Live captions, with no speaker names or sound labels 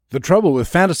The trouble with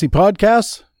fantasy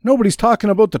podcasts? Nobody's talking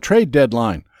about the trade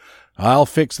deadline. I'll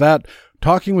fix that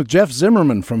talking with Jeff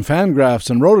Zimmerman from Fangraphs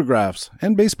and Rotographs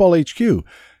and BaseballHQ.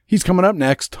 He's coming up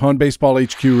next on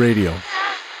BaseballHQ Radio.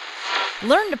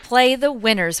 Learn to play the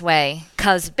winner's way,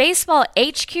 'cause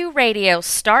BaseballHQ Radio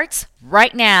starts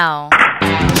right now.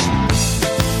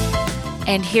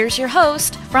 And here's your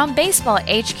host from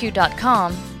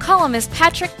BaseballHQ.com, columnist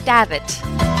Patrick Davitt.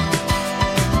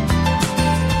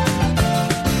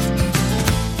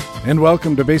 And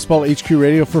welcome to Baseball HQ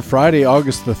Radio for Friday,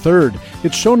 August the 3rd.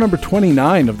 It's show number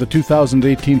 29 of the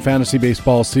 2018 fantasy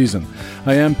baseball season.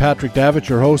 I am Patrick Davitt,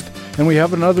 your host, and we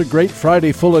have another great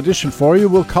Friday full edition for you.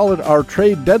 We'll call it our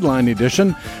trade deadline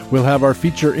edition. We'll have our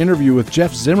feature interview with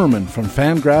Jeff Zimmerman from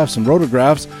Fangraphs and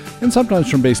Rotographs, and sometimes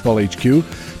from Baseball HQ,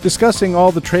 discussing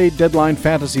all the trade deadline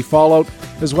fantasy fallout,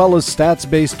 as well as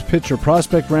stats-based pitcher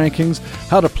prospect rankings,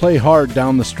 how to play hard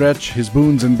down the stretch, his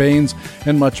boons and banes,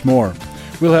 and much more.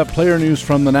 We'll have player news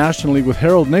from the National League with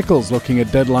Harold Nichols looking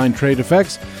at deadline trade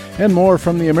effects, and more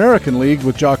from the American League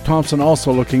with Jock Thompson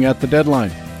also looking at the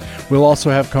deadline. We'll also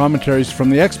have commentaries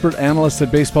from the expert analysts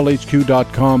at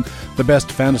BaseballHQ.com, the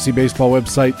best fantasy baseball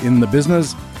website in the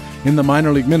business. In the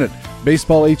Minor League Minute,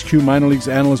 Baseball HQ Minor Leagues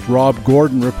analyst Rob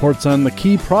Gordon reports on the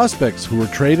key prospects who were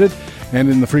traded,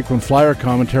 and in the frequent flyer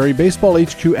commentary, Baseball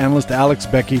HQ analyst Alex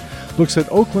Becky looks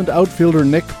at Oakland outfielder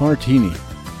Nick Martini.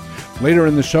 Later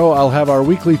in the show, I'll have our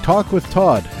weekly Talk with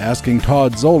Todd, asking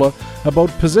Todd Zola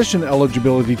about position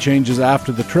eligibility changes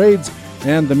after the trades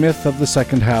and the myth of the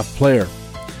second half player.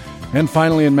 And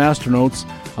finally, in Master Notes,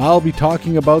 I'll be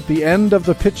talking about the end of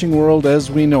the pitching world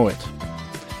as we know it.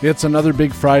 It's another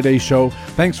big Friday show.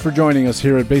 Thanks for joining us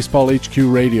here at Baseball HQ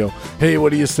Radio. Hey,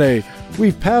 what do you say?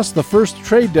 We've passed the first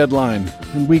trade deadline,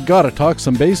 and we gotta talk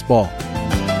some baseball.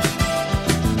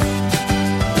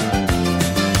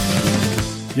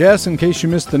 Yes, in case you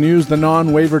missed the news, the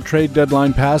non-waiver trade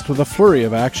deadline passed with a flurry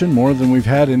of action, more than we've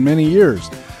had in many years.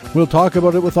 We'll talk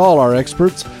about it with all our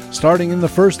experts, starting in the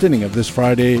first inning of this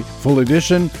Friday full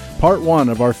edition, part one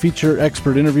of our feature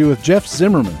expert interview with Jeff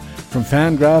Zimmerman from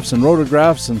Fangraphs and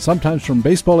Rotographs, and sometimes from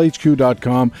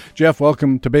BaseballHQ.com. Jeff,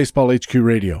 welcome to Baseball HQ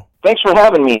Radio. Thanks for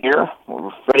having me here. We're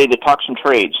ready to talk some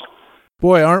trades.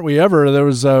 Boy, aren't we ever. It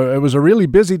was a really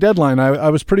busy deadline.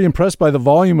 I was pretty impressed by the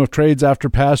volume of trades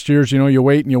after past years. You know, you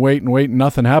wait and you wait and wait and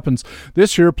nothing happens.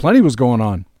 This year, plenty was going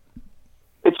on.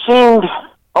 It seemed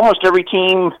almost every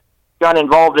team got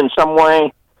involved in some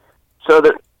way, so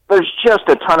that there's just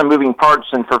a ton of moving parts.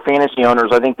 And for fantasy owners,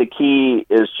 I think the key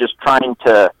is just trying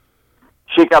to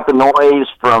shake out the noise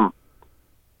from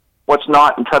what's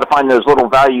not and try to find those little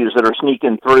values that are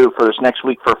sneaking through for this next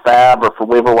week for FAB or for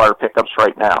waiver wire pickups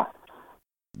right now.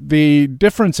 The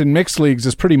difference in mixed leagues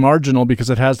is pretty marginal because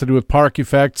it has to do with park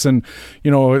effects. And,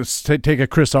 you know, take a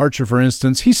Chris Archer, for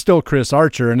instance. He's still Chris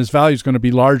Archer, and his value is going to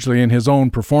be largely in his own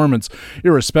performance,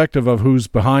 irrespective of who's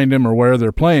behind him or where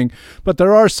they're playing. But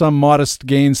there are some modest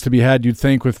gains to be had, you'd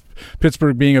think, with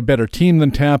Pittsburgh being a better team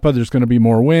than Tampa. There's going to be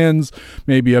more wins.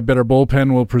 Maybe a better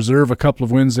bullpen will preserve a couple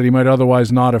of wins that he might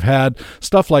otherwise not have had.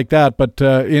 Stuff like that. But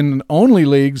in only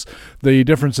leagues, the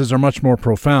differences are much more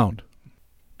profound.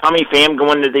 Tommy Pham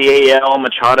going to the AL,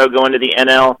 Machado going to the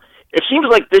NL. It seems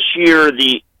like this year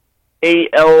the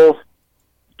AL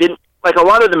didn't, like a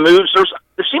lot of the moves, there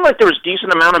seemed like there was a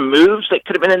decent amount of moves that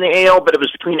could have been in the AL, but it was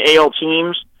between AL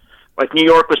teams. Like New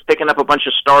York was picking up a bunch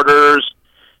of starters.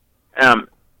 The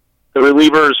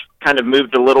relievers kind of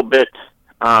moved a little bit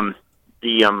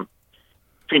between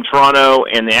Toronto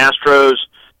and the Astros.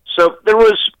 So there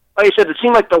was, like I said, it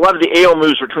seemed like a lot of the AL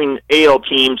moves were between AL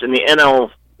teams, and the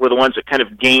NL were the ones that kind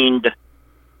of gained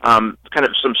kind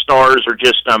of some stars or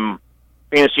just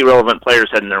fantasy-relevant players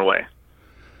heading their way.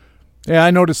 Yeah,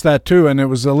 I noticed that too, and it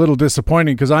was a little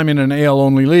disappointing because I'm in an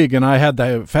AL-only league, and I had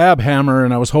the FAB hammer,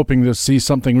 and I was hoping to see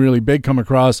something really big come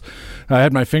across. I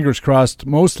had my fingers crossed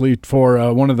mostly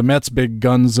for one of the Mets' big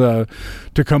guns to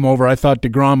come over. I thought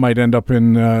DeGrom might end up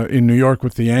in New York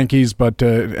with the Yankees, but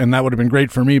and that would have been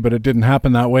great for me, but it didn't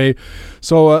happen that way.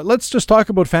 So let's just talk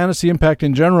about fantasy impact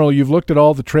in general. You've looked at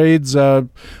all the trades.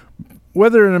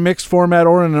 Whether in a mixed format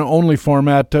or in an only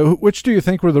format, which do you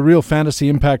think were the real fantasy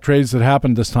impact trades that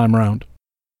happened this time around?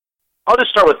 I'll just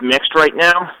start with mixed right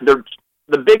now. The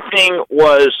big thing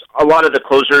was a lot of the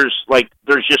closers, like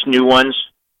there's just new ones.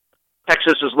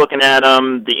 Texas is looking at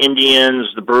them, the Indians,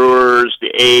 the Brewers, the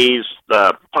A's,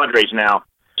 the Padres now.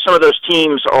 Some of those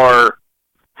teams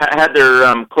had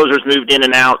their closers moved in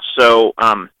and out, so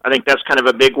I think that's kind of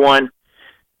a big one.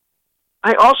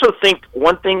 I also think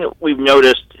one thing that we've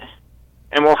noticed,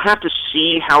 and we'll have to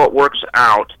see how it works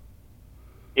out,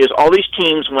 is all these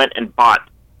teams went and bought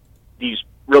these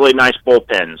really nice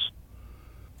bullpens.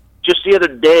 Just the other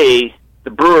day, the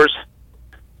Brewers,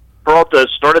 Peralta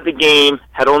started the game,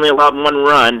 had only allowed 1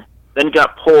 run, then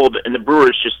got pulled, and the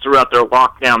Brewers just threw out their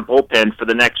lockdown bullpen for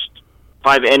the next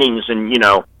 5 innings and,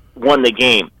 won the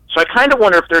game. So I kind of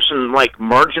wonder if there's some,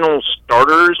 marginal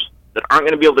starters that aren't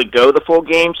going to be able to go the full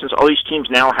game, since all these teams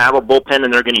now have a bullpen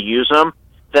and they're going to use them,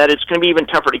 that it's going to be even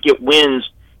tougher to get wins.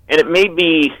 And it may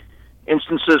be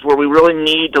instances where we really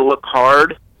need to look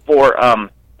hard for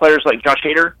players like Josh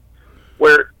Hader,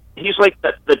 where he's like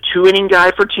the 2-inning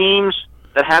guy for teams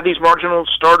that have these marginal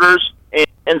starters and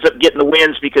ends up getting the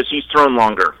wins because he's thrown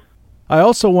longer. I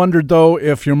also wondered, though,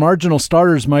 if your marginal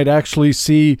starters might actually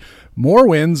see more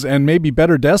wins and maybe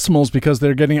better decimals because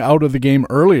they're getting out of the game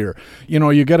earlier.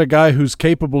 You get a guy who's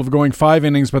capable of going 5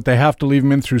 innings, but they have to leave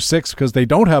him in through 6 because they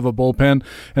don't have a bullpen,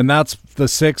 and that's the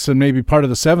 6th and maybe part of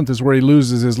the 7th is where he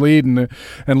loses his lead and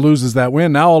loses that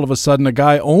win. Now, all of a sudden, a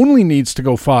guy only needs to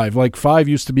go 5. 5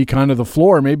 used to be kind of the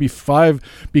floor. Maybe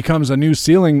 5 becomes a new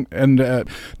ceiling, and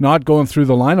not going through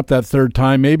the lineup that third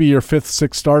time. Maybe your 5th,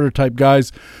 6th starter type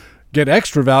guys get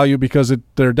extra value because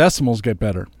their decimals get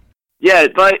better. Yeah,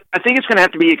 but I think it's going to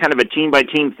have to be kind of a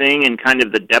team-by-team thing and kind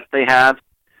of the depth they have.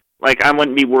 I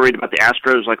wouldn't be worried about the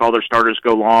Astros, all their starters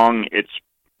go long.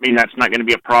 That's not going to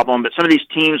be a problem. But some of these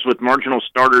teams with marginal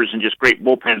starters and just great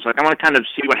bullpens, I want to kind of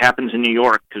see what happens in New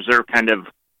York, because they're kind of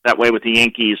that way with the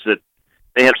Yankees, that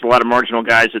they have a lot of marginal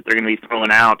guys that they're going to be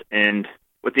throwing out. And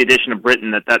with the addition of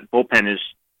Britton, that bullpen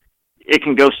it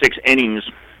can go 6 innings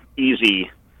easy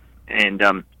and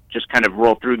just kind of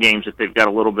roll through games if they've got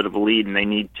a little bit of a lead and they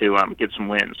need to get some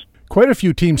wins. Quite a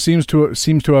few teams seems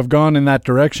to have gone in that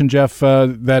direction, Jeff,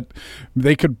 that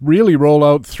they could really roll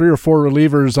out 3 or 4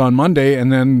 relievers on Monday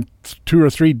and then 2 or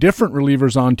 3 different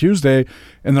relievers on Tuesday,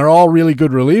 and they're all really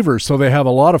good relievers, so they have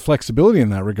a lot of flexibility in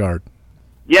that regard.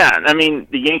 Yeah, the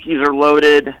Yankees are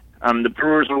loaded, the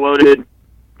Brewers are loaded,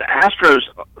 the Astros,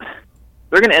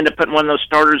 they're going to end up putting one of those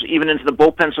starters even into the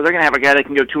bullpen, so they're going to have a guy that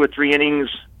can go 2 or 3 innings.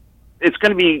 It's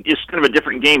going to be just kind of a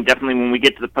different game, definitely, when we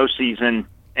get to the postseason,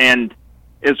 and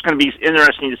it's going to be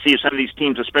interesting to see if some of these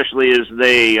teams, especially as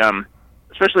they,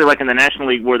 especially in the National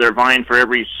League where they're vying for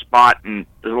every spot and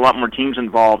there's a lot more teams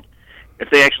involved, if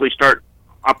they actually start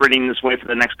operating this way for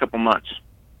the next couple months.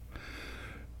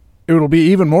 It will be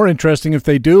even more interesting if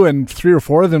they do, and 3 or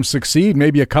 4 of them succeed.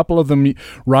 Maybe a couple of them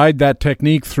ride that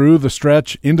technique through the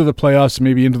stretch into the playoffs,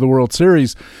 maybe into the World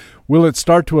Series. Will it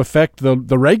start to affect the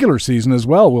regular season as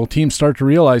well? Will teams start to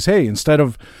realize, hey, instead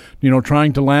of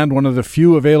trying to land one of the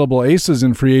few available aces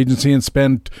in free agency and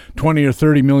spend $20 or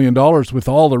 $30 million with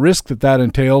all the risk that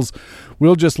entails,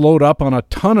 we'll just load up on a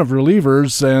ton of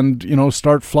relievers and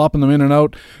start flopping them in and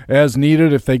out as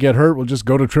needed. If they get hurt, we'll just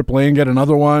go to AAA and get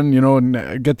another one,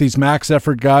 and get these max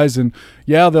effort guys. And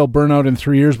yeah, they'll burn out in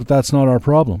 3 years, but that's not our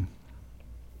problem.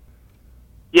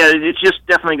 Yeah, it's just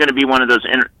definitely going to be one of those.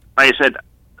 Like I said,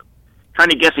 trying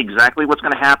to guess exactly what's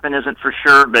going to happen isn't for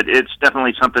sure, but it's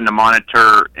definitely something to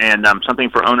monitor and something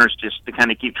for owners just to kind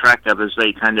of keep track of as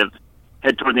they kind of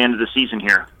head toward the end of the season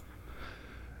here.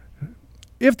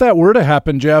 If that were to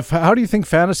happen, Jeff, how do you think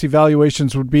fantasy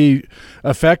valuations would be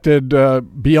affected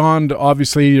beyond,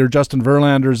 obviously, your Justin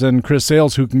Verlanders and Chris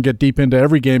Sales, who can get deep into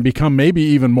every game, become maybe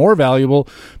even more valuable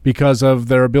because of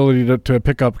their ability to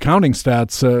pick up counting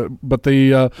stats? But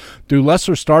do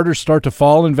lesser starters start to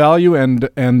fall in value and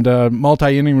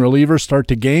multi-inning relievers start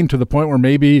to gain to the point where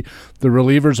maybe the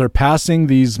relievers are passing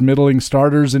these middling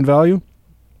starters in value?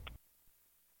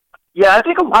 Yeah, I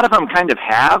think a lot of them kind of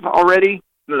have already.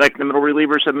 The middle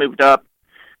relievers have moved up.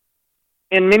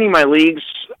 In many of my leagues,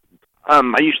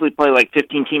 I usually play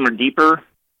 15-team or deeper.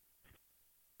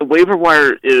 The waiver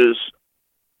wire is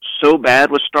so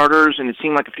bad with starters, and it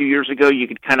seemed like a few years ago you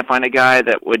could kind of find a guy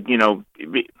that would,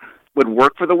 would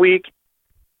work for the week.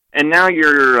 And now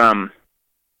you're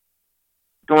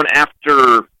going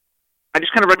after. I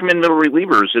just kind of recommend middle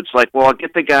relievers. It's I'll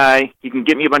get the guy. He can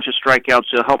get me a bunch of strikeouts.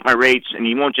 He'll help my rates, and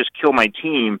he won't just kill my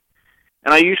team.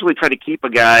 And I usually try to keep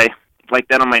a guy like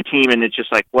that on my team, and it's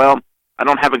just I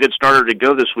don't have a good starter to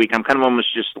go this week. I'm kind of almost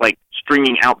just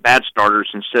streaming out bad starters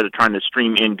instead of trying to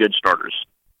stream in good starters.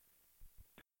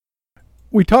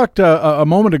 We talked a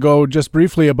moment ago just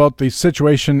briefly about the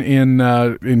situation in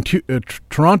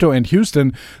Toronto and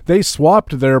Houston. They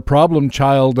swapped their problem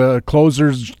child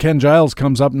closers. Ken Giles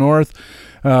comes up north.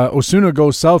 Osuna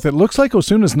goes south. It looks like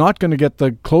Osuna's not going to get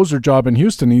the closer job in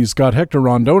Houston. He's got Hector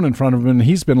Rondon in front of him, and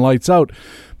he's been lights out.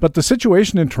 But the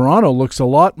situation in Toronto looks a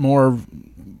lot more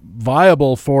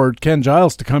viable for Ken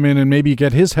Giles to come in and maybe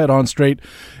get his head on straight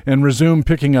and resume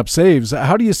picking up saves.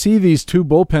 How do you see these two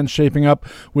bullpens shaping up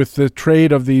with the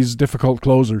trade of these difficult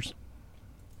closers?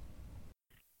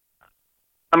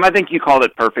 I think you called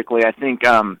it perfectly. I think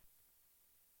Ozuna's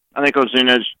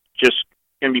just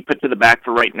going to be put to the back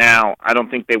for right now. I don't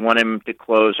think they want him to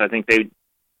close. I think they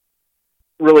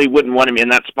really wouldn't want him in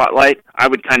that spotlight. I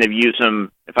would kind of use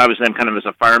him, if I was them, kind of as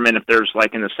a fireman. If there's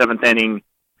like in the seventh inning,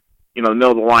 the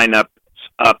middle of the lineup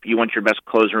up, you want your best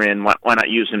closer in. Why not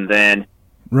use him then?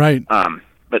 Right.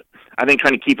 But I think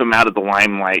trying to keep him out of the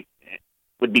limelight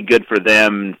would be good for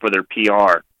them and for their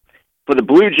PR. For the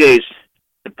Blue Jays,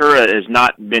 Tapura has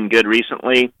not been good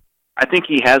recently. I think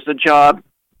he has the job,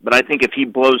 but I think if he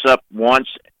blows up once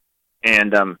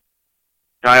and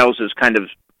Giles has kind of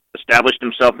established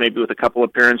himself maybe with a couple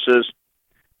appearances,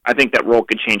 I think that role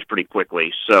could change pretty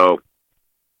quickly. So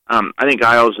I think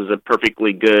Giles is a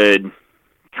perfectly good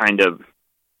kind of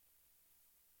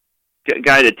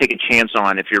guy to take a chance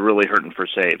on if you're really hurting for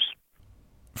saves.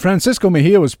 Francisco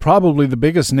Mejia was probably the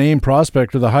biggest name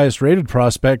prospect or the highest rated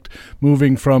prospect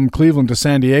moving from Cleveland to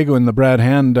San Diego in the Brad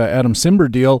Hand, Adam Simber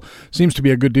deal. Seems to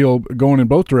be a good deal going in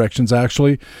both directions,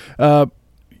 actually.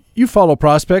 You follow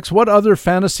prospects. What other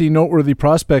fantasy noteworthy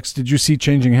prospects did you see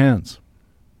changing hands?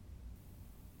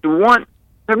 They're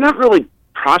not really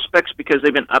prospects because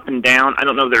they've been up and down. I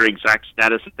don't know their exact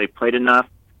status if they played enough.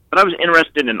 But I was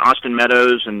interested in Austin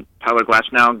Meadows and Tyler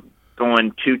Glasnow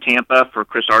going to Tampa for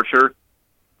Chris Archer.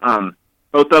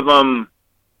 Both of them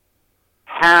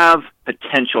have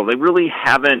potential. They really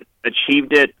haven't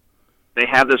achieved it. They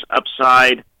have this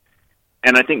upside.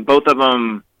 And I think both of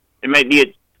them, it might be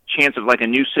a chance of like a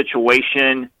new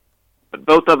situation. But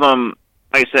both of them,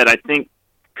 like I said, I think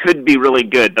could be really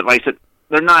good. But like I said,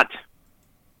 they're not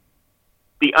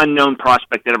the unknown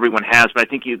prospect that everyone has. But I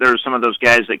think there are some of those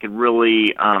guys that could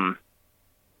really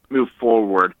move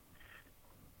forward.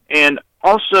 And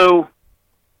also,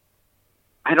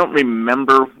 I don't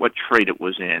remember what trade it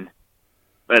was in,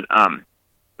 but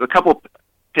a couple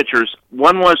pitchers.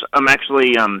 One was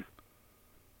actually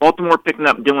Baltimore picking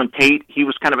up Dylan Tate. He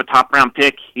was kind of a top-round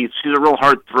pick. He's a real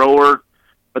hard thrower,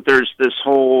 but there's this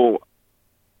whole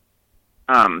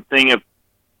thing of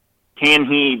can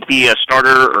he be a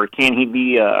starter or can he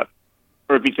be or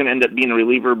if he's going to end up being a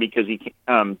reliever because he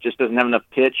just doesn't have enough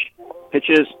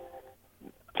pitches.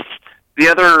 The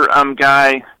other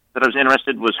guy that I was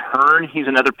interested was Hearn. He's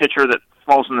another pitcher that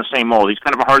falls in the same mold. He's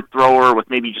kind of a hard thrower with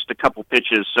maybe just a couple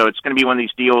pitches, so it's going to be one of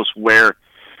these deals where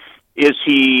is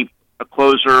he a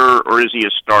closer or is he a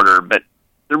starter? But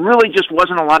there really just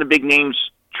wasn't a lot of big names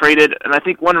traded, and I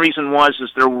think one reason is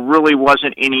there really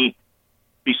wasn't any,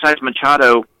 besides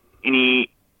Machado,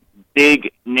 any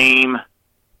big name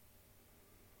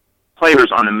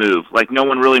players on the move. Like no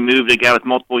one really moved a guy with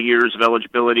multiple years of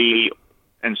eligibility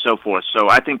and so forth. So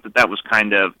I think that was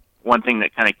kind of one thing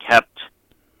that kind of kept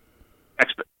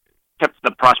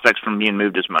the prospects from being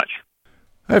moved as much.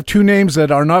 I have two names that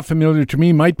are not familiar to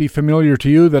me, might be familiar to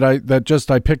you, that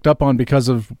I picked up on because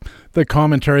of the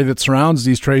commentary that surrounds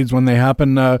these trades when they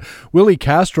happen. Willie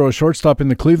Castro, a shortstop in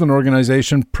the Cleveland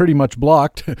organization, pretty much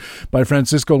blocked by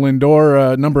Francisco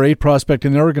Lindor, number 8 prospect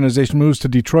in the organization, moves to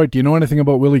Detroit. Do you know anything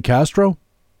about Willie Castro?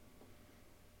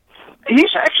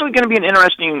 He's actually going to be an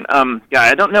interesting guy.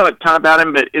 I don't know a ton about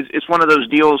him, but it's one of those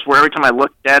deals where every time I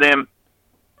looked at him,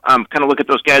 kind of look at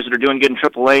those guys that are doing good in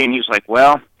AAA, and he's like,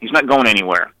 well, he's not going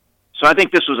anywhere. So I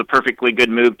think this was a perfectly good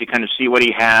move to kind of see what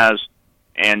he has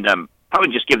and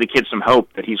probably just give the kid some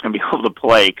hope that he's going to be able to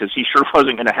play because he sure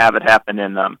wasn't going to have it happen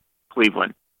in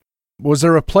Cleveland. Was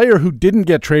there a player who didn't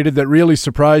get traded that really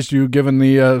surprised you given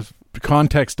the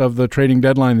context of the trading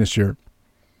deadline this year?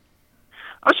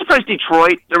 I was surprised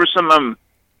Detroit. There were some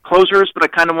closers, but I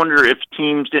kind of wonder if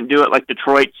teams didn't do it like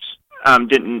Detroit's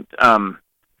didn't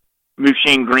move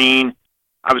Shane Green.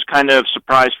 I was kind of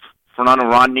surprised Fernando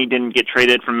Rodney didn't get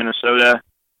traded from Minnesota.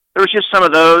 There was just some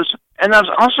of those. And I was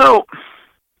also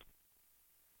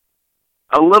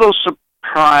a little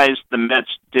surprised the Mets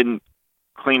didn't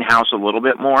clean house a little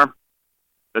bit more,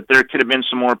 that there could have been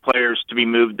some more players to be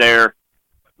moved there.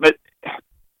 But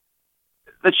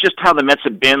that's just how the Mets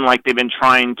have been. Like they've been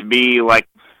trying to be like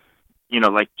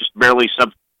just barely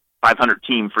sub 500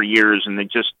 team for years, and they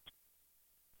just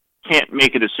can't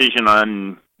make a decision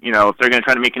on, if they're going to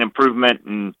try to make an improvement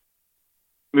and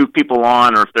move people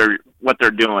on or what they're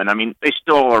doing. I mean, they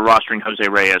still are rostering Jose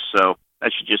Reyes, so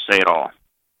that should just say it all.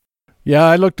 Yeah,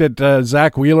 I looked at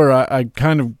Zach Wheeler. I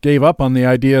kind of gave up on the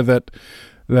idea that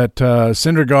that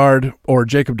Syndergaard or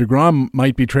Jacob deGrom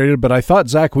might be traded, but I thought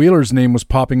Zach Wheeler's name was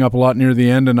popping up a lot near the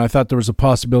end, and I thought there was a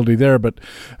possibility there, but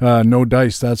no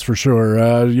dice, that's for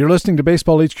sure. You're listening to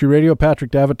Baseball HQ Radio.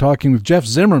 Patrick Davitt talking with Jeff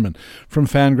Zimmerman from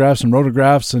Fangraphs and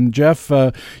Rotographs. And Jeff,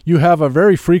 you have a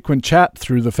very frequent chat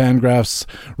through the Fangraphs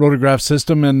Rotograph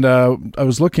system, and I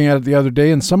was looking at it the other day,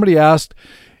 and somebody asked,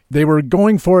 they were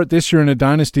going for it this year in a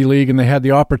dynasty league, and they had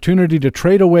the opportunity to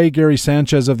trade away Gary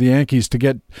Sanchez of the Yankees to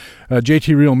get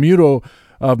JT Realmuto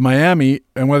of Miami,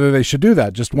 and whether they should do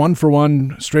that, just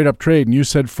 1-for-1 straight-up trade. And you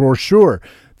said for sure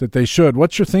that they should.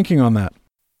 What's your thinking on that?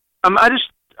 I just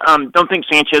don't think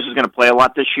Sanchez is going to play a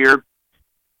lot this year.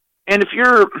 And if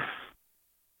you're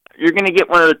going to get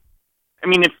one of the,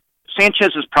 if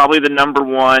Sanchez is probably the number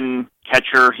one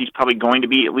catcher, he's probably going to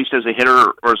be, at least as a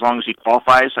hitter, or as long as he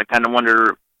qualifies. I kind of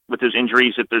wonder, with his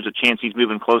injuries, if there's a chance he's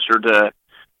moving closer to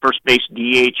first base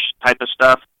DH type of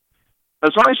stuff.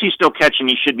 As long as he's still catching,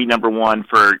 he should be number one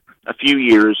for a few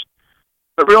years.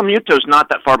 But Realmuto's not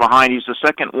that far behind. He's the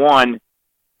second one.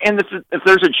 And if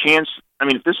there's a chance,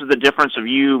 if this is the difference of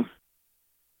you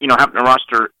having a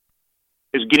roster,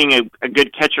 is getting a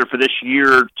good catcher for this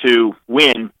year to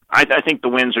win, I think the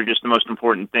wins are just the most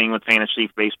important thing with fantasy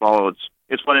baseball.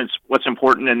 It's what's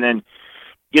important, and then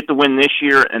get the win this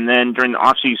year, and then during the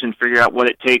off season figure out what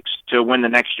it takes to win the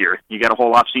next year. You got a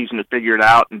whole off season to figure it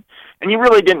out, and you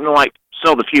really didn't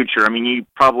sell the future. You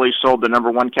probably sold the number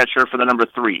one catcher for the number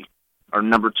 3 or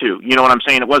number 2. You know what I'm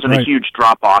saying? It wasn't a huge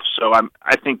drop off, so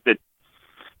I think that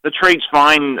the trade's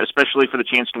fine, especially for the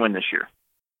chance to win this year.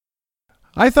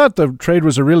 I thought the trade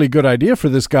was a really good idea for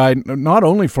this guy, not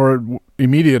only for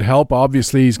immediate help.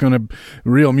 Obviously,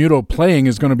 Realmuto playing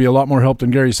is going to be a lot more help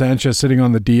than Gary Sanchez sitting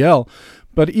on the DL.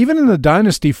 But even in the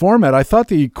dynasty format, I thought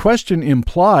the question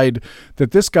implied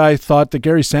that this guy thought that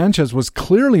Gary Sanchez was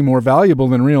clearly more valuable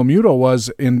than Realmuto was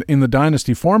in the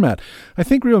dynasty format. I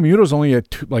think Realmuto's only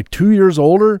 2 years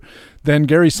older than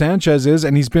Gary Sanchez is,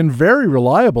 and he's been very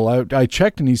reliable. I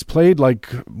checked, and he's played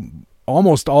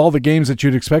almost all the games that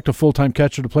you'd expect a full-time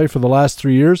catcher to play for the last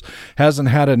 3 years. Hasn't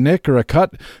had a nick or a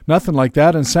cut, nothing like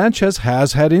that. And Sanchez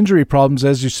has had injury problems,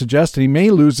 as you suggested. He may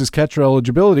lose his catcher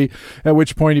eligibility, at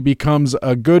which point he becomes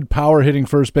a good power-hitting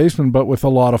first baseman, but with a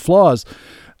lot of flaws.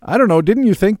 I don't know, didn't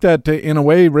you think that in a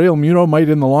way Realmuto might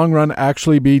in the long run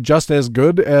actually be just as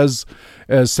good as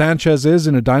Sanchez is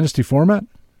in a dynasty format?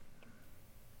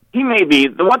 He may be.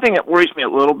 The one thing that worries me a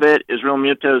little bit is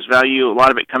Realmuto's value. A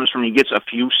lot of it comes from he gets a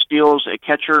few steals at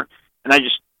catcher, and I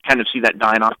just kind of see that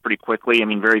dying off pretty quickly.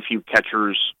 Very few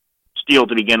catchers steal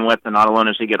to begin with, and not alone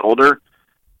as they get older.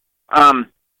 I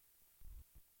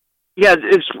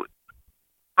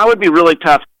would be really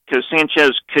tough because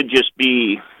Sanchez could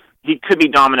be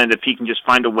dominant if he can just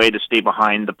find a way to stay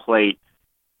behind the plate.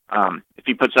 If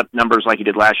he puts up numbers like he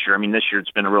did last year, this year it's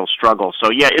been a real struggle.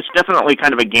 So yeah, it's definitely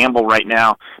kind of a gamble right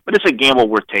now, but it's a gamble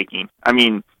worth taking.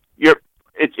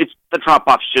 It's the drop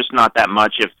off's just not that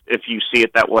much if you see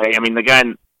it that way. The guy,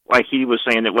 like he was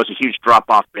saying, it was a huge drop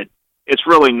off, but it's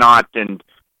really not. And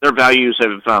their values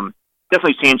have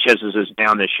definitely Sanchez's is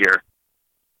down this year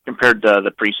compared to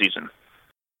the preseason.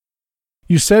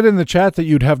 You said in the chat that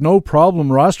you'd have no problem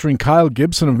rostering Kyle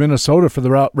Gibson of Minnesota for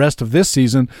the rest of this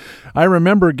season. I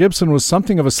remember Gibson was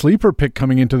something of a sleeper pick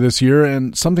coming into this year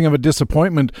and something of a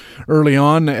disappointment early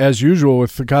on, as usual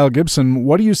with Kyle Gibson.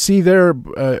 What do you see there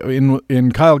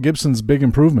in Kyle Gibson's big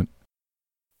improvement?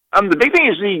 The big thing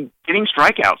is getting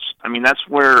strikeouts. That's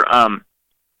where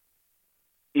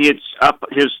it's up.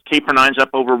 His K per 9's up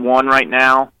over 1 right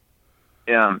now.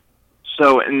 And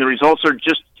the results are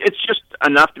it's just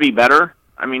enough to be better.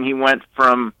 He went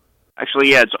from,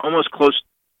 it's almost close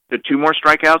to 2 more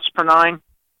strikeouts per 9.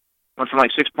 Went from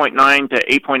 6.9 to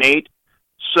 8.8.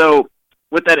 So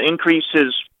with that increase,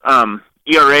 his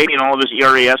ERA, all of his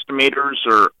ERA estimators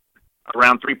are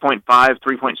around 3.5,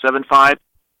 3.75.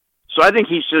 So I think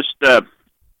he's just,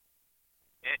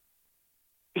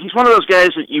 he's one of those guys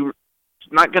that you're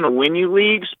not going to win you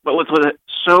leagues, but with it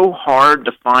so hard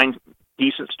to find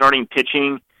decent starting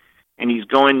pitching, and he's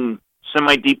going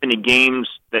semi-deep into games,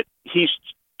 that he's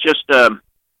just a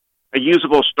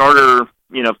usable starter,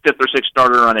 5th or 6th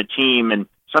starter on a team, and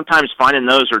sometimes finding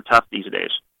those are tough these days.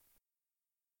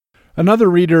 Another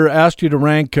reader asked you to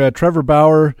rank Trevor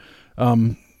Bauer,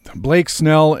 Blake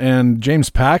Snell, and James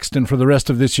Paxton for the rest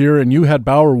of this year, and you had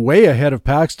Bauer way ahead of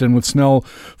Paxton with Snell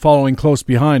following close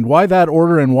behind. Why that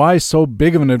order, and why so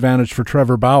big of an advantage for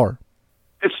Trevor Bauer?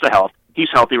 It's the health. He's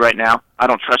healthy right now. I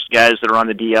don't trust guys that are on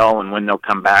the DL and when they'll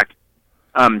come back.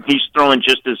 He's throwing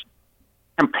just as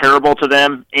comparable to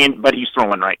them, but he's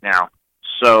throwing right now.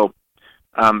 So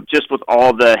just with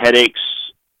all the headaches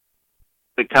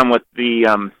that come with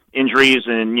the injuries,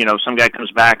 and some guy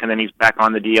comes back and then he's back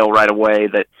on the DL right away.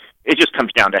 That it just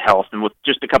comes down to health, and with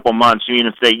just a couple months, even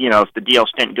if if the DL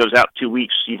stint goes out 2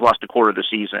 weeks, you've lost a quarter of the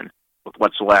season with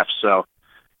what's left. So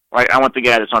I want the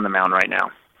guy that's on the mound right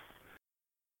now.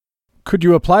 Could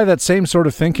you apply that same sort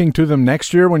of thinking to them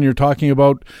next year when you're talking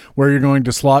about where you're going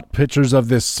to slot pitchers of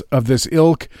this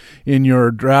ilk in your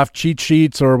draft cheat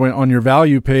sheets or on your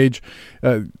value page?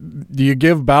 Do you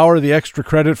give Bauer the extra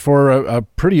credit for a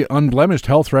pretty unblemished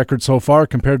health record so far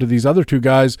compared to these other two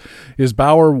guys? Is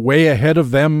Bauer way ahead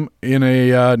of them in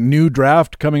a new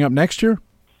draft coming up next year?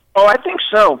 Oh, I think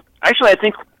so. Actually, I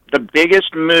think the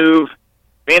biggest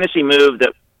fantasy move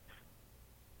that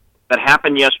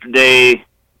happened yesterday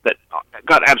that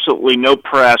got absolutely no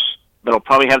press, but will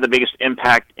probably have the biggest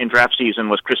impact in draft season,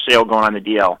 was Chris Sale going on the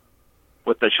DL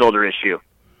with the shoulder issue.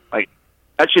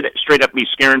 That should straight up be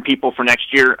scaring people for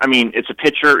next year. I mean, it's a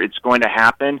pitcher, it's going to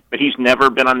happen, but he's never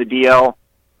been on the DL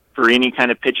for any kind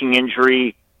of pitching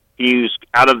injury. He's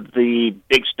out of the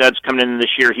big studs coming in this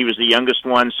year. He was the youngest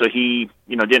one, so he,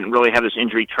 didn't really have this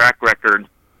injury track record,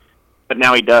 but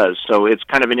now he does. So it's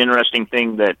kind of an interesting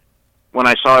thing that when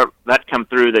I saw that come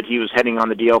through, that he was heading on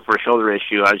the DL for a shoulder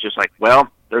issue, I was just like, well,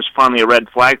 there's finally a red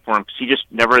flag for him, because he just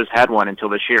never has had one until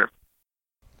this year.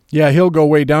 Yeah, he'll go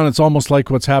way down. It's almost like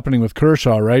what's happening with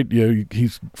Kershaw, right? He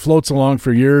floats along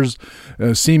for years,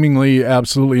 seemingly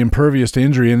absolutely impervious to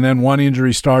injury, and then one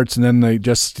injury starts, and then they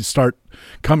just start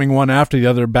coming one after the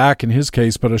other back in his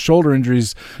case. But a shoulder injury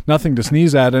is nothing to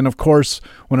sneeze at. And, of course,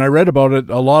 when I read about it,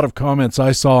 a lot of comments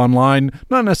I saw online,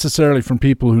 not necessarily from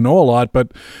people who know a lot,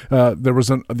 but there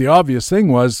was the obvious thing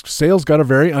was Sale's got a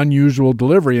very unusual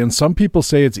delivery, and some people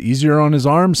say it's easier on his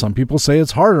arm, some people say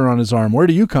it's harder on his arm. Where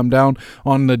do you come down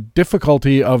on the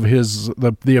difficulty of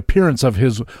the appearance of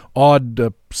his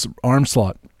odd arm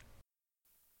slot?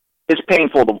 It's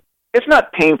painful. It's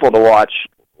not painful to watch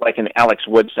like in Alex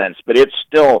Wood sense, but it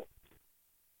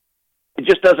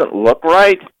just doesn't look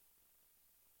right.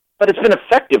 But it's been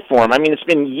effective for him. I mean, it's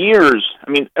been years.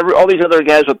 I mean, all these other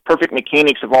guys with perfect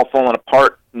mechanics have all fallen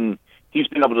apart, and he's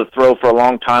been able to throw for a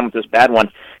long time with this bad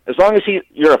one. As long as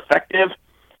you're effective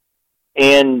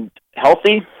and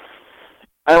healthy,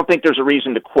 I don't think there's a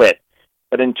reason to quit.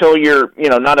 But until you're,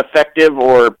 not effective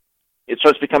or it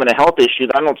starts becoming a health issue,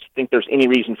 I don't think there's any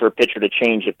reason for a pitcher to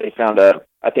change if they found a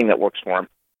thing that works for him.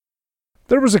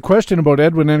 There was a question about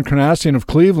Edwin Encarnacion of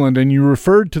Cleveland, and you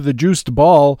referred to the juiced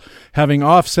ball having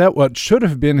offset what should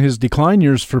have been his decline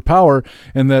years for power,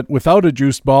 and that without a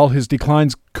juiced ball, his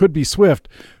declines could be swift.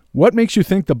 What makes you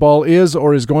think the ball is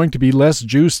or is going to be less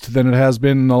juiced than it has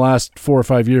been in the last 4 or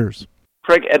 5 years?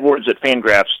 Craig Edwards at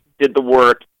Fangraphs did the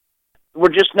work. We're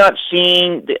just not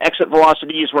seeing the exit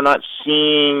velocities. We're not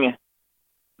seeing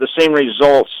the same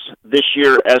results this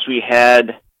year as we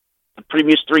had the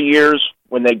previous 3 years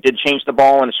when they did change the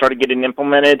ball and it started getting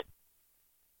implemented.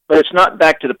 But it's not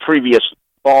back to the previous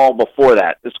ball before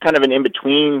that. It's kind of an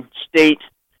in-between state.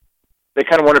 They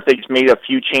kind of wonder if they just made a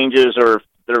few changes or if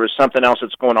there was something else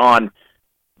that's going on.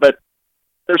 But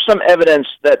there's some evidence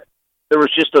that there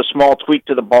was just a small tweak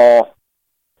to the ball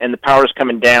and the power's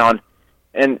coming down.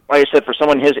 And like I said, for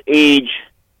someone his age,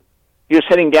 he was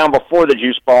heading down before the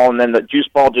juice ball, and then the juice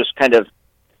ball just kind of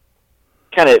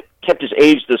kept his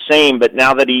age the same. But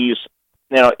now that he's,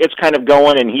 it's kind of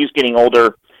going and he's getting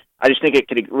older, I just think it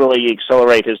could really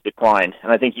accelerate his decline. And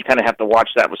I think you kind of have to watch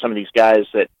that with some of these guys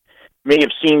that may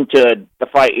have seemed to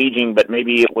defy aging, but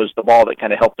maybe it was the ball that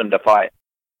kind of helped them defy it.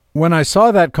 When I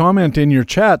saw that comment in your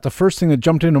chat, the first thing that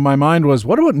jumped into my mind was,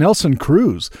 what about Nelson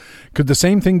Cruz? Could the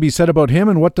same thing be said about him?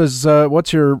 And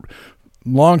what's your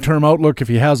long-term outlook, if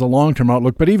he has a long-term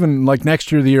outlook, but even like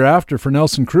next year, the year after, for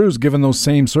Nelson Cruz, given those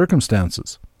same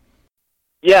circumstances?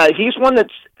 Yeah, he's one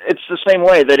it's the same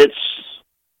way, that it's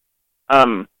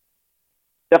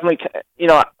definitely,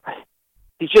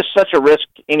 he's just such a risk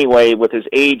anyway with his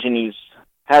age, and he's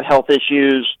had health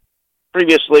issues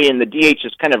previously, and the DH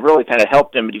has kind of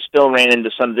helped him, but he still ran into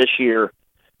some this year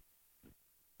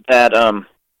that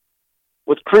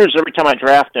with Cruz, every time I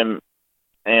draft him,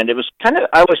 and it was I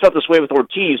always felt this way with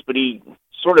Ortiz, but he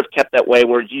sort of kept that way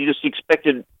where you just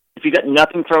expected, if you got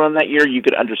nothing from him that year, you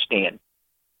could understand.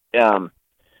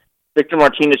 Victor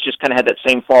Martinez just kind of had that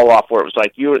same fall off where it was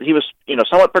like he was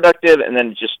somewhat productive and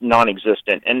then just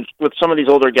non-existent. And with some of these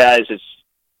older guys,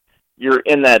 you're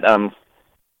in that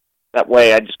that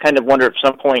way. I just kind of wonder at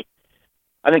some point.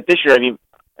 I think this year,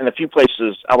 in a few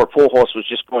places, Albert Pujols was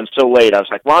just going so late. I was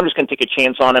like, well, I'm just going to take a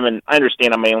chance on him, and I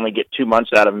understand I may only get 2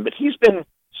 months out of him, but he's been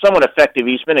somewhat effective.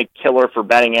 He's been a killer for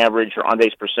batting average or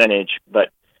on-base percentage, but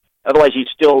otherwise he's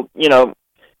still,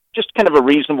 just kind of a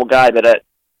reasonable guy that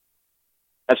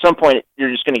at some point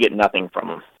you're just going to get nothing from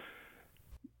them.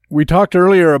 We talked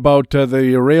earlier about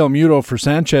the Real Muto for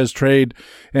Sanchez trade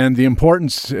and the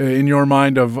importance in your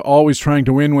mind of always trying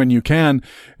to win when you can.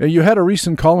 You had a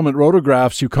recent column at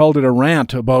Rotographs. You called it a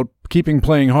rant about keeping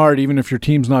playing hard even if your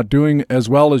team's not doing as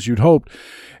well as you'd hoped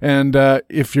and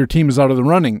if your team is out of the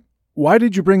running. Why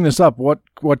did you bring this up? What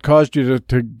caused you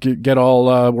to get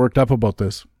all worked up about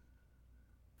this?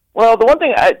 Well, the one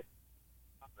thing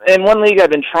in one league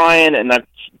I've been trying, and I've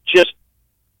just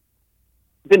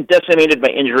been decimated by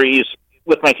injuries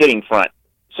with my hitting front.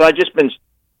 So I've just been,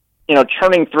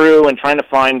 churning through and trying to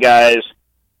find guys.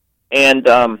 And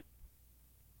I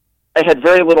had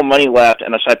very little money left,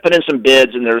 and so I put in some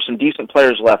bids, and there were some decent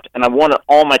players left, and I wanted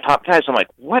all my top guys. I'm like,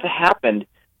 what happened?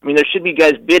 I mean, there should be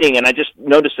guys bidding, and I just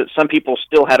noticed that some people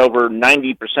still had over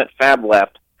 90% fab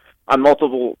left on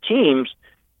multiple teams.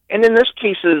 And in this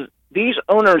case, these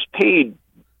owners paid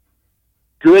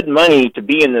good money to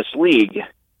be in this league.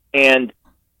 And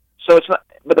so it's not,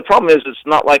 but the problem is it's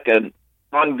not like an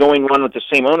ongoing run with the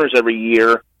same owners every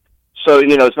year. So,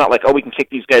 it's not like, we can kick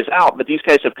these guys out, but these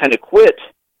guys have kind of quit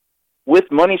with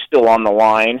money still on the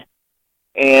line.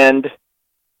 And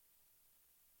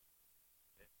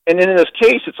in this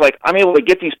case, it's like I'm able to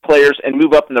get these players and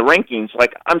move up in the rankings.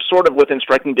 Like I'm sort of within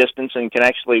striking distance and can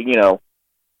actually,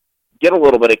 get a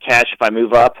little bit of cash if I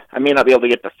move up. I may not be able to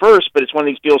get to first, but it's one of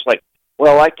these deals like,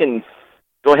 well, I can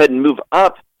go ahead and move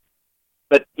up.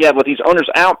 But yeah, with these owners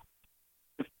out,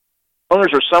 if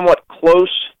owners are somewhat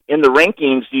close in the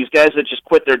rankings. These guys that just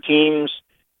quit their teams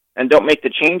and don't make the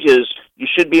changes, you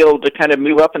should be able to kind of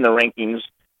move up in the rankings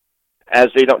as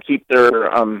they don't keep their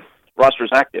rosters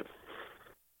active.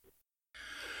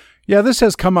 Yeah, this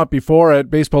has come up before at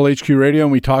Baseball HQ Radio,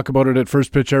 and we talk about it at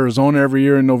First Pitch Arizona every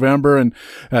year in November and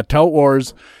at Tout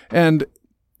Wars. And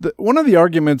one of the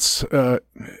arguments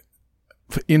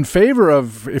in favor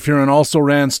of, if you're an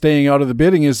also-ran, staying out of the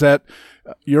bidding is that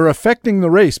you're affecting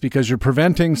the race because you're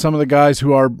preventing some of the guys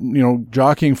who are,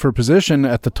 jockeying for position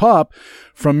at the top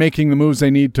from making the moves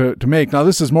they need to make. Now,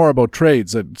 this is more about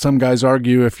trades. That some guys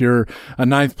argue if you're a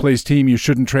ninth-place team, you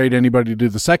shouldn't trade anybody to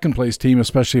the second-place team,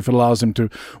 especially if it allows them to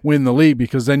win the league,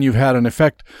 because then you've had an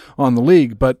effect on the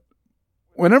league. But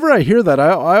whenever I hear that,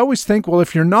 I always think, well,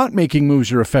 if you're not making moves,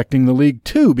 you're affecting the league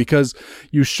too, because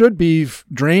you should be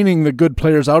draining the good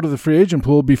players out of the free agent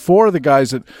pool before the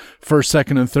guys at first,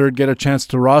 second, and third get a chance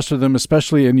to roster them,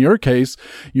 especially in your case.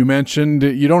 You mentioned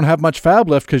you don't have much fab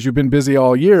left because you've been busy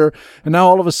all year, and now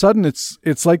all of a sudden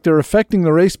it's like they're affecting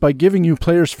the race by giving you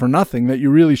players for nothing that you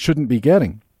really shouldn't be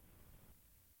getting.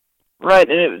 Right,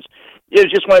 and it was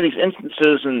just one of these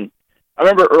instances, and I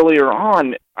remember earlier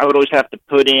on, I would always have to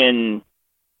put in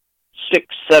 6,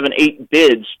 7, 8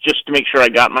 bids just to make sure I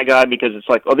got my guy, because it's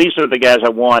like, these are the guys I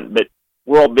want, but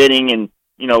we're all bidding, and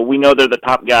we know they're the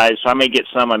top guys, so I may get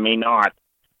some, I may not,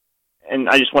 and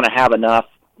I just want to have enough,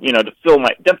 to fill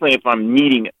definitely if I'm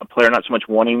needing a player, not so much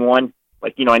wanting one,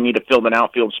 like, I need to fill an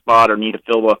outfield spot or need to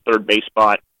fill a third base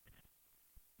spot.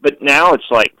 But now it's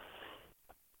like,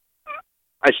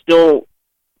 I still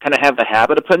kind of have the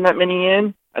habit of putting that many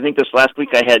in. I think this last week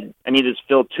I needed to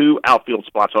fill 2 outfield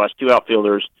spots, so I was 2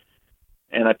 outfilders,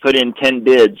 and I put in 10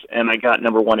 bids, and I got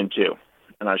number 1 and 2.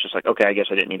 And I was just like, okay, I guess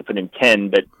I didn't need to put in 10,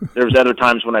 but there was other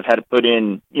times when I've had to put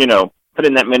in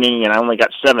that many, and I only got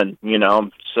 7,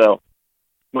 so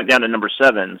went down to number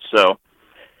 7. So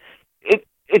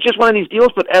it's just one of these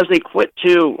deals, but as they quit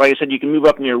too, like I said, you can move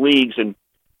up in your leagues, and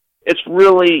it's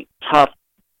really tough,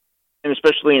 and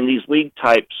especially in these league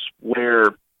types where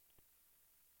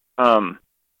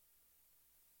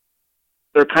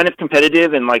they're kind of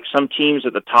competitive, and like some teams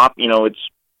at the top,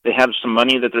 they have some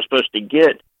money that they're supposed to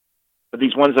get, but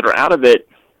these ones that are out of it,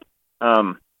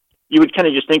 you would kind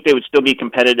of just think they would still be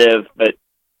competitive, but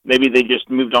maybe they just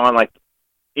moved on, like,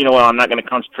 I'm not going to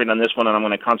concentrate on this one, and I'm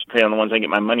going to concentrate on the ones I get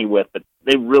my money with, but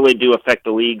they really do affect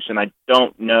the leagues, and I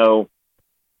don't know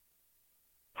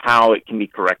how it can be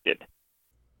corrected.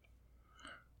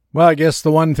 Well, I guess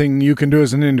the one thing you can do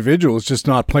as an individual is just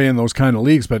not play in those kind of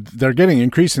leagues, but they're getting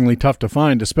increasingly tough to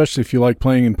find, especially if you like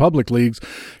playing in public leagues,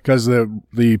 because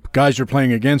the guys you're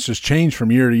playing against just change from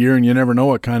year to year, and you never know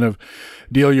what kind of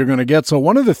deal you're going to get. So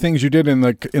one of the things you did in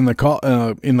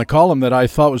the column that I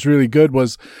thought was really good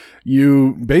was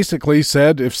you basically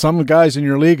said if some guys in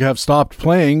your league have stopped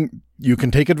playing, you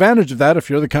can take advantage of that if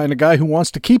you're the kind of guy who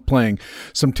wants to keep playing.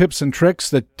 Some tips and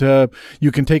tricks that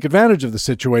you can take advantage of the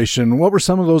situation. What were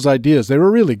some of those ideas? They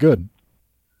were really good.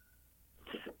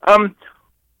 One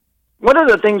of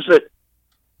the things that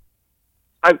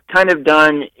I've kind of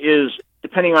done is,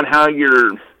 depending on how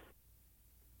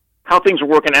things are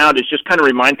working out, is just kind of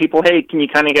remind people, hey, can you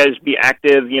kind of guys be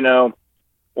active?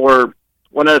 Or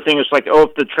one other thing is like, oh,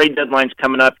 if the trade deadline's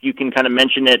coming up, you can kind of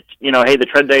mention it, hey,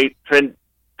 the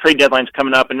trade deadline's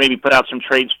coming up, and maybe put out some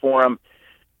trades for them.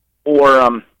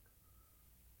 Or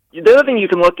the other thing you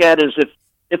can look at is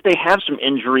if they have some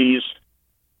injuries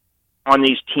on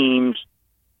these teams,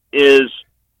 is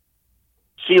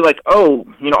see like, oh,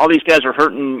 all these guys are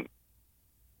hurting.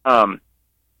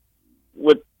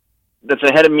 That's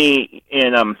ahead of me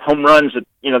in home runs that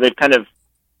they've kind of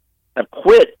have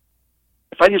quit.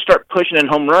 If I just start pushing in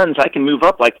home runs, I can move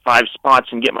up like 5 spots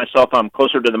and get myself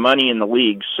closer to the money in the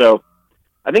league. So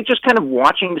I think just kind of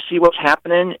watching to see what's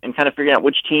happening and kind of figuring out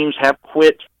which teams have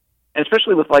quit, and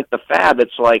especially with like the FAB,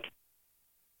 it's like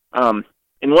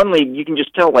in one league you can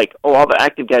just tell like, oh, all the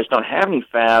active guys don't have any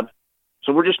FAB,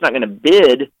 so we're just not going to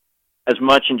bid as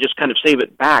much and just kind of save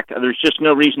it back. There's just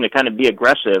no reason to kind of be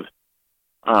aggressive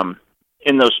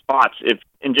in those spots,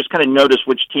 and just kind of notice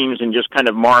which teams and just kind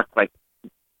of mark like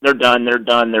they're done,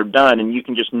 and you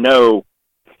can just know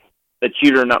that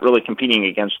you're not really competing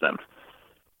against them.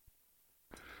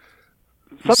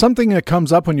 Something that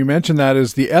comes up when you mention that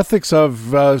is the ethics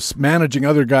of managing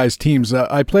other guys' teams.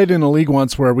 I played in a league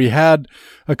once where we had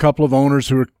a couple of owners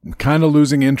who were kind of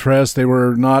losing interest. They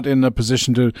were not in a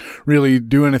position to really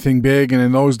do anything big. And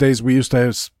in those days, we used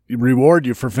to reward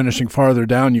you for finishing farther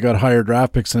down. You got higher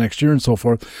draft picks the next year and so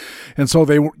forth. And so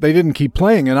they didn't keep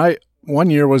playing. And I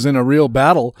one year was in a real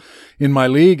battle in my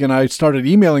league, and I started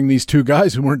emailing these two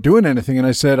guys who weren't doing anything. And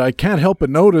I said, I can't help but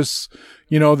notice,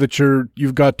 that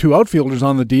you've got 2 outfielders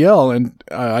on the DL. And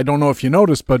I don't know if you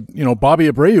noticed, but, Bobby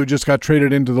Abreu just got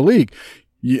traded into the league,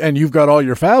 and you've got all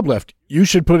your FAB left. You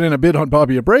should put in a bid on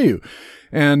Bobby Abreu.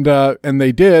 And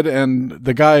they did. And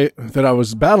the guy that I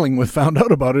was battling with found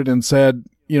out about it and said,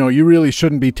 you really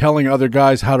shouldn't be telling other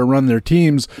guys how to run their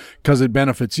teams because it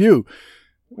benefits you.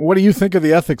 What do you think of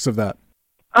the ethics of that?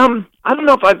 I don't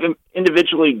know if I've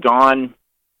individually gone.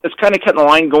 It's kind of cutting the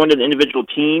line going to the individual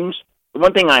teams. The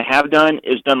one thing I have done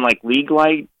is done like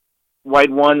league-wide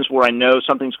ones where I know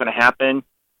something's going to happen.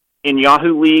 In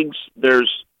Yahoo leagues,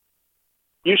 there's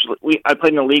usually I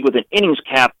played in a league with an innings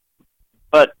cap,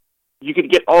 but you could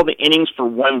get all the innings for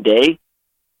one day.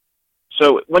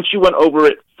 So once you went over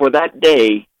it for that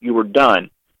day, you were done.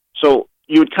 So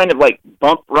you would kind of like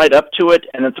bump right up to it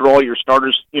and then throw all your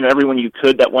starters, everyone you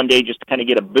could that one day just to kind of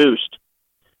get a boost.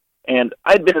 And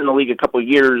I'd been in the league a couple of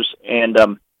years and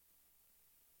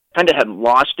kind of had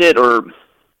lost it, or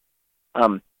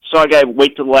saw a guy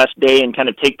wait till the last day and kind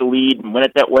of take the lead and win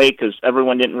it that way because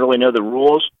everyone didn't really know the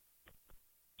rules.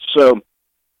 So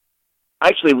I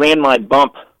actually ran my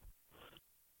bump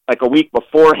like a week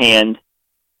beforehand,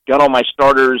 got all my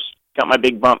starters, got my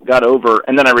big bump, got over,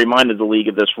 and then I reminded the league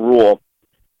of this rule.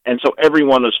 And so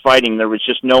everyone was fighting. There was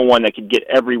just no one that could get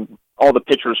all the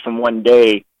pitchers from one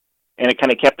day, and it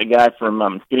kind of kept the guy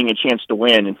from getting a chance to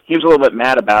win. And he was a little bit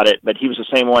mad about it, but he was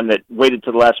the same one that waited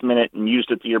to the last minute and used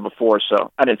it the year before,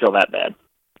 so I didn't feel that bad.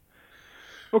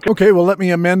 Okay, well, let me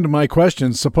amend my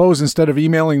question. Suppose instead of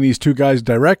emailing these two guys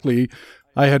directly,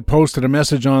 I had posted a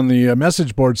message on the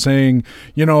message board saying,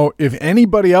 if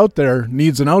anybody out there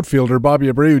needs an outfielder, Bobby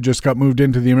Abreu just got moved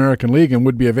into the American League and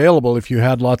would be available if you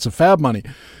had lots of FAB money.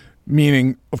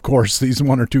 Meaning, of course, these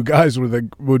 1 or 2 guys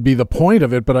would be the point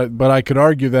of it, but I could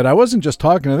argue that I wasn't just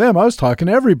talking to them, I was talking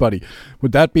to everybody.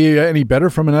 Would that be any better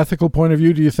from an ethical point of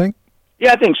view, do you think?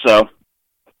 Yeah, I think so.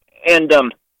 And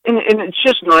it's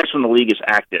just nice when the league is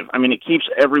active. I mean, it keeps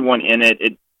everyone in it.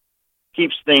 It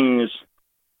keeps things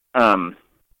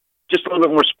just a little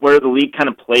bit more square. The league kind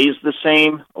of plays the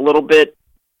same a little bit.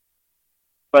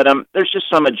 But there's just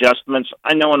some adjustments.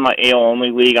 I know in my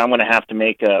AL-only league, I'm going to have to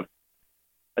make a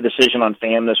decision on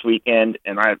FAM this weekend,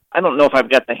 and I don't know if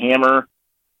I've got the hammer,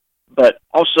 but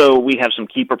also we have some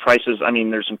keeper prices. I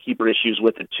mean, there's some keeper issues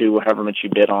with it too, however much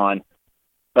you bid on.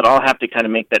 But I'll have to kind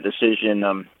of make that decision,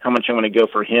 how much I'm going to go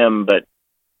for him. But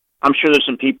I'm sure there's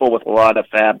some people with a lot of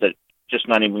FAB that just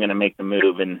not even going to make the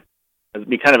move, and it'd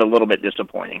be kind of a little bit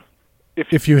disappointing.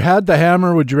 If you had the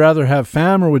hammer, would you rather have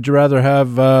FAM or would you rather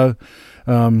have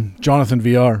Jonathan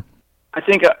VR? I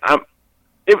think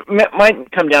it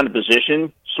might come down to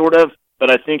position, sort of, but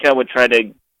I think I would try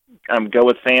to go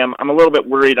with FAM. I'm a little bit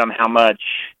worried on how much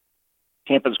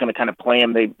Tampa's going to kind of play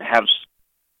him.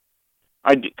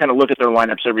 I kind of look at their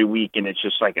lineups every week, and it's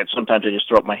just like sometimes I just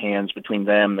throw up my hands between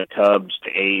them, the Cubs,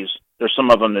 the A's. There's some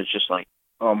of them that's just like,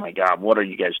 oh my God, what are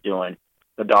you guys doing?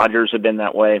 The Dodgers have been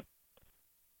that way.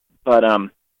 But no,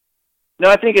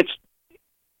 I think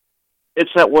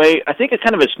it's that way. I think it's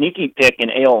kind of a sneaky pick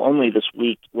in AL only this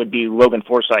week would be Logan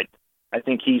Forsythe. I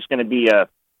think he's going to be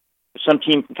some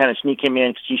team can kind of sneak him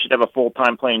in because he should have a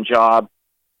full-time playing job.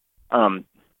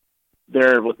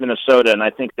 there with Minnesota, and I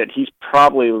think that he's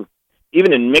probably,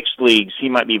 even in mixed leagues, he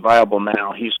might be viable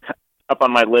now. He's up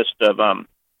on my list of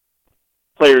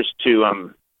players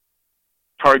to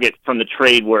target from the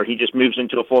trade, where he just moves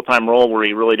into a full-time role where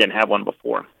he really didn't have one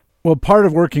before. Well, part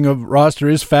of working a roster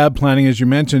is fab planning, as you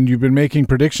mentioned. You've been making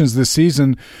predictions this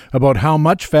season about how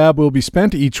much fab will be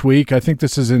spent each week. I think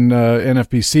this is in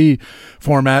NFBC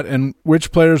format, and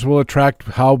which players will attract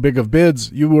how big of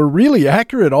bids. You were really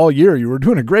accurate all year. You were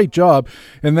doing a great job,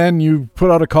 and then you put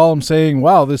out a column saying,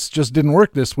 wow, this just didn't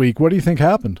work this week. What do you think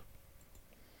happened?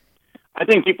 I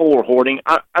think people were hoarding.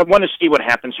 I want to see what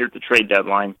happens here at the trade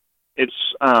deadline. It's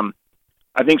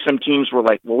I think some teams were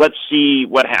like, well, let's see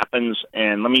what happens,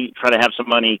 and let me try to have some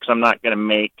money because I'm not going to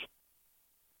make,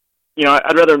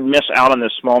 I'd rather miss out on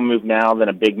this small move now than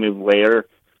a big move later.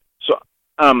 So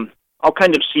I'll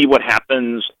kind of see what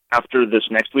happens after this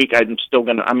next week. I'm still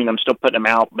putting them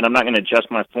out, but I'm not going to adjust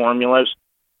my formulas.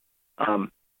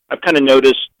 I've kind of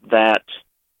noticed that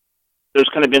there's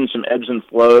kind of been some ebbs and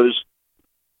flows.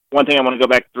 One thing I want to go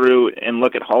back through and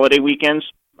look at holiday weekends.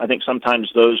 I think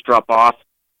sometimes those drop off.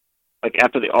 Like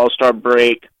after the All-Star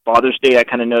break, Father's Day, I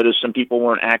kind of noticed some people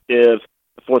weren't active,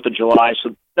 the 4th of July,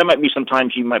 so that might be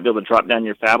sometimes you might be able to drop down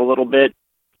your fab a little bit.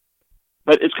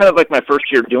 But it's kind of like my first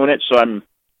year doing it, so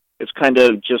it's kind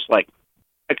of just like,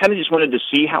 I kind of just wanted to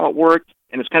see how it worked,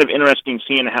 and it's kind of interesting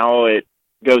seeing how it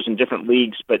goes in different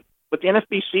leagues. But with the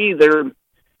NFBC, they're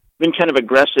been kind of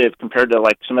aggressive compared to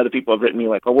like some other people have written me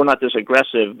like, oh, we're not this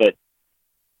aggressive, but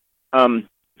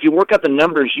if you work out the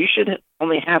numbers, you should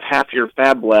only have half your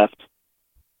fab left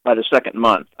by the second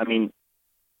month. I mean,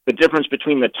 the difference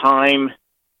between the time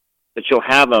that you'll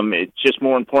have them, it's just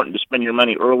more important to spend your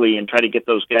money early and try to get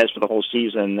those guys for the whole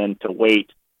season than to wait,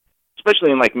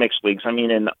 especially in like mixed leagues. I mean,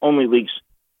 in the only leagues,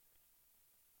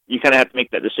 you kind of have to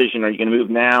make that decision. Are you going to move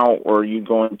now, or are you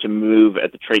going to move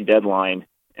at the trade deadline?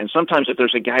 And sometimes if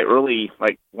there's a guy early,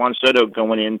 like Juan Soto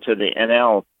going into the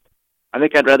NL, I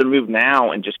think I'd rather move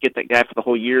now and just get that guy for the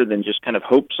whole year than just kind of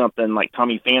hope something like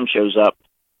Tommy Pham shows up,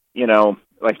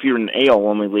 like if you're in an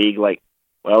AL-only league, like,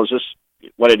 well, is this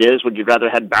what it is? Would you rather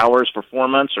have Bowers for 4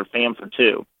 months or Pham for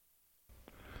 2?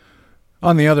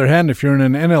 On the other hand, if you're in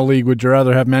an NL league, would you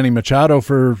rather have Manny Machado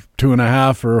for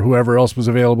 2.5 or whoever else was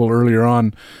available earlier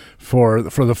on for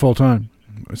the full time?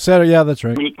 So, yeah, that's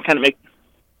right. You can kind of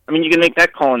you can make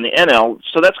that call in the NL.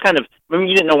 So that's kind of,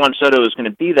 you didn't know Juan Soto was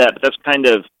going to be that, but that's kind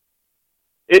of,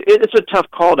 it's a tough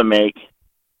call to make.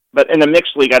 But in a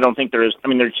mixed league, I don't think there is.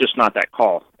 There's just not that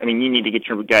call. You need to get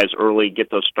your guys early, get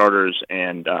those starters,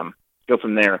 and go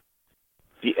from there.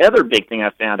 The other big thing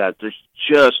I found out, there's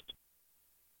just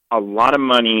a lot of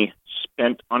money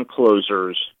spent on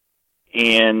closers,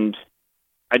 and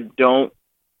I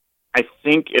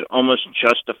think it almost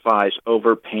justifies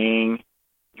overpaying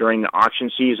during the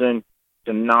auction season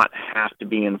to not have to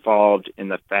be involved in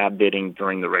the fab bidding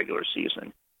during the regular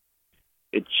season.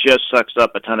 It just sucks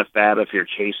up a ton of fab if you're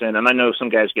chasing. And I know some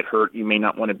guys get hurt. You may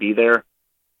not want to be there.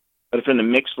 But if in the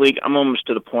mixed league, I'm almost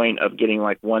to the point of getting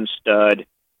like one stud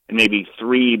and maybe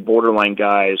 3 borderline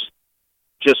guys,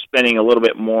 just spending a little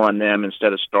bit more on them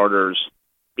instead of starters,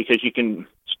 because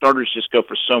starters just go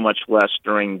for so much less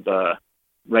during the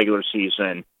regular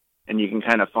season, and you can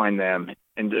kind of find them.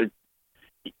 And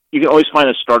you can always find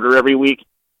a starter every week.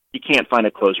 You can't find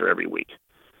a closer every week.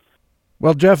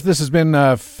 Well, Jeff, this has been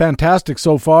fantastic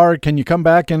so far. Can you come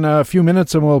back in a few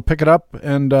minutes and we'll pick it up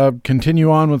and continue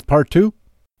on with part 2?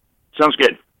 Sounds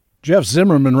good. Jeff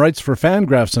Zimmerman writes for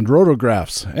Fangraphs and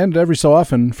Rotographs, and every so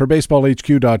often for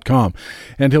BaseballHQ.com.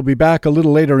 And he'll be back a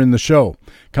little later in the show.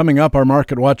 Coming up, our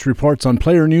Market Watch reports on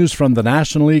player news from the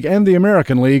National League and the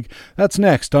American League. That's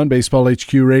next on Baseball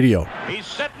HQ Radio. He's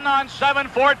sitting on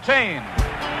 7-14.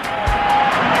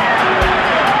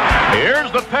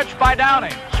 Here's the pitch by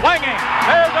Downing. Swinging.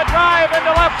 There's a drive into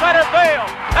left center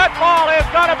field. That ball is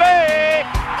going to be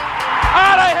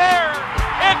out of here.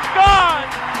 It's gone.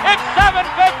 It's 7-15.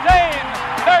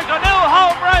 There's a new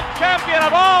home run champion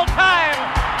of all time,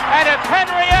 and it's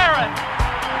Henry Aaron.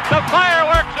 The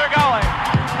fireworks are going.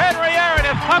 Henry Aaron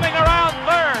is coming around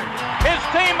third. His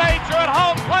teammates are at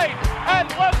home plate, and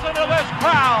listen to this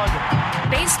crowd.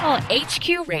 Baseball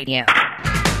HQ Radio.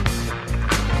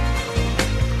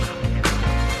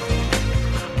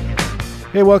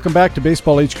 Hey, welcome back to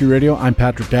Baseball HQ Radio. I'm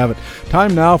Patrick Davitt.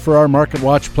 Time now for our Market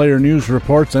Watch player news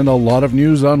reports, and a lot of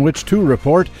news on which to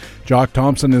report. Jock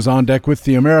Thompson is on deck with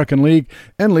the American League,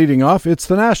 and leading off, it's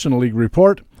the National League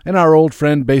report, and our old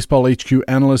friend Baseball HQ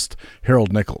analyst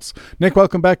Harold Nichols. Nick,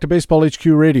 welcome back to Baseball HQ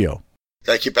Radio.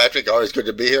 Thank you, Patrick. Always good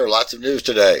to be here. Lots of news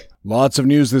today. Lots of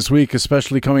news this week,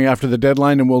 especially coming after the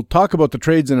deadline, and we'll talk about the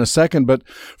trades in a second. But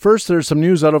first, there's some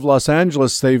news out of Los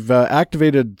Angeles. They've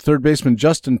activated third baseman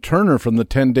Justin Turner from the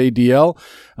 10-day DL.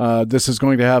 This is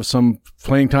going to have some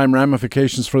playing time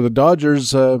ramifications for the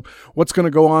Dodgers. What's going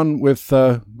to go on with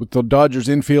the Dodgers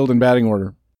infield and batting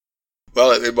order?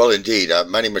 Well, indeed.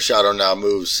 Manny Machado now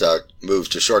moves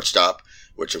to shortstop,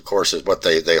 which of course is what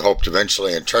they hoped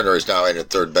eventually, and Turner is now in at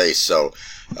third base. So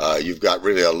you've got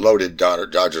really a loaded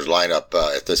Dodgers lineup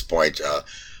at this point.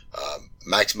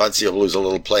 Max Muncy will lose a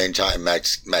little playing time.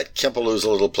 Matt Kemp will lose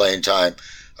a little playing time.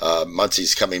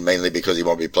 Muncy's coming mainly because he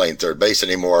won't be playing third base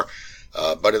anymore.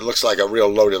 But it looks like a real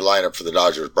loaded lineup for the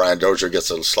Dodgers. Brian Dozier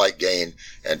gets a slight gain,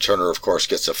 and Turner, of course,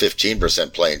 gets a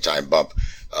 15% playing time bump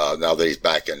now that he's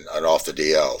back and off the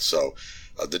DL. So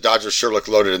the Dodgers sure look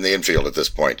loaded in the infield at this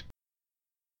point.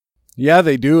 Yeah,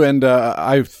 they do. And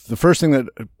the first thing that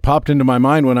popped into my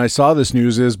mind when I saw this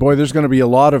news is, boy, there's going to be a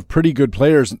lot of pretty good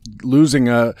players losing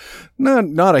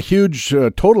not a huge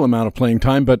total amount of playing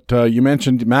time, but you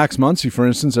mentioned Max Muncy, for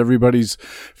instance, everybody's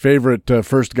favorite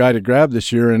first guy to grab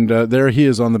this year, and there he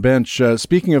is on the bench.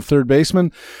 Speaking of third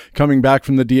baseman, coming back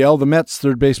from the DL, the Mets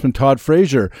third baseman Todd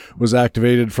Frazier was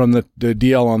activated from the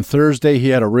DL on Thursday. He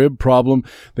had a rib problem.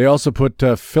 They also put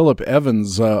Phillip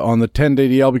Evans on the 10-day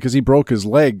DL because he broke his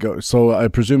leg. So I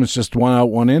presume it's just one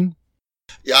out, one in?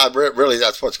 Yeah, really,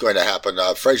 that's what's going to happen.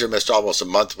 Frazier missed almost a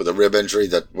month with a rib injury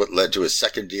that led to his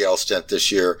second DL stint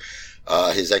this year.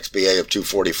 His XBA of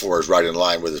 244 is right in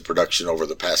line with his production over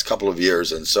the past couple of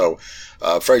years. And so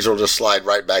Frazier will just slide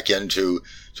right back into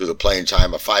the playing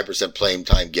time, a 5% playing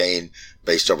time gain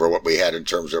based over what we had in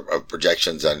terms of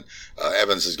projections. And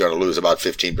Evans is going to lose about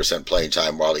 15% playing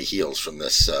time while he heals from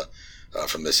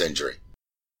this injury.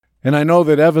 And I know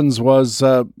that Evans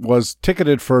was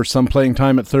ticketed for some playing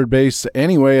time at third base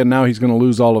anyway, and now he's going to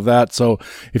lose all of that. So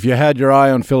if you had your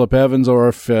eye on Phillip Evans, or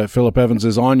if Phillip Evans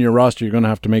is on your roster, you're going to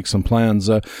have to make some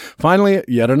plans. Finally,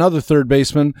 yet another third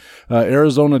baseman,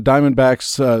 Arizona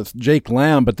Diamondbacks Jake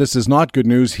Lamb, but this is not good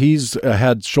news. He's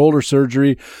had shoulder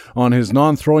surgery on his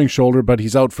non-throwing shoulder, but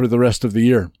he's out for the rest of the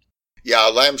year. Yeah,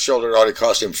 Lamb's shoulder already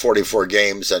cost him 44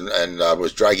 games and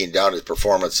was dragging down his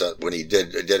performance when he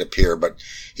did appear. But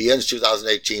he ends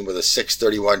 2018 with a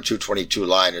 631, 222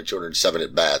 line and 207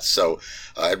 at bats. So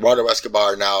Eduardo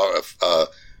Escobar now,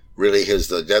 really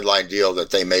the deadline deal that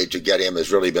they made to get him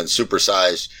has really been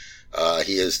supersized.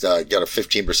 He has got a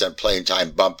 15% playing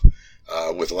time bump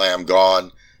with Lamb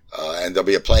gone. And there'll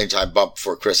be a playing time bump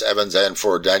for Chris Evans and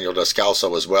for Daniel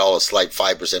Descalso as well, a slight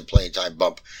 5% playing time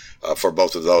bump for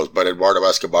both of those. But Eduardo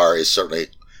Escobar is certainly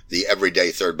the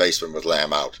everyday third baseman with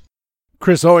Lamb out.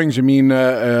 Chris Owings, you mean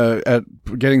at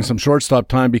getting some shortstop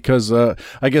time, because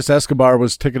I guess Escobar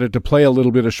was ticketed to play a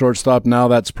little bit of shortstop. Now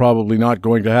that's probably not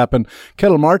going to happen.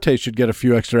 Ketel Marte should get a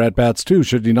few extra at-bats too,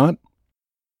 should he not?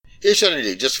 He should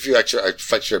indeed. Just a few extra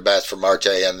at-bats for Marte.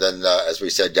 And then, as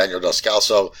we said, Daniel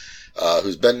Descalso,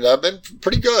 who's been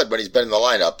pretty good when he's been in the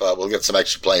lineup, will get some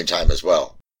extra playing time as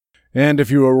well. And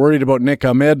if you were worried about Nick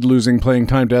Ahmed losing playing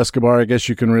time to Escobar, I guess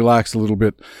you can relax a little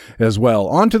bit as well.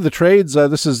 On to the trades.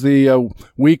 This is the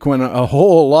week when a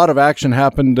whole lot of action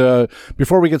happened.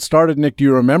 Before we get started, Nick, do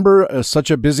you remember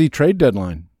such a busy trade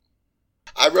deadline?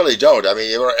 I really don't. I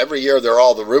mean, every year there are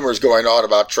all the rumors going on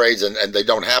about trades and they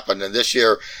don't happen. And this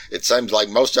year it seems like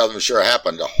most of them sure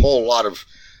happened. A whole lot of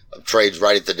trades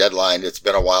right at the deadline. It's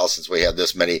been a while since we had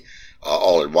this many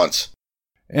all at once.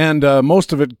 And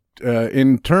most of it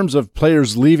in terms of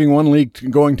players leaving one league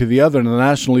going to the other, and the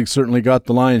National League certainly got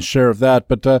the lion's share of that.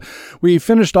 But we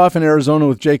finished off in Arizona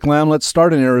with Jake Lamb. Let's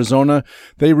start in Arizona.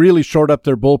 They really shored up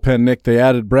their bullpen, Nick. They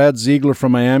added Brad Ziegler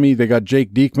from Miami. They got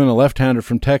Jake Diekman, a left-hander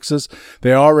from Texas.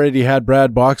 They already had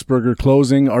Brad Boxberger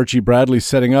closing, Archie Bradley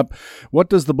setting up. What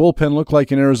does the bullpen look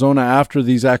like in Arizona after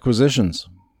these acquisitions?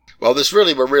 Well, this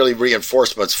really were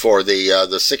reinforcements for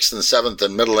the sixth and seventh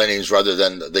and middle innings rather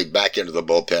than the back end of the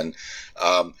bullpen.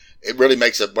 It really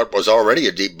makes what was already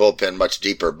a deep bullpen much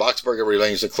deeper. Boxberger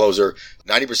remains the closer.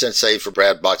 90% save for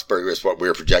Brad Boxberger is what we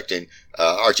were projecting.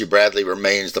 Archie Bradley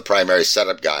remains the primary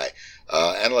setup guy.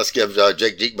 Analysts give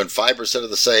Jake Diekman 5% of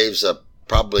the saves,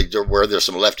 probably where there's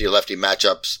some lefty-lefty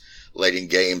matchups late in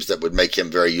games that would make him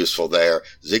very useful there.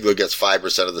 Ziegler gets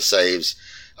 5% of the saves.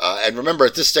 And remember,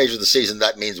 at this stage of the season,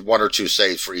 that means one or two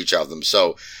saves for each of them.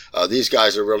 So these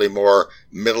guys are really more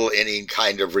middle inning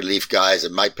kind of relief guys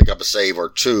and might pick up a save or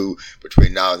two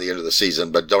between now and the end of the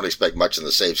season, but don't expect much in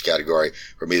the saves category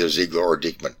from either Ziegler or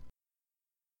Diekman.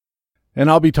 And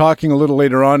I'll be talking a little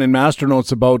later on in Master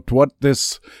Notes about what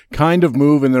this kind of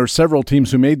move, and there are several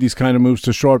teams who made these kind of moves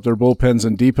to shore up their bullpens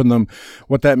and deepen them,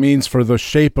 what that means for the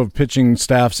shape of pitching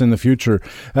staffs in the future.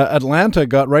 Atlanta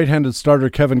got right-handed starter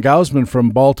Kevin Gausman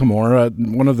from Baltimore,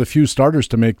 one of the few starters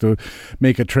to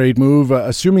make a trade move.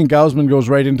 Assuming Gausman goes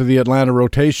right into the Atlanta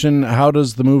rotation, how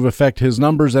does the move affect his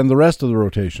numbers and the rest of the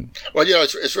rotation? Well,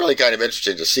 it's really kind of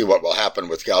interesting to see what will happen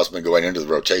with Gausman going into the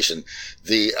rotation.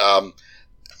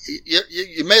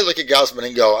 You may look at Gausman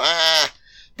and go,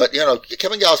 but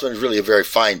Kevin Gausman is really a very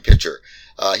fine pitcher.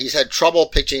 He's had trouble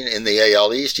pitching in the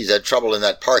AL East. He's had trouble in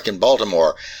that park in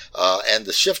Baltimore. And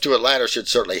the shift to Atlanta should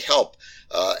certainly help.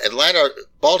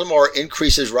 Baltimore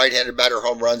increases right-handed batter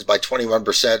home runs by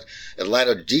 21%.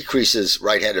 Atlanta decreases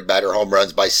right-handed batter home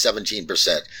runs by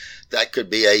 17%. That could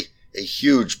be a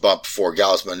huge bump for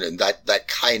Gausman, and that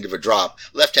kind of a drop.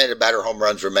 Left-handed batter home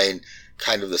runs remain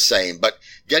kind of the same, but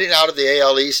getting out of the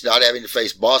AL East, not having to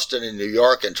face Boston and New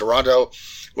York and Toronto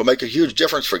will make a huge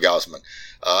difference for Gausman.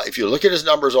 If you look at his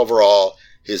numbers overall,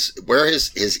 his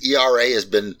ERA has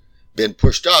been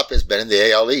pushed up has been in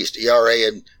the AL East. ERA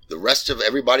and the rest of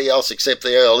everybody else except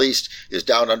the AL East is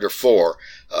down under 4.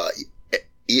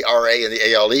 ERA in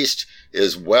the AL East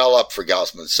is well up for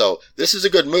Gausman. So this is a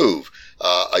good move.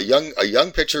 A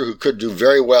young pitcher who could do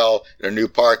very well in a new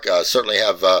park, certainly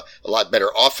have a lot better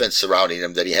offense surrounding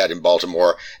him than he had in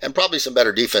Baltimore, and probably some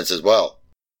better defense as well.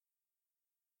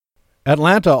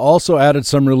 Atlanta also added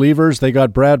some relievers. They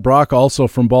got Brad Brock also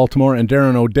from Baltimore and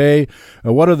Darren O'Day.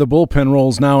 What are the bullpen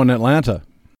roles now in Atlanta?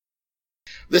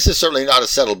 This is certainly not a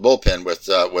settled bullpen with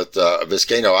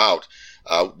Vizcaino out.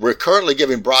 We're currently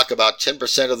giving Brock about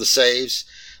 10% of the saves.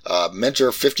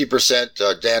 Mentor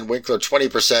 50%, Dan Winkler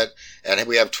 20%, and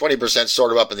we have 20%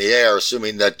 sort of up in the air,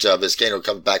 assuming that Vizcaino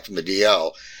comes back from the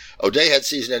DL. O'Day had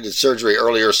season-ended surgery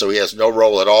earlier, so he has no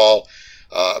role at all.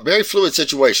 A very fluid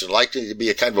situation, likely to be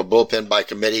a kind of a bullpen by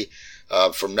committee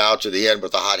from now to the end,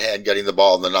 with a hot hand getting the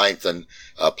ball in the ninth and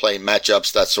playing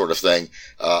matchups, that sort of thing.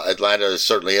 Atlanta is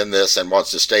certainly in this and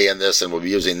wants to stay in this, and will be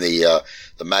using the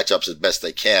matchups as best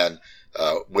they can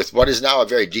with what is now a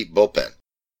very deep bullpen.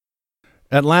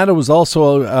 Atlanta was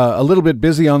also a little bit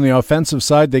busy on the offensive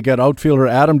side. They got outfielder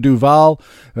Adam Duvall.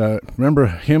 Remember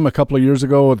him a couple of years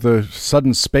ago with the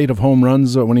sudden spate of home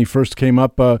runs when he first came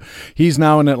up. He's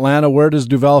now in Atlanta. Where does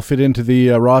Duvall fit into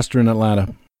the roster in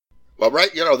Atlanta? Well,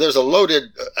 right, there's a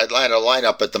loaded Atlanta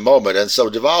lineup at the moment, and so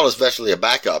Duvall is especially a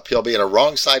backup. He'll be in a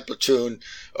wrong side platoon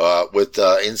with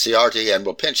Inciarte and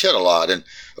will pinch hit a lot. And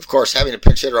of course, having a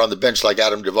pinch hitter on the bench like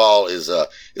Adam Duvall is a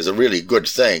really good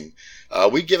thing.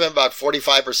 We give him about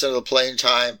 45% of the playing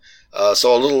time,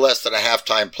 so a little less than a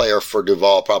halftime player for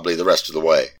Duvall probably the rest of the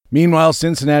way. Meanwhile,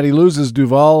 Cincinnati loses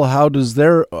Duvall. How does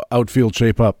their outfield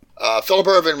shape up? Phillip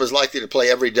Ervin was likely to play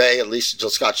every day, at least until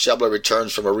Scott Schebler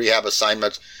returns from a rehab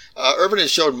assignment. Ervin has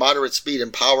showed moderate speed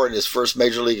and power in his first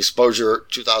major league exposure,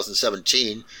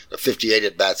 2017, a 58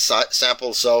 at-bat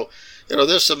sample. So,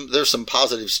 there's some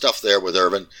positive stuff there with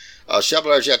Ervin.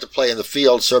 Schebler has yet to play in the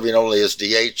field, serving only as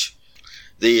DH.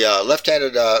 The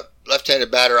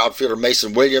left-handed batter outfielder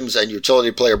Mason Williams and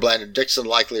utility player Brandon Dixon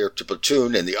likely are to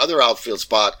platoon in the other outfield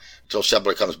spot until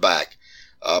Schebler comes back.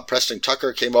 Preston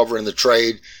Tucker came over in the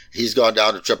trade. He's gone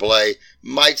down to AAA.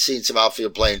 Might see some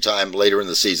outfield playing time later in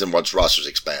the season once rosters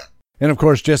expand. And, of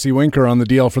course, Jesse Winker on the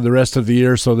DL for the rest of the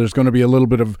year, so there's going to be a little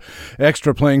bit of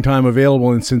extra playing time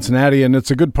available in Cincinnati, and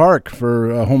it's a good park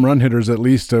for home run hitters at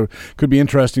least. Could be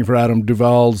interesting for Adam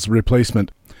Duvall's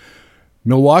replacement.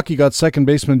 Milwaukee got second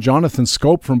baseman Jonathan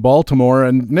Schoop from Baltimore.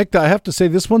 And, Nick, I have to say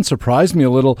this one surprised me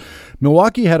a little.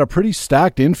 Milwaukee had a pretty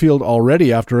stacked infield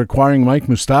already after acquiring Mike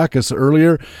Moustakas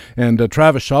earlier, and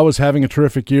Travis Shaw was having a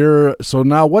terrific year. So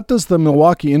now what does the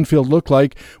Milwaukee infield look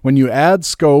like when you add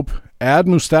Schoop, add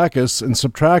Moustakas, and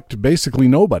subtract basically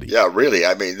nobody? Yeah, really.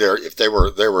 I mean, if they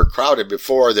were crowded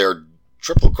before, they're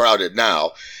triple crowded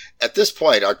now. At this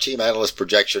point, our team analyst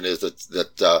projection is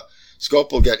that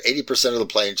Schoop will get 80% of the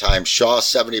playing time, Shaw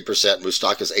 70%,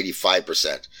 Moustakas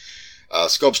 85%.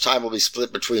 Scope's time will be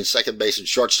split between second base and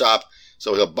shortstop,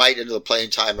 so he'll bite into the playing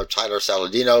time of Tyler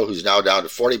Saladino, who's now down to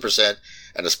 40%,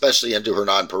 and especially into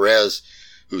Hernan Perez,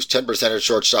 who's 10% at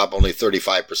shortstop, only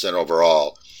 35%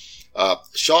 overall.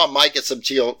 Shaw might get some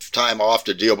time off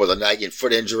to deal with a nagging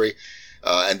foot injury,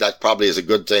 and that probably is a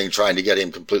good thing, trying to get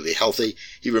him completely healthy.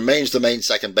 He remains the main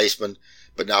second baseman,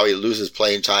 but now he loses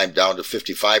playing time down to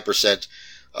 55%,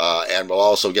 and will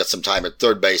also get some time at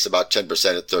third base, about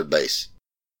 10% at third base.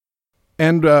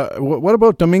 And what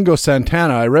about Domingo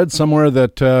Santana? I read somewhere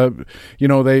that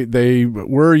they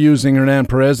were using Hernan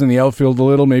Perez in the outfield a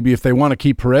little. Maybe if they want to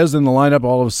keep Perez in the lineup,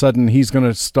 all of a sudden he's going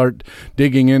to start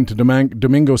digging into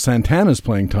Domingo Santana's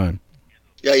playing time.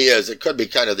 Yeah, he is. It could be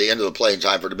kind of the end of the playing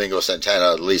time for Domingo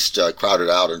Santana, at least crowded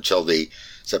out until the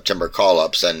September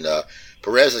call-ups. And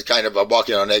Perez is kind of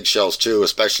walking on eggshells too,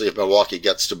 especially if Milwaukee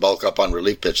gets to bulk up on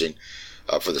relief pitching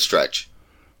for the stretch.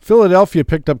 Philadelphia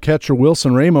picked up catcher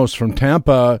Wilson Ramos from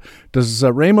Tampa. Does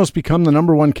Ramos become the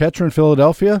number one catcher in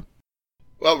Philadelphia?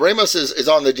 Well, Ramos is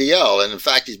on the DL, and in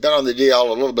fact, he's been on the DL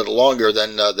a little bit longer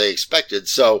than they expected.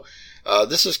 So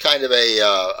this is kind of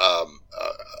a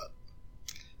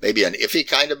maybe an iffy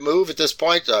kind of move at this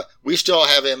point. We still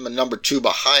have him number 2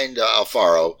 behind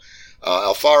Alfaro.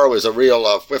 Alfaro is a real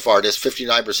whiff artist,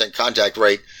 59% contact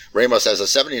rate. Ramos has a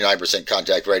 79%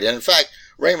 contact rate. And in fact,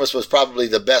 Ramos was probably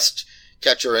the best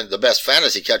catcher and the best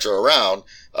fantasy catcher around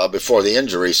before the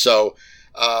injury. So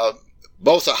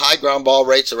both the high ground ball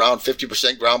rates, around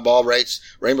 50% ground ball rates.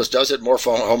 Ramos does hit more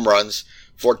home runs,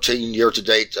 14 year to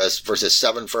date versus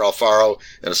 7 for Alfaro,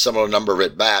 and a similar number of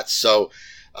at bats. So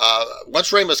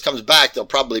once Ramos comes back, they'll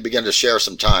probably begin to share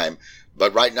some time.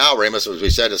 But right now, Ramos, as we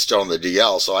said, is still on the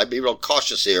DL. So I'd be real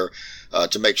cautious here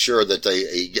to make sure that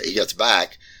he gets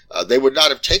back. They would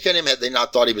not have taken him had they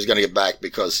not thought he was going to get back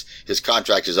because his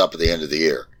contract is up at the end of the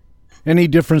year. Any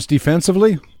difference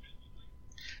defensively?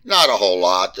 Not a whole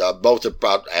lot. Both are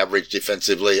about average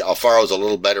defensively. Alfaro's a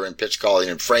little better in pitch calling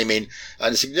and framing,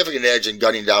 and a significant edge in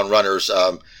gunning down runners.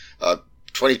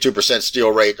 22% steal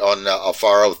rate on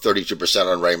Alfaro, 32%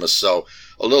 on Ramos. So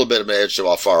a little bit of an edge to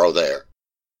Alfaro there.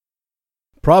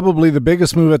 Probably the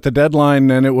biggest move at the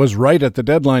deadline, and it was right at the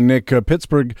deadline, Nick.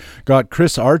 Pittsburgh got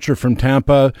Chris Archer from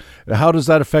Tampa. How does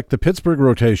that affect the Pittsburgh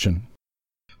rotation?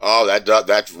 Oh,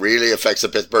 that really affects the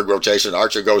Pittsburgh rotation.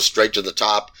 Archer goes straight to the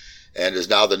top and is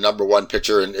now the number 1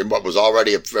 pitcher in what was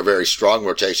already a very strong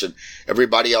rotation.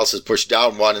 Everybody else is pushed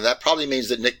down one, and that probably means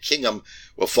that Nick Kingham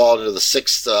will fall into the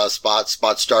 6th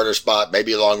spot starter spot,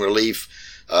 maybe long relief,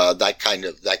 that kind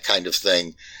of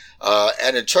thing.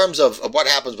 And in terms of what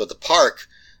happens with the park,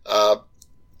 not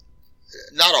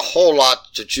a whole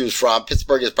lot to choose from.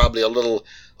 Pittsburgh is probably a little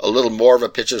more of a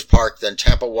pitcher's park than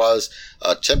Tampa was.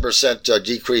 10%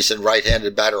 decrease in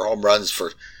right-handed batter home runs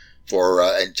for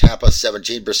in Tampa,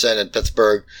 17% in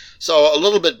Pittsburgh. So a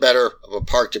little bit better of a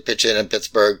park to pitch in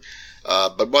Pittsburgh.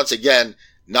 But once again,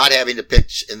 not having to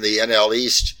pitch in the NL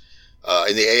East,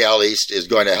 in the AL East is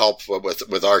going to help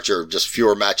with Archer. Just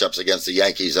fewer matchups against the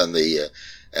Yankees and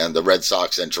the Red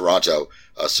Sox and Toronto.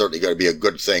 Certainly going to be a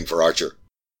good thing for Archer.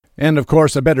 And, of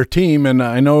course, a better team. And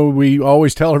I know we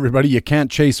always tell everybody you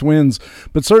can't chase wins,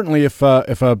 but certainly if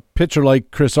a pitcher like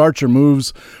Chris Archer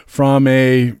moves from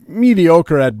a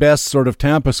mediocre at best sort of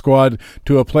Tampa squad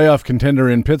to a playoff contender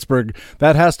in Pittsburgh,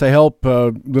 that has to help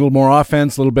a little more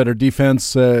offense, a little better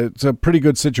defense. It's a pretty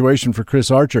good situation for Chris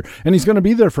Archer. And he's going to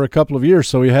be there for a couple of years,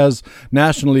 so he has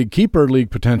National League Keeper League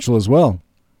potential as well.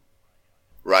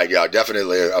 Right, yeah,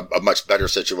 definitely a much better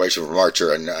situation from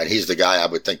Archer, and he's the guy I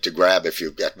would think to grab if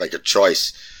you have to make a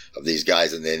choice of these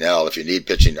guys in the NL. If you need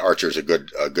pitching, Archer's a good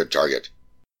target.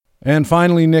 And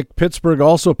finally, Nick, Pittsburgh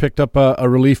also picked up a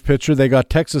relief pitcher. They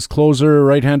got Texas closer,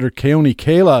 right-hander Keone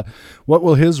Kela. What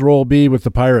will his role be with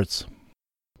the Pirates?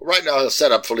 Right now, he'll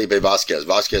set up Felipe Vasquez.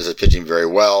 Vasquez is pitching very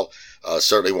well,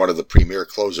 certainly one of the premier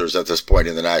closers at this point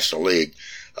in the National League.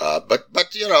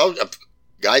 But you know,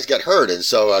 guys get hurt, and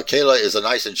so Kela is a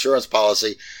nice insurance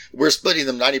policy. We're splitting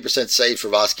them 90% saved for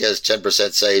Vasquez,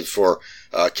 10% saved for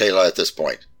Kela at this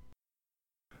point.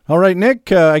 All right,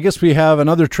 Nick, I guess we have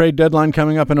another trade deadline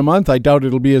coming up in a month. I doubt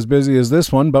it'll be as busy as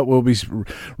this one, but we'll be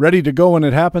ready to go when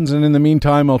it happens. And in the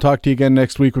meantime, I'll talk to you again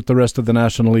next week with the rest of the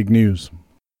National League news.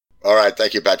 All right.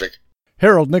 Thank you, Patrick.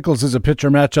 Harold Nichols is a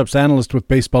pitcher matchups analyst with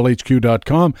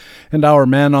BaseballHQ.com and our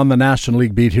man on the National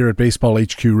League beat here at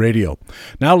BaseballHQ Radio.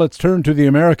 Now let's turn to the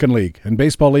American League and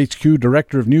BaseballHQ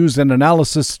Director of News and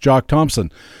Analysis, Jock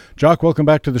Thompson. Jock, welcome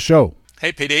back to the show.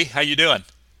 Hey, PD. How you doing?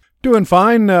 Doing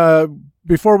fine.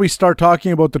 Before we start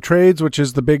talking about the trades, which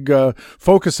is the big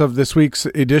focus of this week's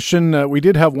edition, we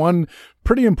did have one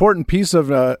pretty important piece of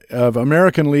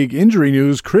American League injury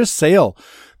news. Chris Sale,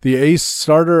 the ace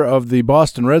starter of the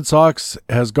Boston Red Sox,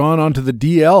 has gone onto the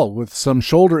DL with some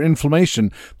shoulder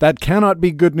inflammation. That cannot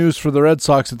be good news for the Red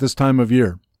Sox at this time of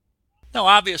year. No,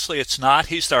 obviously it's not.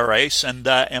 He's their ace, and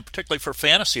particularly for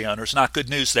fantasy owners, not good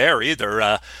news there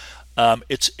either.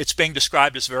 It's being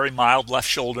described as very mild left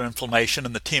shoulder inflammation,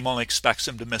 and the team only expects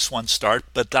him to miss one start.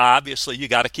 But obviously, you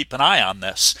got to keep an eye on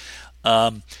this.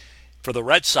 For the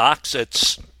Red Sox,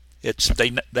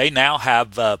 they now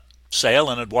have Sale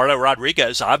and Eduardo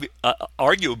Rodriguez,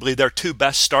 arguably their two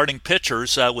best starting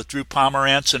pitchers, with Drew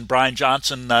Pomerantz and Brian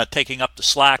Johnson taking up the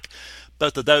slack.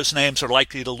 Both of those names are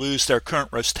likely to lose their current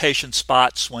rotation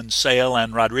spots when Sale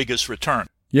and Rodriguez return.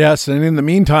 Yes, and in the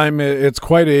meantime, it's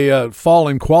quite a fall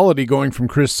in quality going from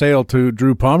Chris Sale to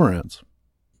Drew Pomerantz.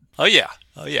 Oh yeah.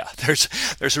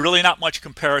 There's really not much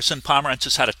comparison. Pomerantz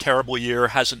has had a terrible year.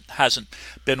 Hasn't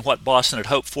been what Boston had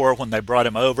hoped for when they brought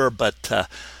him over. But they're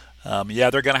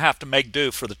going to have to make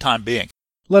do for the time being.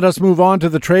 Let us move on to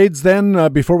the trades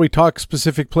then. Before we talk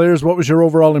specific players, what was your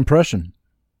overall impression?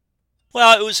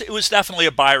 Well, it was definitely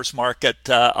a buyer's market.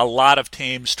 A lot of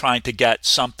teams trying to get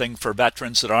something for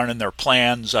veterans that aren't in their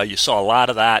plans. You saw a lot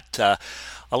of that.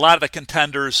 A lot of the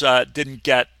contenders didn't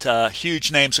get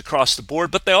huge names across the board,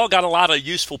 but they all got a lot of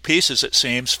useful pieces, it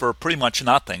seems, for pretty much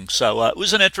nothing. So it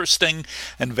was an interesting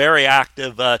and very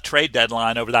active trade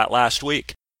deadline over that last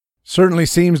week. Certainly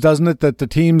seems, doesn't it, that the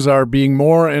teams are being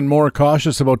more and more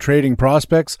cautious about trading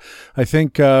prospects. I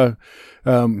think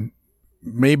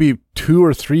maybe 2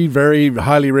 or 3 very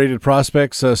highly rated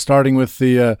prospects, starting with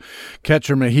the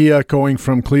catcher Mejia going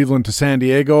from Cleveland to San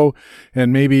Diego,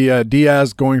 and maybe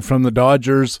Diaz going from the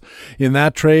Dodgers in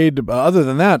that trade. Other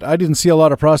than that, I didn't see a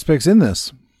lot of prospects in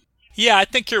this. Yeah, I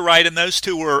think you're right, and those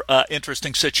two were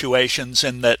interesting situations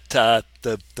in that the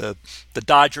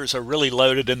Dodgers are really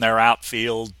loaded in their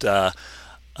outfield,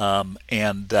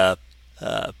 and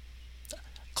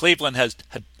Cleveland had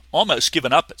almost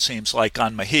given up, it seems like,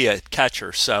 on Mejia at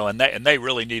catcher. So, and they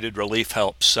really needed relief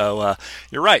help. So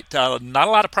you're right. Not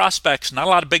a lot of prospects, not a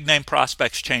lot of big name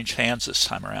prospects changed hands this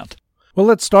time around. Well,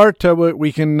 let's start.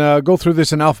 We can go through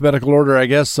this in alphabetical order, I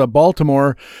guess.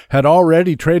 Baltimore had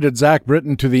already traded Zach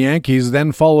Britton to the Yankees,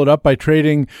 then followed up by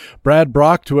trading Brad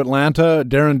Brock to Atlanta.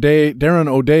 Darren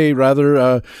O'Day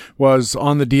was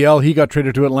on the DL. He got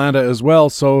traded to Atlanta as well.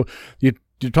 So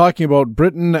you're talking about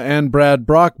Britton and Brad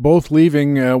Brock both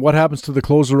leaving. What happens to the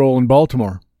closer role in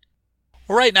Baltimore?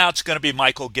 Well, right now it's going to be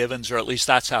Michael Givens, or at least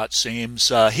that's how it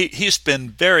seems. He's been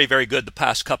very, very good the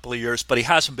past couple of years, but he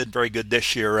hasn't been very good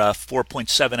this year.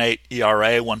 4.78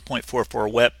 ERA,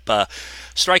 1.44 WHIP.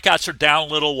 Strikeouts are down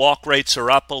a little. Walk rates are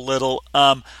up a little.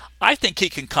 I think he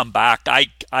can come back. I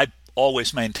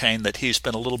always maintain that he's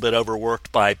been a little bit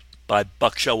overworked by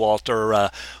Buck Showalter.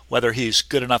 Whether he's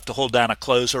good enough to hold down a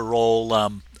closer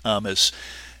role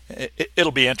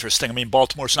it'll be interesting. I mean,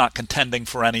 Baltimore's not contending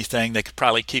for anything. They could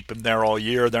probably keep him there all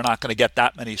year. They're not going to get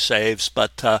that many saves,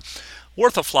 but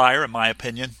worth a flyer, in my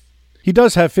opinion. He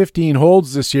does have 15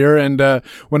 holds this year, and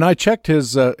when I checked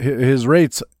his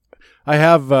rates, I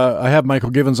have Michael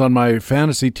Givens on my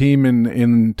fantasy team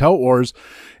in Tout Wars,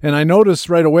 and I noticed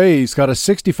right away he's got a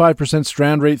 65%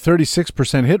 strand rate,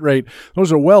 36% hit rate.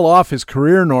 Those are well off his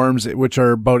career norms, which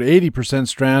are about 80%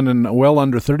 strand and well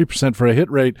under 30% for a hit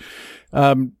rate.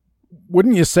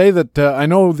 Wouldn't you say that, I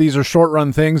know these are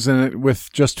short-run things, and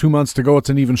with just 2 months to go, it's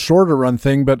an even shorter run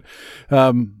thing, but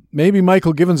maybe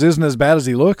Michael Givens isn't as bad as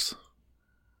he looks?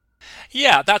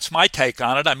 Yeah, that's my take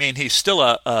on it. I mean, he's still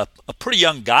a pretty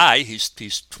young guy. He's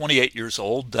 28 years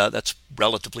old. That's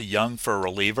relatively young for a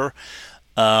reliever.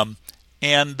 His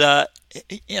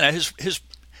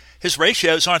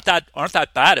ratios aren't that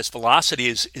bad. His velocity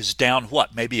is down,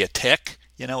 maybe a tick,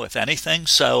 if anything.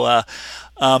 So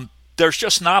there's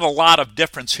just not a lot of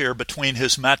difference here between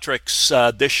his metrics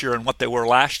this year and what they were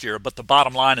last year, but the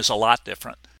bottom line is a lot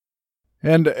different.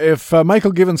 And if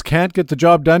Michael Givens can't get the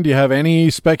job done, do you have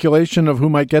any speculation of who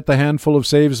might get the handful of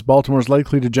saves Baltimore's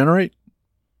likely to generate?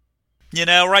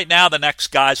 Right now the next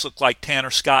guys look like Tanner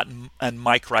Scott and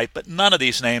Mike Wright, but none of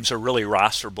these names are really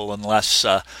rosterable unless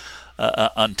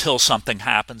until something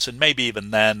happens, and maybe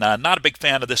even then. Not a big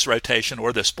fan of this rotation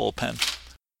or this bullpen.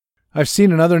 I've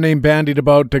seen another name bandied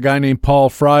about, a guy named Paul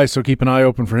Fry, so keep an eye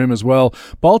open for him as well.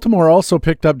 Baltimore also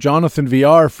picked up Jonathan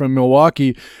Villar from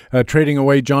Milwaukee, trading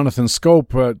away Jonathan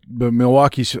Scope. But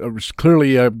Milwaukee's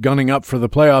clearly gunning up for the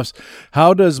playoffs.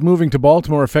 How does moving to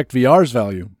Baltimore affect Villar's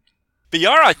value?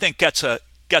 Villar, I think, gets a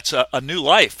new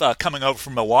life coming over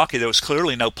from Milwaukee. There was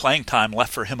clearly no playing time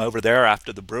left for him over there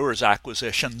after the Brewers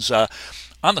acquisitions.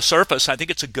 On the surface, I think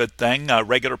it's a good thing.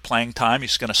 Regular playing time.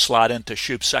 He's going to slot into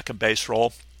Shoup's second base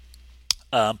role.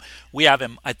 We have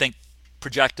him, I think,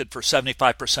 projected for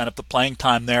 75% of the playing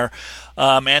time there.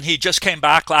 And he just came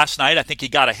back last night. I think he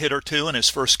got a hit or two in his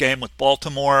first game with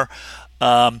Baltimore.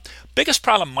 Biggest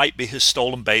problem might be his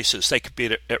stolen bases. They could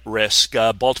be at risk.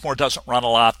 Baltimore doesn't run a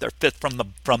lot. They're fifth from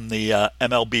the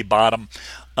MLB bottom.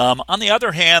 On the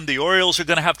other hand, the Orioles are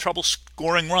going to have trouble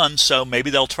scoring runs, so maybe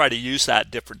they'll try to use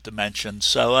that different dimension.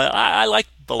 So I like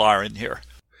Villar in here.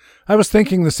 I was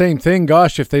thinking the same thing.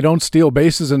 Gosh, if they don't steal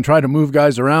bases and try to move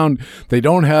guys around, they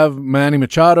don't have Manny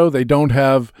Machado. They don't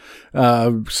have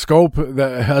Scope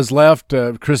that has left.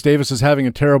 Chris Davis is having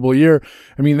a terrible year.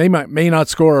 I mean, they may not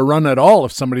score a run at all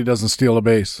if somebody doesn't steal a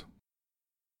base.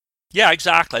 Yeah,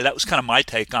 exactly. That was kind of my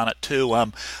take on it too.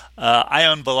 I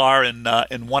own Villar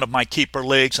in one of my keeper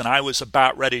leagues, and I was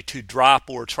about ready to drop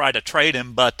or try to trade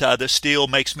him, but this deal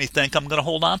makes me think I'm going to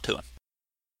hold on to him.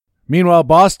 Meanwhile,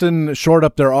 Boston shored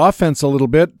up their offense a little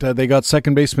bit. They got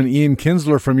second baseman Ian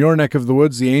Kinsler from your neck of the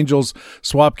woods. The Angels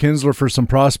swapped Kinsler for some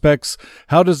prospects.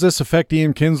 How does this affect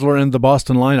Ian Kinsler and the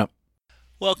Boston lineup?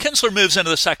 Well, Kinsler moves into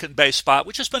the second base spot,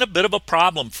 which has been a bit of a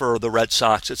problem for the Red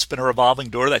Sox. It's been a revolving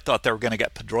door. They thought they were going to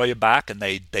get Pedroia back, and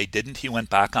they didn't. He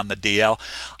went back on the DL.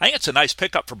 I think it's a nice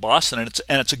pickup for Boston,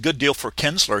 and it's a good deal for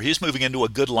Kinsler. He's moving into a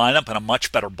good lineup and a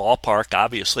much better ballpark,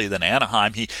 obviously, than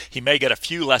Anaheim. He may get a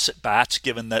few less at bats,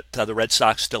 given that the Red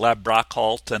Sox still have Brock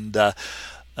Holt and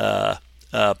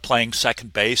playing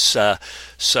second base. But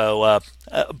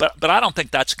I don't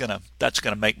think that's gonna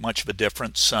make much of a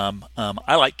difference.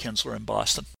 I like Kinsler in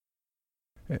Boston.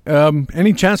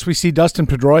 Any chance we see Dustin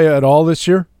Pedroia at all this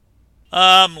year?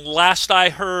 Last I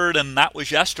heard, and that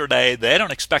was yesterday, they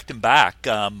don't expect him back.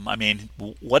 I mean,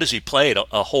 what has he played?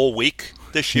 A whole week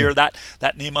this year?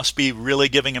 That knee must be really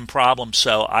giving him problems.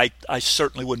 So I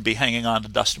certainly wouldn't be hanging on to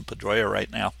Dustin Pedroia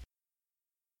right now.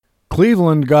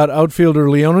 Cleveland got outfielder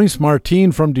Leonis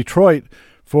Martin from Detroit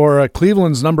for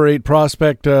Cleveland's number 8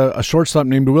 prospect, a shortstop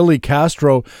named Willie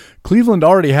Castro. Cleveland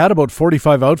already had about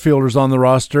 45 outfielders on the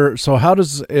roster, so how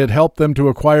does it help them to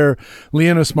acquire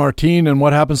Leonis Martin, and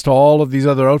what happens to all of these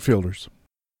other outfielders?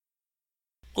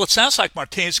 Well, it sounds like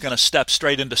Martin's going to step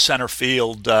straight into center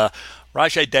field.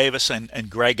 Rajai Davis and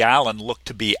Greg Allen look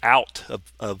to be out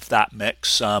of that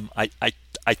mix.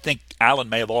 I think Allen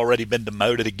may have already been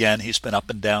demoted again. He's been up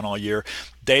and down all year.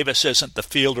 Davis isn't the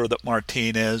fielder that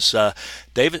Martin is.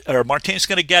 Martin's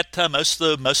going to get most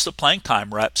of the playing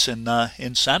time reps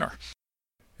in center.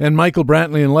 And Michael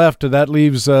Brantley in left, that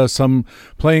leaves some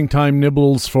playing time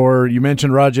nibbles for, you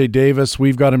mentioned Rajai Davis.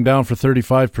 We've got him down for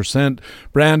 35%.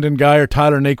 Brandon Guyer,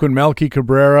 Tyler Naquin, Melky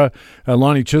Cabrera,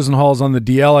 Lonnie Chisenhall's on the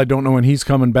DL. I don't know when he's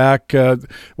coming back.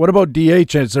 What about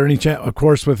DH? Is there any chance? Of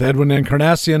course, with Edwin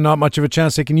Encarnacion, not much of a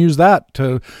chance they can use that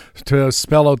to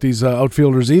spell out these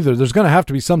outfielders either. There's going to have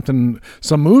to be some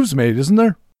moves made, isn't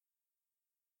there?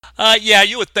 Yeah,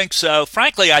 you would think so.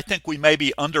 Frankly, I think we may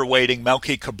be underweighting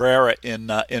Melky Cabrera in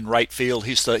right field.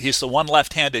 He's the one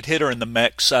left-handed hitter in the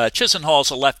mix. Chisenhall's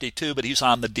a lefty too, but he's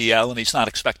on the DL and he's not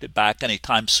expected back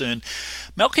anytime soon.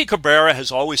 Melky Cabrera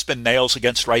has always been nails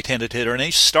against right-handed hitter, and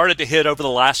he's started to hit over the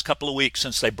last couple of weeks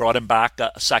since they brought him back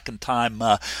a second time.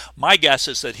 My guess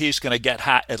is that he's going to get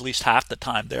at least half the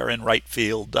time there in right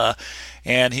field.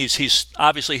 And he's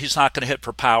obviously he's not going to hit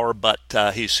for power, but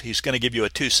he's going to give you a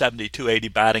 270, 280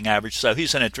 batting average. So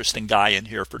he's an interesting guy in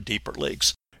here for deeper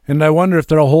leagues. And I wonder if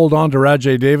they'll hold on to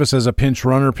Rajai Davis as a pinch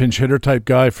runner, pinch hitter type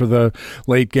guy for the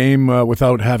late game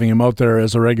without having him out there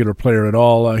as a regular player at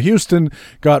all. Houston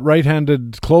got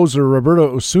right-handed closer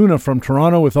Roberto Osuna from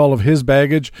Toronto with all of his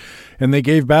baggage, and they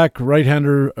gave back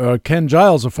right-hander Ken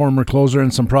Giles, a former closer,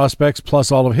 and some prospects,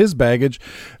 plus all of his baggage.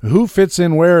 Who fits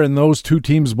in where in those two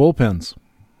teams' bullpens?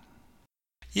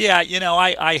 Yeah,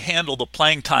 I handle the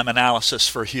playing time analysis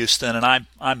for Houston, and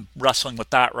I'm wrestling with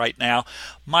that right now.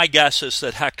 My guess is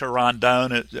that Hector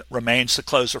Rondon remains the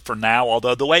closer for now,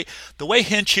 although the way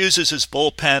Hinch uses his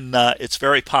bullpen, it's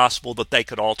very possible that they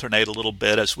could alternate a little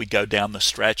bit as we go down the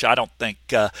stretch. I don't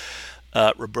think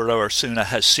Roberto Osuna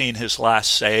has seen his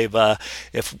last save.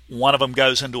 If one of them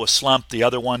goes into a slump, the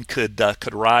other one could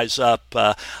rise up.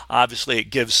 Obviously, it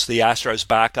gives the Astros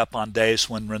backup on days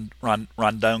when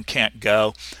Rondon can't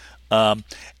go.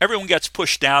 Everyone gets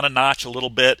pushed down a notch a little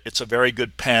bit. It's a very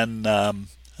good pen,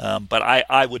 but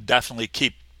I would definitely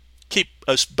keep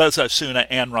both Osuna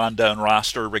and Rondon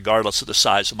roster, regardless of the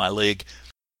size of my league.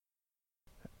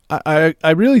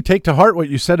 I really take to heart what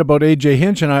you said about A.J.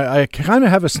 Hinch, and I kind of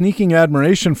have a sneaking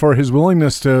admiration for his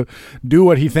willingness to do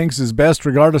what he thinks is best,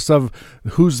 regardless of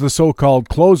who's the so-called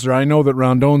closer. I know that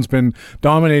Rondon's been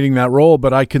dominating that role,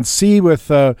 but I can see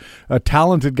with a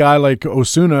talented guy like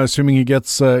Osuna, assuming he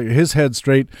gets his head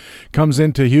straight, comes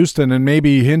into Houston, and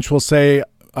maybe Hinch will say,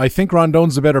 I think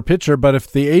Rondon's the better pitcher, but if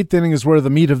the 8th inning is where the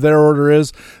meat of their order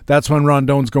is, that's when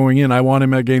Rondon's going in. I want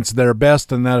him against their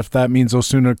best, and that if that means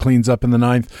Osuna cleans up in the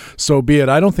 9th, so be it.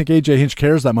 I don't think A.J. Hinch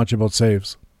cares that much about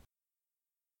saves.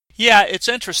 Yeah, it's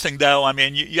interesting, though. I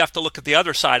mean, you have to look at the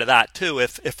other side of that, too.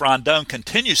 If Rondon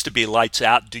continues to be lights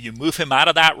out, do you move him out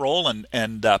of that role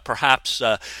and perhaps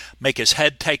make his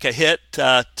head take a hit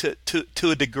to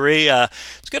a degree?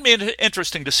 It's going to be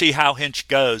interesting to see how Hinch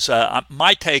goes.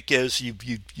 My take is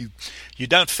you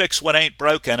don't fix what ain't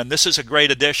broken, and this is a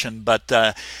great addition,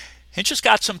 but Hinch has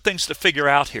got some things to figure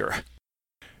out here.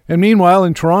 And meanwhile,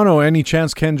 in Toronto, any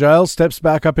chance Ken Giles steps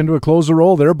back up into a closer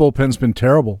role? Their bullpen's been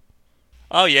terrible.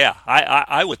 Oh, yeah,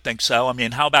 I would think so. I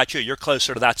mean, how about you? You're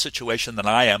closer to that situation than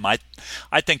I am. I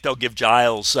think they'll give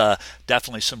Giles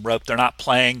definitely some rope. They're not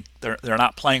playing. They're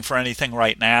not playing for anything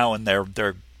right now, and they're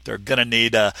going to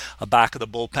need a back of the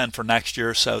bullpen for next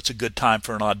year. So it's a good time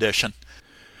for an audition.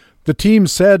 The team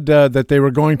said that they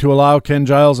were going to allow Ken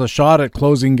Giles a shot at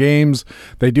closing games.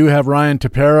 They do have Ryan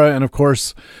Tepera, and of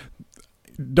course,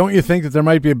 don't you think that there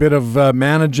might be a bit of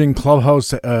managing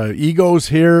clubhouse egos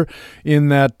here, in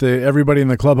that everybody in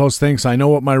the clubhouse thinks, I know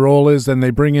what my role is, and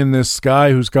they bring in this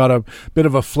guy who's got a bit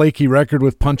of a flaky record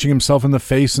with punching himself in the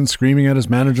face and screaming at his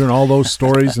manager and all those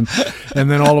stories, and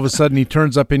then all of a sudden he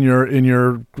turns up in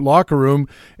your locker room,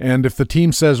 and if the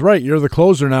team says, right, you're the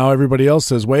closer now, everybody else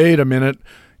says, wait a minute,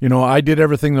 I did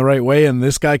everything the right way, and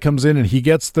this guy comes in and he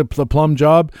gets the plum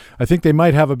job. I think they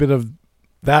might have a bit of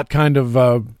that kind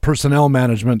of personnel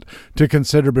management to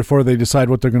consider before they decide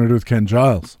what they're going to do with Ken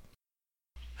Giles.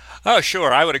 Oh,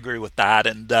 sure, I would agree with that,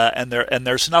 and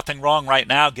there's nothing wrong right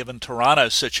now, given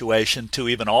Toronto's situation, to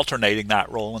even alternating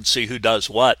that role and see who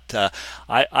does what.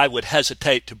 I would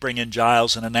hesitate to bring in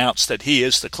Giles and announce that he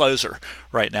is the closer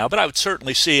right now, but I would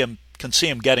certainly can see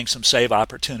him getting some save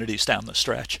opportunities down the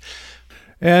stretch.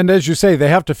 And as you say, they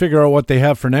have to figure out what they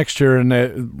have for next year. And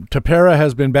Tepera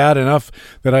has been bad enough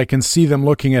that I can see them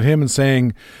looking at him and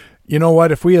saying, you know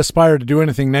what, if we aspire to do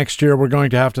anything next year, we're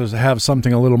going to have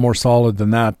something a little more solid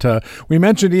than that. We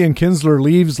mentioned Ian Kinsler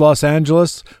leaves Los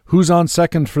Angeles. Who's on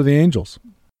second for the Angels?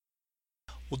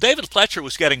 Well, David Fletcher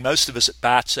was getting most of his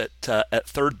at-bats at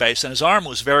third base, and his arm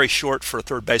was very short for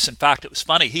third base. In fact, it was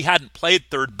funny. He hadn't played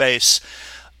third base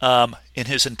in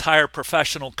his entire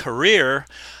professional career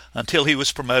until he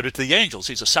was promoted to the Angels.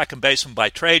 He's a second baseman by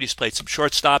trade. He's played some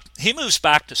shortstop. He moves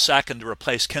back to second to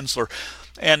replace Kinsler.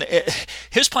 And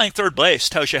his playing third base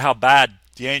tells you how bad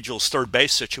the Angels' third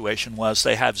base situation was.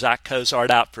 They have Zach Cozart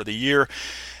out for the year.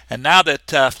 And now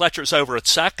that Fletcher's over at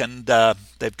second,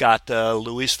 they've got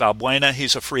Luis Valbuena.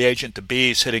 He's a free agent to be.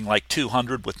 He's hitting like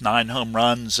 200 with 9 home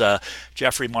runs.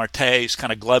 Jeffrey Marte's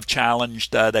kind of glove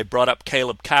challenged. They brought up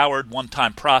Caleb Coward,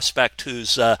 one-time prospect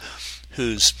whose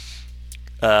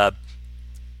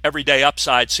everyday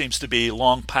upside seems to be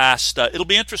long past. It'll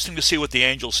be interesting to see what the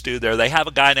Angels do there. They have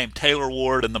a guy named Taylor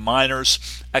Ward in the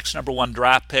minors, ex-number-1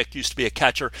 draft pick, used to be a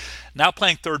catcher, now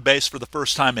playing third base for the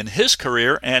first time in his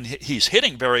career, and he's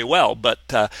hitting very well, but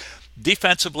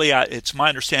defensively, it's my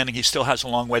understanding he still has a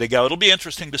long way to go. It'll be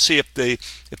interesting to see if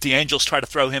the Angels try to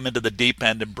throw him into the deep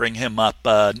end and bring him up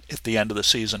at the end of the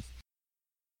season.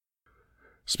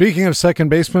 Speaking of second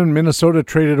baseman, Minnesota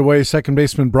traded away second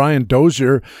baseman Brian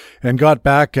Dozier and got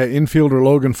back infielder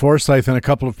Logan Forsythe and a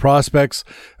couple of prospects.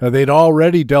 They'd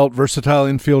already dealt versatile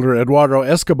infielder Eduardo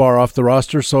Escobar off the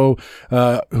roster, so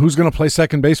who's going to play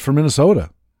second base for Minnesota?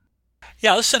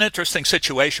 Yeah, this is an interesting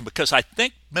situation because I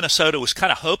think Minnesota was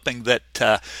kind of hoping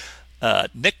that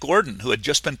Nick Gordon, who had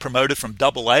just been promoted from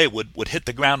Double-A, would hit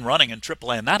the ground running in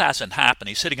Triple-A, and that hasn't happened.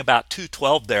 He's hitting about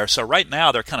 .212 there, so right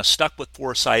now they're kind of stuck with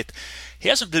Forsythe. He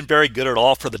hasn't been very good at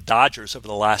all for the Dodgers over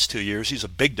the last 2 years. He's a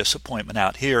big disappointment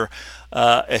out here.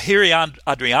 Ehire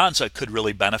Adrianza could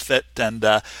really benefit, and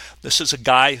this is a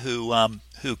guy who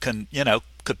can,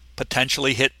 could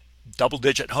potentially hit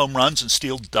double-digit home runs and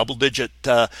steal double-digit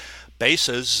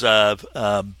bases,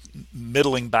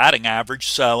 middling batting average.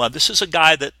 So this is a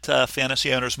guy that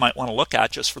fantasy owners might want to look at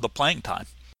just for the playing time.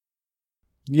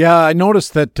 Yeah, I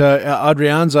noticed that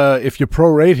Adrianza, if you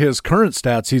prorate his current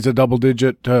stats, he's a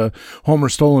double-digit homer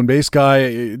stolen base guy.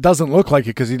 It doesn't look like it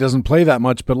because he doesn't play that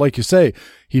much, but like you say,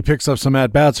 he picks up some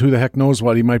at-bats. Who the heck knows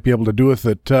what he might be able to do with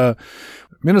it.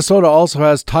 Minnesota also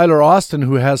has Tyler Austin,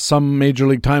 who has some major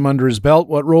league time under his belt.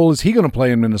 What role is he going to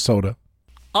play in Minnesota?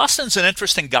 Austin's an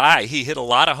interesting guy. He hit a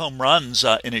lot of home runs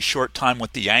in his short time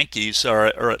with the Yankees, or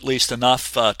at least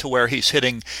enough to where he's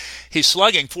slugging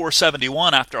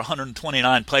 .471 after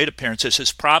 129 plate appearances.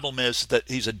 His problem is that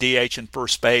he's a DH in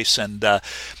first base, and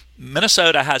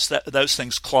Minnesota has those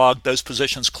things clogged, those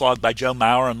positions clogged by Joe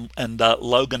Mauer and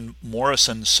Logan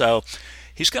Morrison. So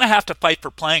he's going to have to fight for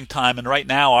playing time, and right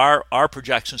now our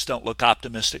projections don't look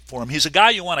optimistic for him. He's a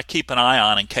guy you want to keep an eye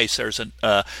on in case there's an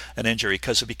injury,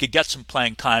 because if he could get some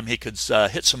playing time, he could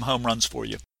hit some home runs for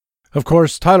you. Of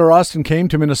course, Tyler Austin came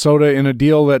to Minnesota in a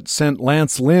deal that sent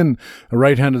Lance Lynn, a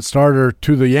right-handed starter,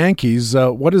 to the Yankees.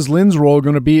 What is Lynn's role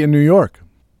going to be in New York?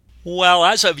 Well,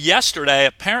 as of yesterday,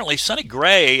 apparently Sonny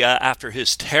Gray, after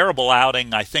his terrible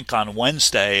outing, I think on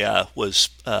Wednesday, was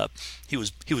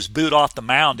booed off the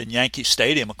mound in Yankee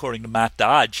Stadium, according to Matt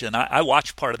Dodge. And I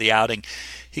watched part of the outing.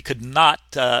 He could not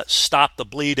stop the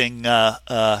bleeding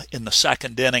in the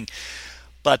second inning,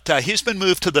 but he's been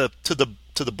moved to the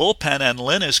bullpen, and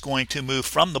Lynn is going to move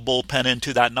from the bullpen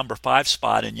into that number 5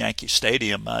 spot in Yankee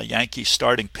Stadium. Yankees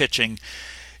starting pitching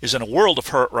is in a world of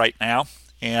hurt right now.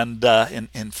 And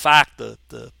in fact,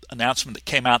 the announcement that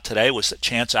came out today was that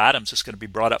Chance Adams is going to be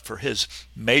brought up for his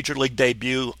major league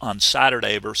debut on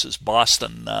Saturday versus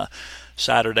Boston.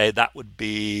 That would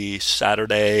be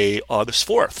Saturday, August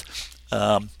 4th.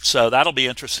 So that'll be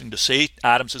interesting to see.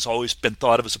 Adams has always been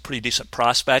thought of as a pretty decent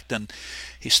prospect, and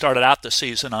he started out the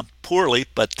season poorly,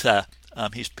 but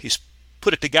he's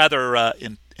put it together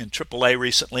in AAA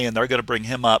recently, and they're going to bring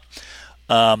him up.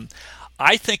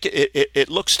 I think it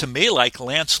looks to me like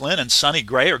Lance Lynn and Sonny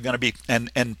Gray are going to be,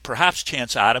 and perhaps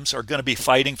Chance Adams are going to be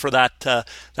fighting for that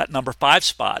number 5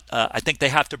 spot. I think they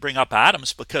have to bring up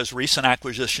Adams because recent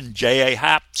acquisition J.A.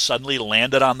 Happ suddenly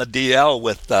landed on the DL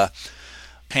with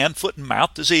hand, foot, and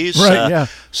mouth disease. Right, yeah.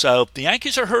 So the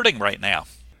Yankees are hurting right now.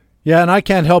 Yeah, and I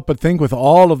can't help but think with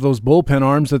all of those bullpen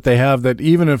arms that they have that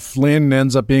even if Lynn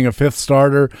ends up being a 5th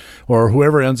starter or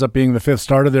whoever ends up being the 5th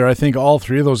starter there, I think all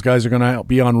 3 of those guys are going to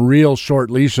be on real short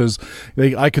leashes.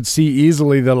 I could see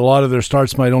easily that a lot of their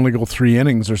starts might only go 3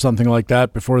 innings or something like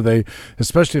that before they,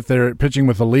 especially if they're pitching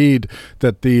with a lead,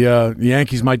 that the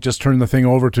Yankees might just turn the thing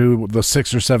over to the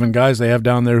 6 or 7 guys they have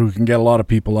down there who can get a lot of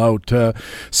people out.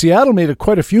 Seattle made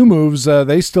quite a few moves.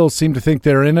 They still seem to think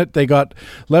they're in it. They got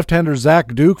left-hander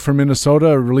Zach Duke from Minnesota,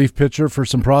 a relief pitcher for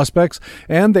some prospects,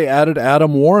 and they added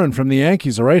Adam Warren from the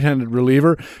Yankees, a right-handed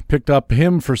reliever, picked up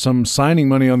him for some signing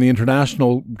money on the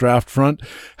international draft front.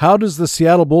 How does the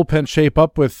Seattle bullpen shape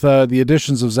up with the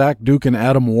additions of Zach Duke and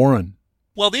Adam Warren?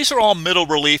 Well, these are all middle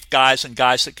relief guys and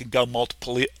guys that can go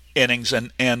multiple innings,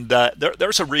 and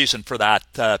there's a reason for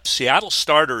that. Seattle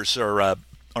starters are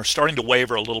starting to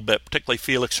waver a little bit, particularly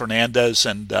Felix Hernandez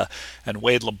and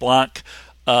Wade LeBlanc.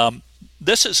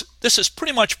 This is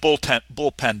pretty much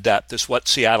bullpen depth is what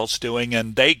Seattle's doing,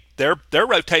 and their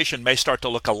rotation may start to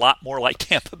look a lot more like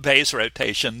Tampa Bay's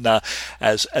rotation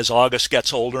as August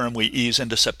gets older and we ease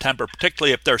into September,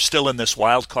 particularly if they're still in this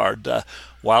wild card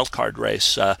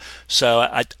race. So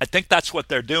I think that's what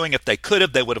they're doing. If they could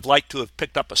have, they would have liked to have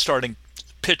picked up a starting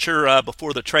pitcher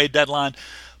before the trade deadline,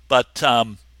 but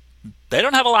they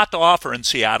don't have a lot to offer in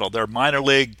Seattle. Their minor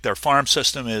league, their farm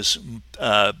system is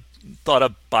thought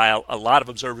of by a lot of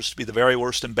observers to be the very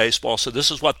worst in baseball. So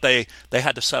this is what they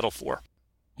had to settle for.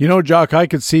 You know, Jock, I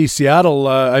could see Seattle,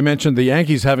 I mentioned the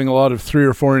Yankees having a lot of 3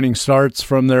 or 4 inning starts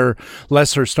from their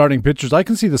lesser starting pitchers. I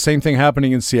can see the same thing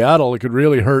happening in Seattle. It could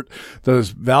really hurt the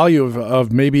value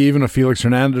of maybe even a Felix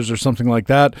Hernandez or something like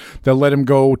that. They'll let him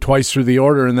go twice through the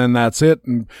order and then that's it,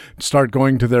 and start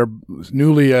going to their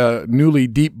newly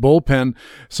deep bullpen.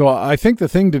 So I think the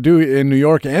thing to do in New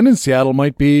York and in Seattle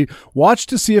might be watch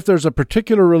to see if there's a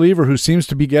particular reliever who seems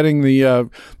to be getting the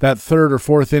that 3rd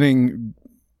or 4th inning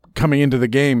coming into the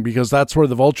game, because that's where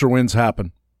the vulture wins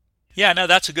happen. Yeah, no,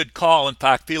 that's a good call. In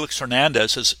fact, Felix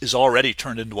Hernandez is already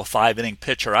turned into a 5-inning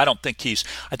pitcher. I think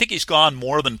he's gone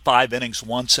more than 5 innings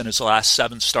once in his last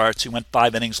 7 starts. He went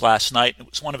 5 innings last night. It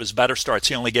was one of his better starts.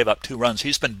 He only gave up 2 runs.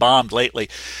 He's been bombed lately.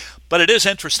 But it is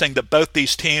interesting that both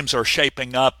these teams are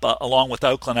shaping up, along with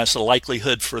Oakland, as the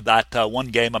likelihood for that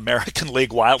one-game American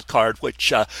League wild card,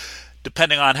 which,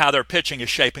 depending on how their pitching is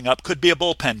shaping up, could be a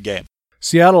bullpen game.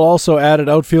 Seattle also added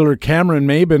outfielder Cameron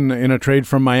Maybin in a trade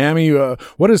from Miami.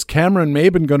 What is Cameron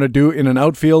Maybin going to do in an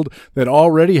outfield that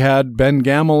already had Ben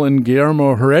Gamel and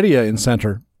Guillermo Heredia in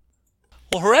center?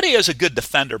 Well, Heredia is a good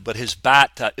defender, but his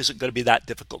bat isn't going to be that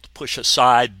difficult to push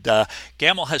aside.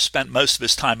 Gamel has spent most of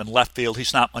his time in left field.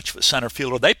 He's not much of a center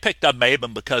fielder. They picked up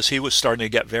Maybin because he was starting to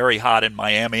get very hot in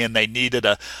Miami, and they needed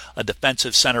a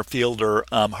defensive center fielder.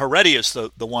 Heredia is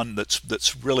the one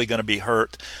that's really going to be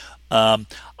hurt.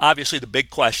 Obviously, the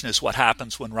big question is what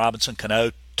happens when Robinson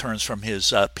Cano turns from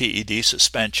his PED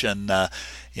suspension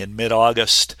in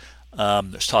mid-August.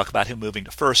 There's talk about him moving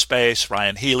to first base.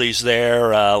 Ryan Healy's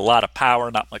there. A lot of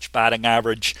power, not much batting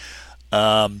average.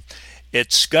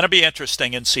 It's going to be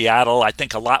interesting in Seattle. I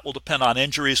think a lot will depend on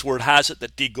injuries. Word has it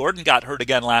that D. Gordon got hurt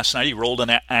again last night. He rolled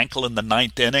an ankle in the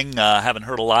 9th inning. Haven't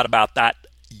heard a lot about that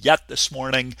yet this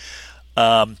morning.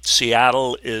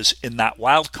 Seattle is in that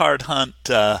wild card hunt.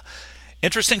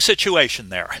 Interesting situation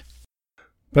there.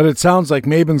 But it sounds like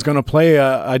Maben's going to play.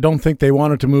 I don't think they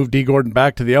wanted to move D. Gordon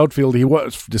back to the outfield. He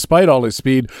was, despite all his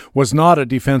speed, was not a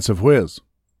defensive whiz.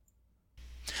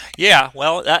 Yeah,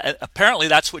 well, apparently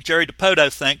that's what Jerry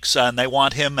DiPoto thinks, and they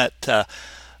want him at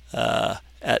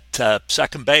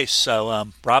second base.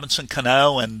 So Robinson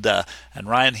Cano and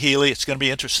Ryan Healy, it's going to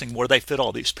be interesting where they fit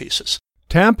all these pieces.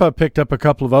 Tampa picked up a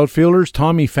couple of outfielders.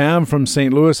 Tommy Pham from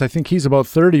St. Louis, I think he's about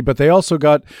 30, but they also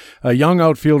got a young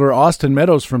outfielder, Austin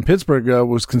Meadows from Pittsburgh,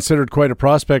 was considered quite a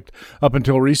prospect up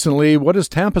until recently. What is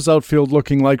Tampa's outfield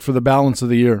looking like for the balance of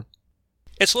the year?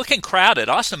 It's looking crowded.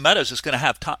 Austin Meadows is going to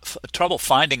have trouble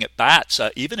finding at bats,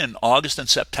 even in August and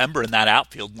September in that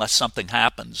outfield, unless something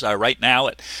happens. Right now,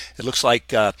 it looks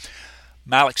like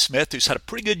Malik Smith, who's had a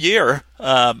pretty good year,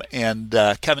 and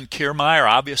Kevin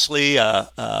Kiermaier, obviously.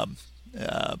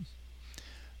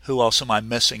 Who else am I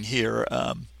missing here?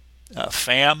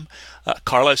 Pham,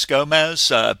 Carlos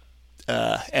Gomez, and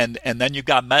then you've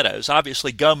got Meadows.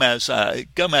 Obviously, Gomez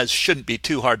shouldn't be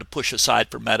too hard to push aside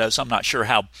for Meadows. I'm not sure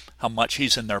how much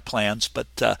he's in their plans,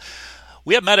 but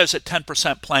we have Meadows at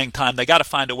 10% playing time. They got to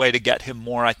find a way to get him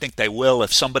more. I think they will.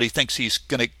 If somebody thinks he's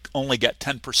going to only get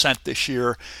 10% this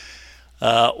year,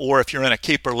 or if you're in a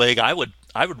keeper league, I would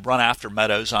run after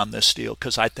Meadows on this deal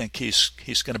because I think he's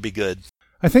going to be good.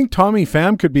 I think Tommy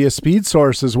Pham could be a speed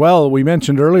source as well. We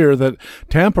mentioned earlier that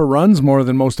Tampa runs more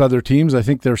than most other teams. I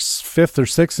think they're 5th or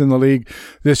 6th in the league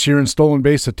this year in stolen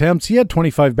base attempts. He had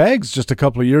 25 bags just a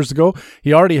couple of years ago.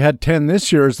 He already had 10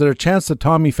 this year. Is there a chance that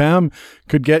Tommy Pham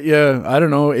could get you,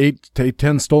 8 to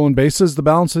 10 stolen bases the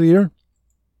balance of the year?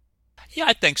 Yeah,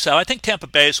 I think so. I think Tampa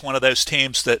Bay is one of those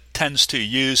teams that tends to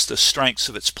use the strengths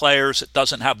of its players. It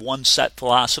doesn't have one set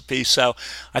philosophy. So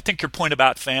I think your point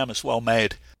about Pham is well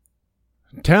made.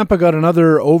 Tampa got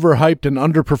another overhyped and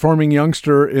underperforming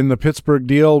youngster in the Pittsburgh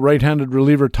deal. Right-handed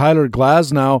reliever Tyler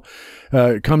Glasnow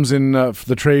comes in for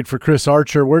the trade for Chris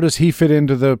Archer. Where does he fit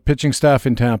into the pitching staff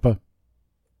in Tampa?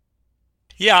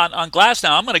 Yeah, on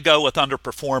Glasnow, I'm going to go with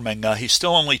underperforming. He's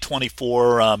still only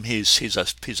 24. He's a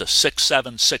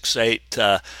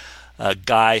 6'7", 6'8"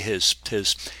 guy.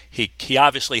 He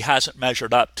obviously hasn't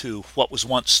measured up to what was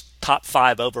once top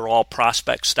 5 overall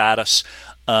prospect status.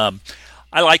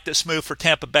 I like this move for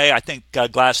Tampa Bay. I think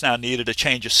Glasnow needed a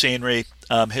change of scenery.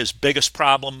 His biggest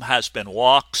problem has been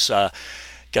walks.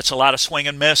 Gets a lot of swing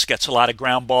and miss, gets a lot of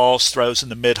ground balls, throws in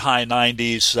the mid-high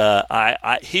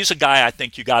 90s. He's a guy I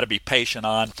think you got to be patient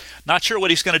on. Not sure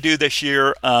what he's going to do this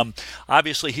year.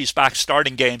 Obviously, he's back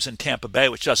starting games in Tampa Bay,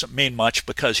 which doesn't mean much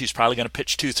because he's probably going to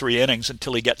pitch 2-3 innings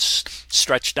until he gets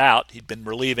stretched out. He'd been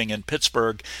relieving in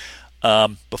Pittsburgh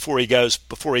before he goes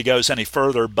any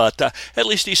further. But at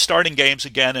least he's starting games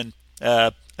again. And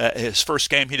his first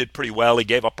game he did pretty well. He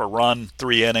gave up a run,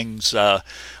 3 innings,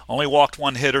 only walked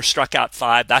 1 hitter, struck out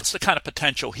 5. That's the kind of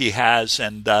potential he has.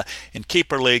 And in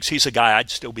keeper leagues, he's a guy I'd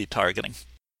still be targeting.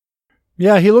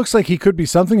 Yeah, he looks like he could be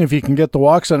something if he can get the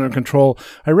walks under control.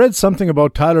 I read something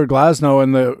about Tyler Glasnow,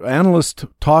 and the analyst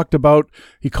talked about,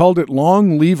 he called it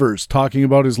long levers, talking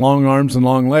about his long arms and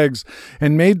long legs,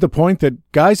 and made the point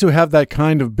that guys who have that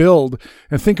kind of build,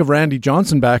 and think of Randy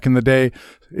Johnson back in the day,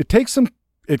 it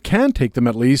can take them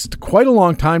at least quite a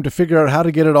long time to figure out how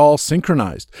to get it all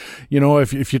synchronized. You know,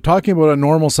 if you're talking about a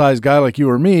normal sized guy like you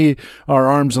or me, our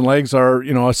arms and legs are,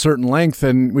 a certain length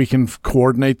and we can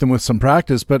coordinate them with some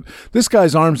practice. But this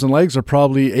guy's arms and legs are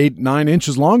probably 8-9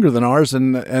 inches longer than ours,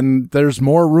 and there's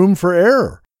more room for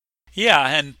error.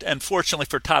 Yeah, and fortunately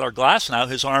for Tyler Glasnow,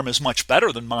 his arm is much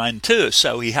better than mine too,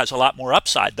 so he has a lot more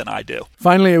upside than I do.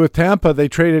 Finally, with Tampa, they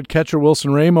traded catcher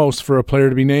Wilson Ramos for a player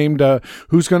to be named.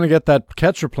 Who's going to get that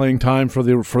catcher playing time for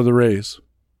the Rays?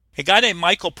 A guy named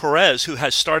Michael Perez, who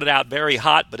has started out very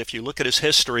hot, but if you look at his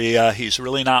history, he's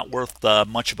really not worth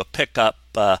much of a pickup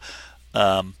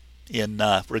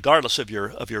regardless of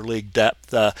your league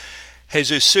depth.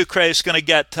 Jesus Sucre is going to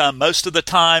get most of the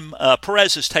time.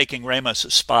 Perez is taking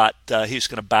Ramos' spot. He's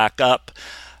going to back up.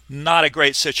 Not a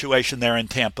great situation there in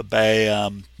Tampa Bay.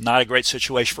 Not a great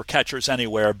situation for catchers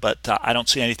anywhere, but I don't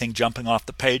see anything jumping off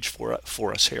the page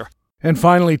for us here. And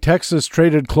finally, Texas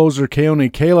traded closer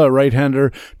Keone Kela,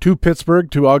 right-hander, to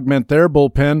Pittsburgh to augment their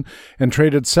bullpen, and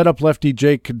traded setup lefty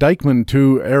Jake Dykman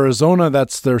to Arizona.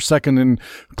 That's their second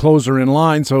closer in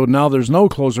line, so now there's no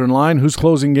closer in line. Who's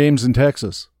closing games in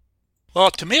Texas? Well,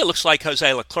 to me, it looks like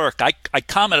Jose Leclerc. I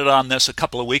commented on this a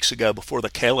couple of weeks ago before the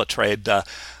Kela trade.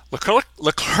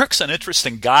 Leclerc's an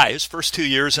interesting guy. His first 2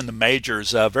 years in the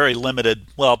majors, very limited.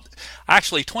 Well,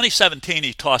 actually, 2017,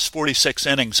 he tossed 46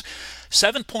 innings.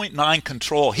 7.9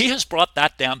 control. He has brought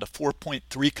that down to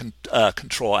 4.3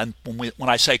 control. And when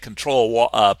I say control,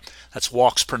 that's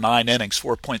walks per 9 innings,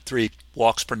 4.3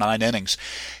 walks per 9 innings.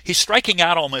 He's striking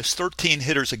out almost 13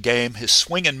 hitters a game. His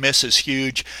swing and miss is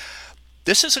huge.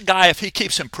 This is a guy, if he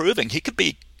keeps improving, he could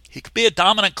be a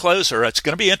dominant closer. It's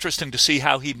going to be interesting to see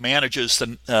how he manages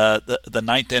the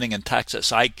ninth inning in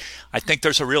Texas. I think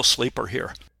there's a real sleeper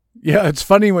here. Yeah, it's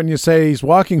funny when you say he's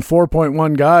walking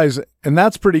 4.1 guys, and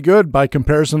that's pretty good by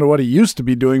comparison to what he used to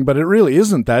be doing, but it really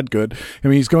isn't that good. I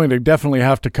mean, he's going to definitely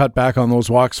have to cut back on those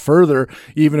walks further,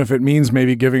 even if it means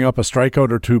maybe giving up a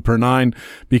strikeout or two per 9,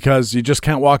 because you just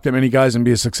can't walk that many guys and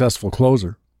be a successful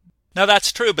closer. Now,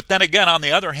 that's true, but then again, on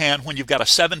the other hand, when you've got a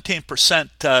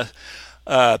 17%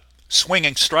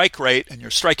 swinging strike rate and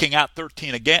you're striking out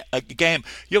 13 a game,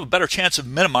 you have a better chance of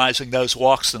minimizing those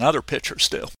walks than other pitchers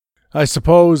do. I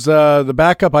suppose the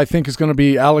backup, I think, is going to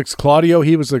be Alex Claudio.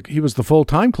 He was the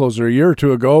full-time closer a year or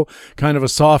two ago, kind of a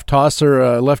soft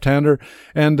tosser, left-hander.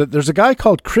 And there's a guy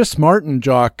called Chris Martin,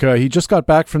 Jock. He just got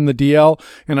back from the DL,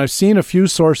 and I've seen a few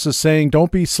sources saying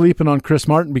don't be sleeping on Chris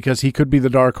Martin because he could be the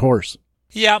dark horse.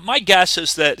 Yeah, my guess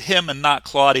is that him and not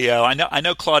Claudio. I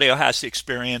know Claudio has the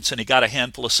experience, and he got a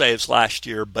handful of saves last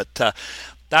year, but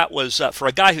that was for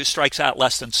a guy who strikes out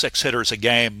less than 6 hitters a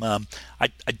game,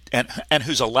 and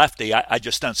who's a lefty. I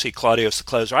just don't see Claudio as the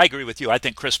closer. I agree with you. I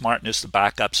think Chris Martin is the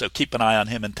backup, so keep an eye on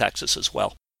him in Texas as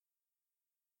well.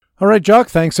 All right, Jock,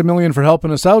 thanks a million for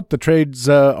helping us out. The trades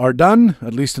are done,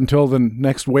 at least until the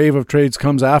next wave of trades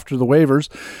comes after the waivers,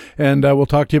 and we'll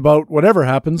talk to you about whatever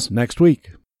happens next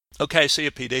week. Okay, see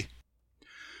you, PD.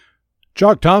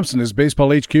 Jock Thompson is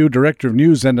Baseball HQ Director of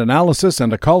News and Analysis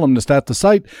and a columnist at the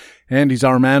site, and he's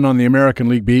our man on the American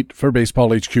League beat for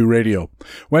Baseball HQ Radio.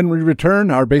 When we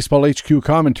return, our Baseball HQ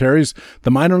commentaries,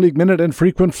 the Minor League Minute and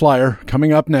Frequent Flyer,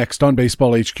 coming up next on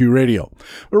Baseball HQ Radio.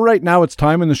 But right now it's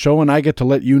time in the show and I get to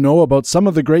let you know about some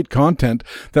of the great content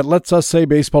that lets us say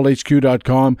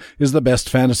BaseballHQ.com is the best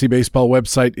fantasy baseball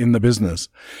website in the business.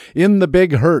 In the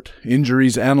Big Hurt,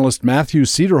 injuries analyst Matthew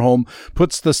Cederholm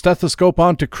puts the stethoscope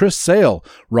on to Chris Sale,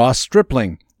 Ross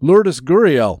Stripling, Lourdes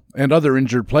Gurriel, and other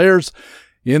injured players.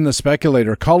 In The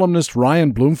Speculator, columnist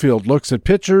Ryan Bloomfield looks at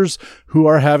pitchers who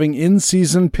are having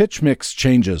in-season pitch mix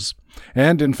changes.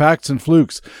 And in Facts and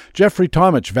Flukes, Jeffrey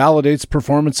Tomich validates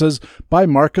performances by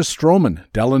Marcus Stroman,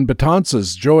 Dellin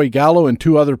Betances, Joey Gallo, and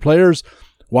 2 other players,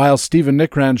 while Stephen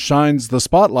Nickrand shines the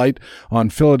spotlight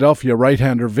on Philadelphia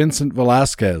right-hander Vincent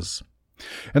Velasquez.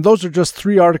 And those are just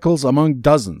 3 articles among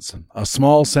dozens, a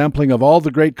small sampling of all the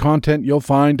great content you'll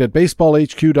find at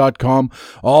BaseballHQ.com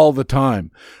all the time.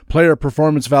 Player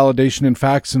performance validation in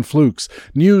Facts and Flukes,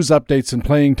 news updates in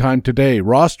Playing Time Today,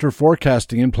 roster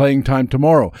forecasting in Playing Time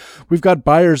Tomorrow. We've got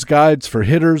buyer's guides for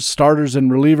hitters, starters, and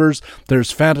relievers.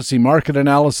 There's fantasy market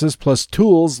analysis plus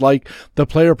tools like the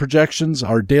player projections,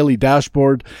 our daily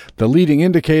dashboard, the leading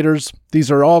indicators.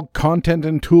 These are all content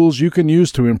and tools you can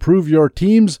use to improve your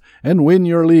teams and win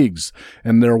your leagues.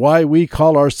 And they're why we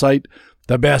call our site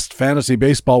the best fantasy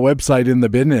baseball website in the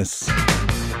business.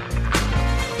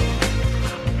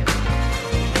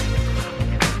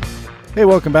 Hey,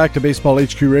 welcome back to Baseball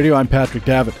HQ Radio. I'm Patrick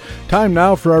Davitt. Time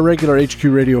now for our regular HQ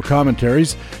Radio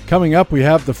commentaries. Coming up, we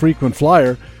have the Frequent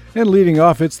Flyer, and leading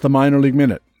off, it's the Minor League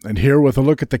Minute. And here with a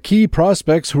look at the key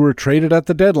prospects who were traded at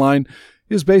the deadline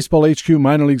is Baseball HQ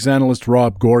Minor Leagues analyst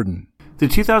Rob Gordon. The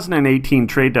 2018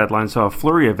 trade deadline saw a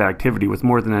flurry of activity with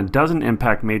more than a dozen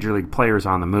Impact Major League players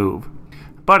on the move.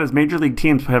 But as Major League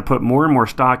teams have put more and more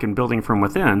stock in building from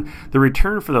within, the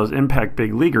return for those Impact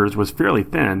big leaguers was fairly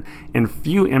thin, and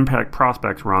few Impact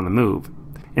prospects were on the move.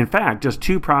 In fact, just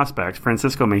 2 prospects,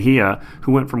 Francisco Mejia,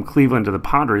 who went from Cleveland to the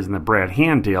Padres in the Brad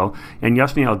Hand deal, and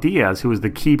Yasniel Diaz, who was the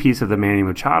key piece of the Manny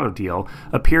Machado deal,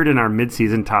 appeared in our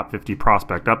midseason top 50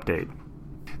 prospect update.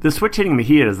 The switch-hitting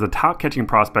Mejia is the top catching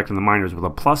prospect in the minors with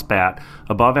a plus bat,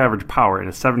 above average power, and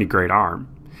a 70-grade arm.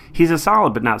 He's a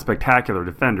solid but not spectacular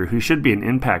defender who should be an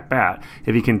impact bat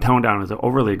if he can tone down his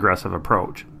overly aggressive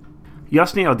approach.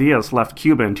 Yasniel Diaz left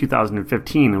Cuba in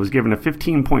 2015 and was given a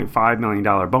 $15.5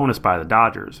 million bonus by the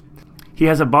Dodgers. He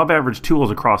has above-average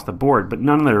tools across the board, but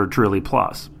none that are truly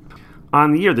plus.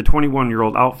 On the year, the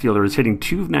 21-year-old outfielder is hitting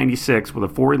 .296 with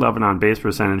a .411 on-base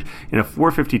percentage and a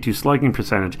 .452 slugging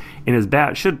percentage, and his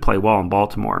bat should play well in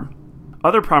Baltimore.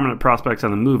 Other prominent prospects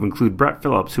on the move include Brett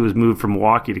Phillips, who has moved from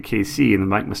Milwaukee to KC in the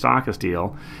Mike Moustakas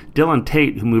deal, Dylan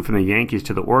Tate, who moved from the Yankees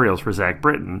to the Orioles for Zach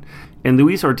Britton, and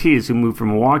Luis Ortiz, who moved from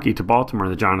Milwaukee to Baltimore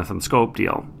in the Jonathan Scope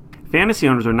deal. Fantasy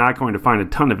owners are not going to find a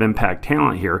ton of impact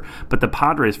talent here, but the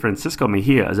Padres' Francisco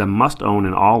Mejia is a must-own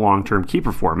in all long-term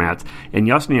keeper formats, and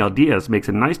Yasniel Diaz makes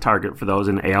a nice target for those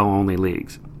in AL-only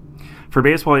leagues. For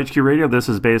Baseball HQ Radio, this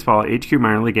is Baseball HQ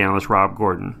minor league analyst Rob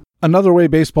Gordon. Another way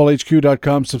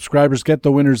BaseballHQ.com subscribers get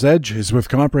the winner's edge is with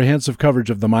comprehensive coverage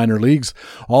of the minor leagues.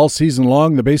 All season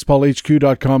long, the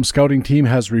BaseballHQ.com scouting team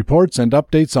has reports and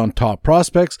updates on top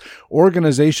prospects,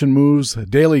 organization moves,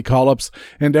 daily call-ups,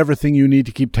 and everything you need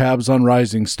to keep tabs on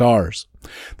rising stars.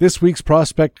 This week's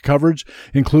prospect coverage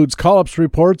includes call-ups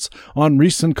reports on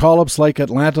recent call-ups like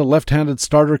Atlanta left-handed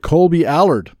starter Colby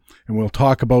Allard, and we'll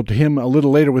talk about him a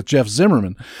little later with Jeff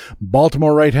Zimmerman,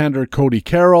 Baltimore right-hander Cody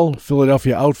Carroll,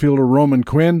 Philadelphia outfielder Roman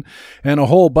Quinn, and a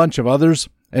whole bunch of others.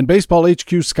 And Baseball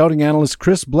HQ scouting analyst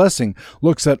Chris Blessing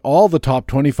looks at all the top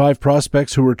 25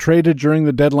 prospects who were traded during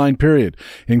the deadline period,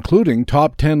 including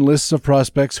top 10 lists of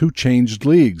prospects who changed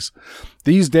leagues.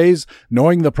 These days,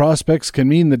 knowing the prospects can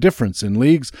mean the difference in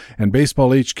leagues, and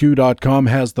BaseballHQ.com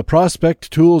has the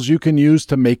prospect tools you can use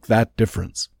to make that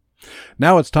difference.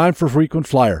 Now it's time for Frequent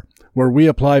Flyer, where we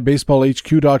apply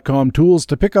BaseballHQ.com tools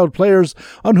to pick out players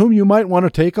on whom you might want to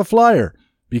take a flyer,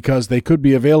 because they could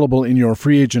be available in your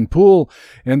free agent pool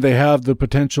and they have the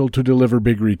potential to deliver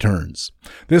big returns.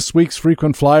 This week's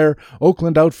Frequent Flyer,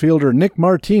 Oakland outfielder Nick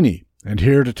Martini. And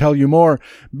here to tell you more,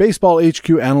 Baseball HQ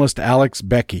analyst Alex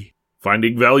Becky.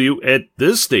 Finding value at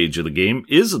this stage of the game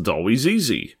isn't always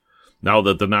easy. Now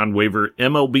that the non-waiver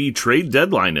MLB trade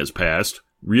deadline has passed,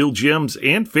 real GMs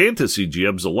and fantasy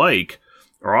GMs alike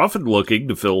are often looking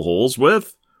to fill holes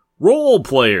with role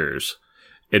players.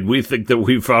 And we think that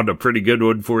we found a pretty good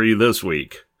one for you this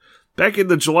week. Back in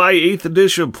the July 8th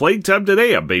edition of Playtime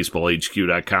Today on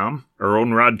BaseballHQ.com, our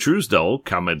own Rod Truesdell,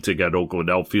 commenting on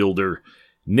Oakland outfielder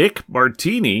Nick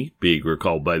Martini, being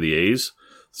recalled by the A's,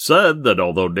 said that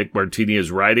although Nick Martini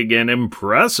is riding an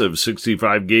impressive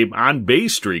 65-game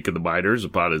on-base streak in the minors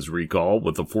upon his recall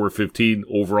with a .415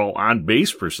 overall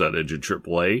on-base percentage in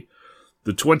AAA,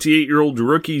 the 28-year-old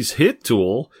rookie's hit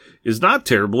tool is not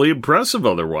terribly impressive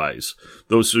otherwise,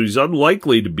 though he's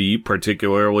unlikely to be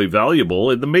particularly valuable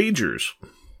in the majors.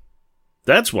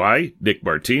 That's why Nick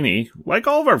Martini, like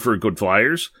all of our frequent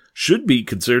flyers, should be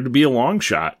considered to be a long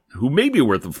shot, who may be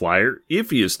worth a flyer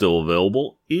if he is still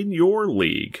available in your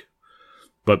league.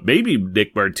 But maybe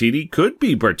Nick Martini could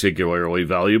be particularly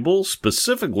valuable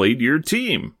specifically to your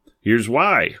team. Here's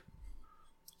why.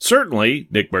 Certainly,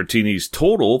 Nick Martini's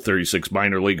total 36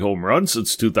 minor league home runs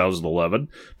since 2011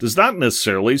 does not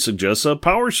necessarily suggest a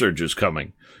power surge is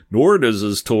coming, nor does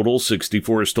his total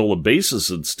 64 stolen bases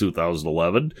since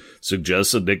 2011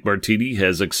 suggest that Nick Martini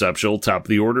has exceptional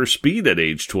top-of-the-order speed at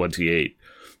age 28.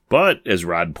 But, as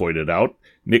Rod pointed out,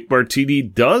 Nick Martini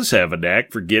does have a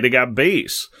knack for getting on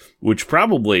base, which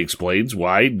probably explains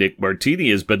why Nick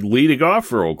Martini has been leading off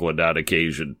for Oakland on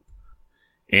occasion.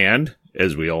 And,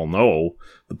 as we all know,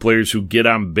 the players who get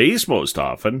on base most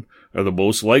often are the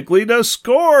most likely to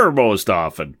score most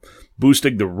often,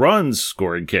 boosting the runs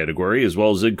scoring category as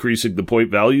well as increasing the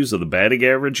point values of the batting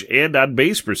average and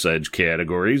on-base percentage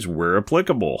categories where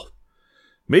applicable.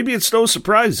 Maybe it's no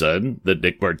surprise, then, that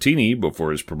Nick Martini,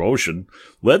 before his promotion,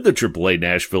 led the AAA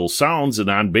Nashville Sounds in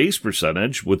on-base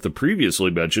percentage with the previously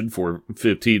mentioned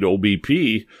 .415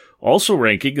 OBP, also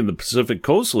ranking in the Pacific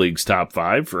Coast League's top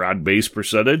 5 for on-base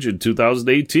percentage in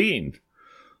 2018.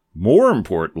 More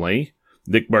importantly,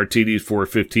 Nick Martini's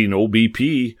 .415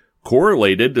 OBP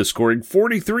correlated to scoring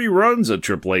 43 runs at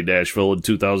AAA Nashville in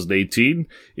 2018,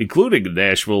 including the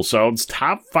Nashville Sound's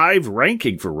top 5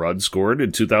 ranking for runs scored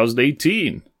in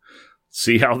 2018.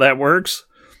 See how that works?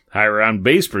 Higher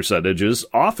on-base percentages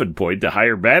often point to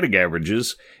higher batting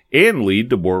averages and lead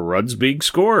to more runs being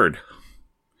scored.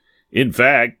 In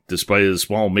fact, despite his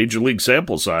small major league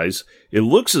sample size, it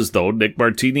looks as though Nick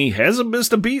Martini hasn't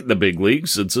missed a beat in the big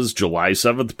leagues since his July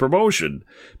 7th promotion,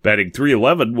 batting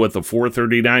 .311 with a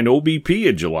 .439 OBP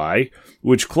in July,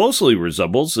 which closely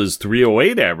resembles his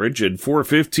 .308 average and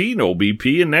 .415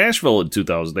 OBP in Nashville in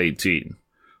 2018.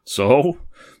 So,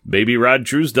 maybe Rod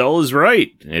Truesdell is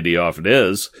right, and he often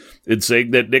is, in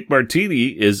saying that Nick Martini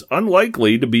is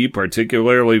unlikely to be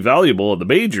particularly valuable in the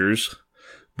majors,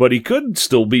 but he could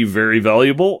still be very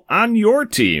valuable on your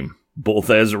team, both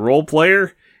as a role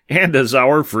player and as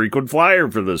our frequent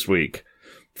flyer for this week.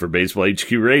 For Baseball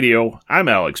HQ Radio, I'm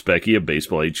Alex Becky of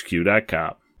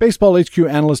BaseballHQ.com. Baseball HQ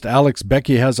analyst Alex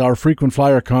Becky has our frequent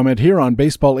flyer comment here on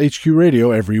Baseball HQ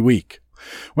Radio every week.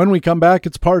 When we come back,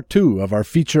 it's part 2 of our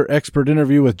feature expert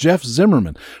interview with Jeff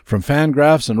Zimmerman from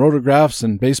Fangraphs and Rotographs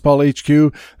and Baseball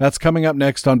HQ. That's coming up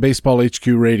next on Baseball HQ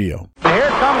Radio. Here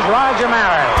comes Roger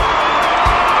Maris.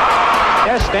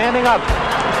 Just standing up,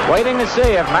 waiting to see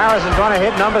if Maris is going to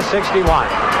hit number 61.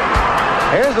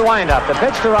 Here's the windup. The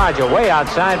pitch to Roger, way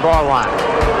outside ball one.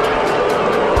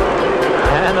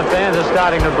 And the fans are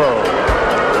starting to boo.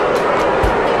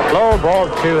 Low ball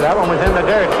 2. That one was in the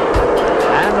dirt.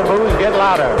 And the boos get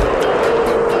louder.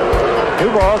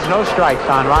 2 balls, no strikes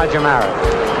on Roger Maris.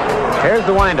 Here's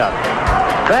the windup.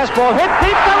 Fastball hit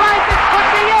deep to right. This could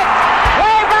be it.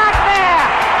 Way back there.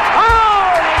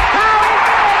 Holy cow, he's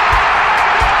in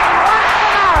it.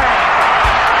 Roger Maris.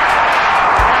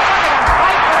 Look at him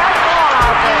fight for that ball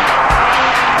out there.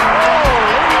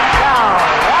 Holy cow,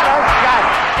 what a shot.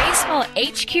 Baseball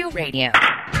HQ Radio.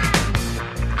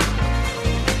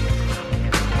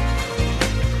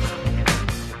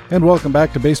 And welcome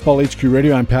back to Baseball HQ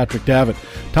Radio. I'm Patrick Davitt.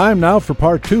 Time now for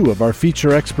part 2 of our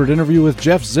feature expert interview with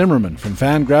Jeff Zimmerman from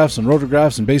Fangraphs and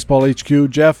Rotographs and Baseball HQ.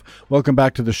 Jeff, welcome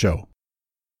back to the show.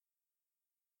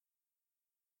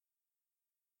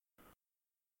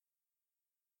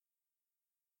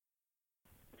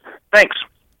 Thanks.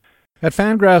 At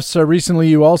Fangraphs recently,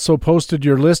 you also posted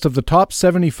your list of the top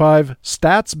 75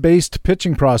 stats-based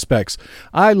pitching prospects.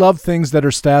 I love things that are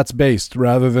stats-based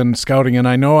rather than scouting, and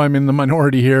I know I'm in the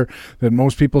minority here that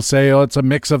most people say, oh, it's a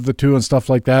mix of the two and stuff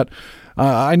like that.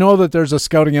 I know that there's a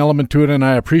scouting element to it, and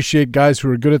I appreciate guys who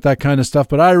are good at that kind of stuff,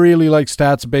 but I really like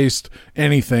stats-based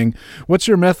anything. What's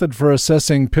your method for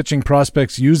assessing pitching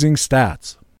prospects using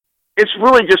stats? It's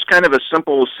really just kind of a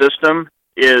simple system.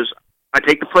 Is I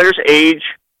take the player's age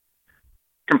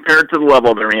compared to the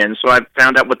level they're in. So I've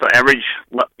found out what the average,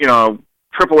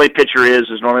 AAA pitcher is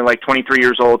normally like 23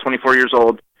 years old, 24 years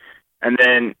old. And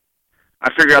then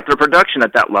I figure out their production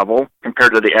at that level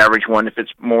compared to the average one, if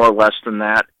it's more or less than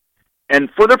that. And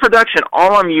for the production,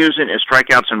 all I'm using is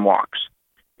strikeouts and walks.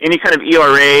 Any kind of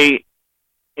ERA,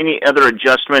 any other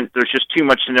adjustment, there's just too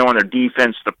much to know on their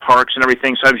defense, the parks and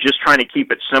everything. So I was just trying to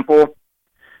keep it simple.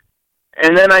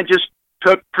 And then I just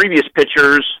took previous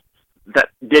pitchers that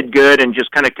did good and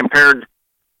just kind of compared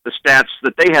the stats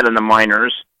that they had in the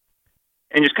minors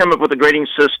and just come up with a grading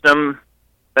system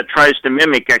that tries to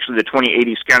mimic actually the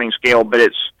 20/80 scouting scale, but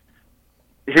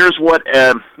here's what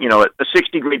a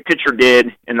 60 grade pitcher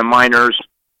did in the minors,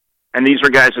 and these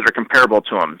are guys that are comparable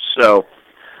to him. So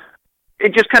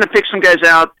it just kind of picks some guys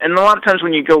out, and a lot of times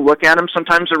when you go look at them,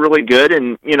 sometimes they're really good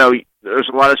and there's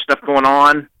a lot of stuff going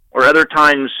on, or other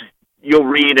times you'll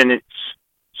read and it's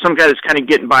some guy that's kind of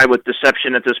getting by with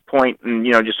deception at this point and,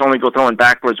 just only go throwing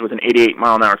backwards with an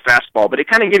 88-mile-an-hour fastball. But it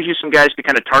kind of gives you some guys to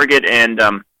kind of target and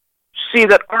see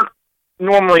that aren't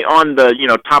normally on the,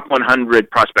 top 100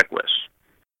 prospect list.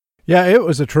 Yeah, it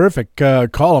was a terrific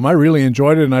column. I really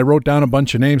enjoyed it, and I wrote down a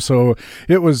bunch of names, so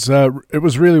it was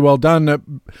really well done.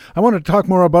 I want to talk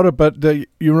more about it, but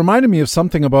you reminded me of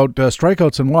something about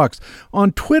strikeouts and walks.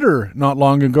 On Twitter not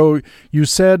long ago, you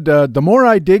said, the more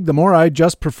I dig, the more I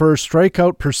just prefer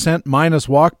strikeout percent minus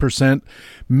walk percent,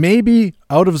 maybe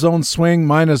out-of-zone swing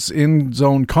minus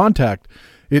in-zone contact.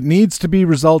 It needs to be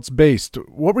results-based.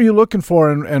 What were you looking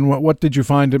for, and what did you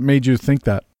find that made you think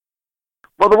that?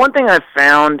 Well, the one thing I've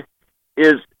found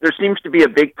is there seems to be a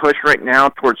big push right now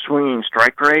towards swinging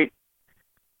strike rate,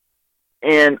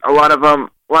 and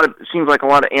it seems like a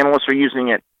lot of analysts are using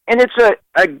it, and it's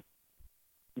a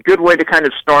good way to kind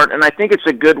of start, and I think it's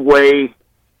a good way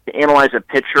to analyze a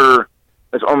pitcher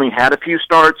that's only had a few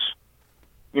starts.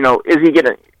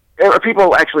 Are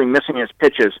people actually missing his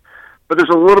pitches? But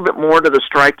there's a little bit more to the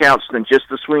strikeouts than just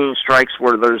the swinging strikes,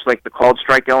 where there's like the called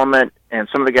strike element, and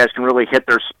some of the guys can really hit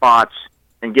their spots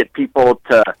and get people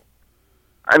to.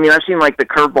 I've seen like the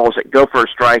curveballs that go for a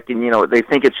strike, and they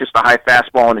think it's just a high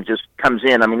fastball and it just comes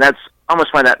in. I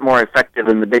almost find that more effective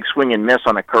than the big swing and miss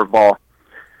on a curveball.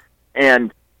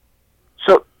 And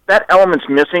so that element's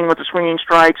missing with the swinging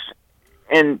strikes,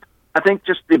 and I think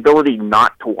just the ability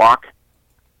not to walk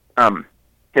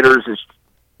hitters is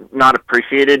not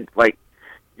appreciated. Like,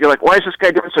 you're like, why is this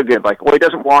guy doing so good? Like, well, he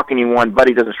doesn't walk anyone, but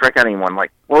he doesn't strike out anyone.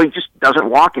 Like, well, he just doesn't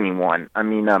walk anyone.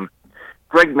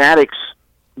 Greg Maddux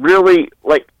really,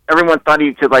 like, everyone thought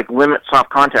he could, like, limit soft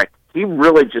contact. He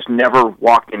really just never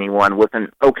walked anyone with an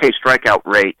okay strikeout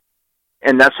rate,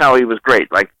 and that's how he was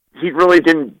great. Like, he really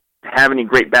didn't have any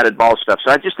great batted ball stuff.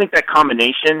 So I just think that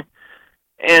combination,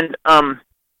 and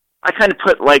I kind of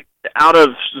put, like, the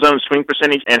out-of-zone swing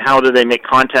percentage and how do they make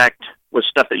contact with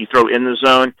stuff that you throw in the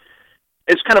zone.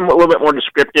 It's kind of a little bit more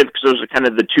descriptive because those are kind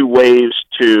of the two ways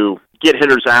to get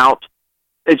hitters out.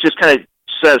 It just kind of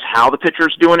says how the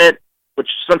pitcher's doing it, which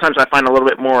sometimes I find a little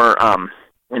bit more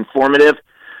informative.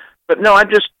 But no, like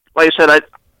I said,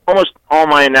 almost all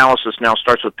my analysis now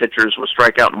starts with pitchers with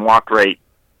strikeout and walk rate.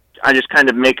 I just kind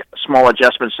of make small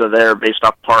adjustments to there based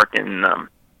off park and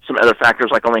some other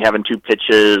factors like only having two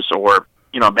pitches or,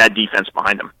 a bad defense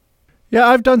behind them. Yeah,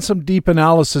 I've done some deep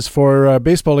analysis for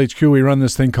Baseball HQ. We run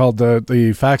this thing called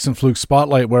the Facts and Fluke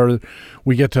Spotlight, where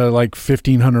we get to like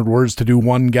 1,500 words to do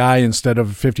one guy instead of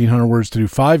 1,500 words to do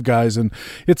five guys, and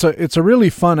it's a really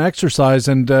fun exercise.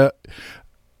 And there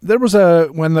was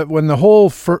when the whole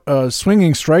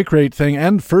swinging strike rate thing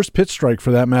and first pitch strike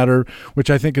for that matter, which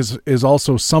I think is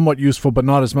also somewhat useful, but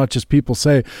not as much as people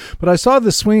say. But I saw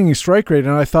the swinging strike rate,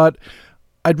 and I thought,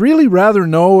 I'd really rather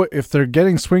know if they're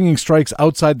getting swinging strikes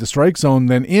outside the strike zone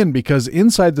than in, because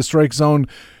inside the strike zone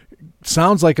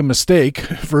sounds like a mistake,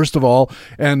 first of all,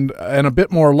 and a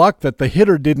bit more luck that the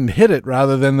hitter didn't hit it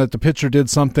rather than that the pitcher did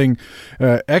something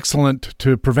excellent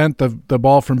to prevent the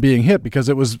ball from being hit, because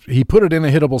he put it in a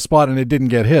hittable spot and it didn't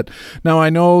get hit. Now,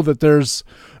 I know that there's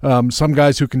some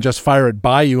guys who can just fire it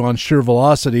by you on sheer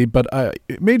velocity, but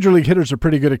major league hitters are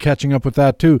pretty good at catching up with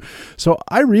that too. So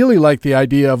I really like the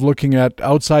idea of looking at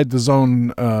outside the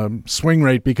zone swing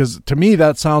rate, because to me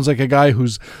that sounds like a guy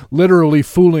who's literally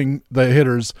fooling the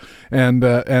hitters, and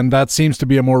that seems to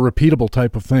be a more repeatable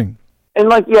type of thing. And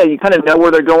you kind of know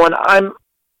where they're going.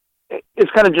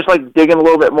 It's kind of just like digging a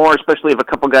little bit more, especially if a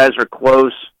couple guys are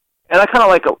close. And I kind of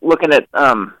like looking at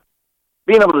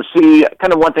being able to see.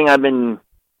 Kind of one thing I've been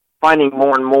finding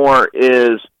more and more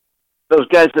is those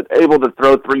guys that are able to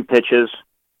throw three pitches.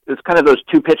 It's kind of those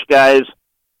two-pitch guys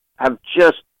have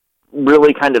just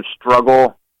really kind of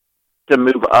struggle to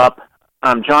move up.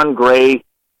 John Gray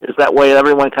is that way.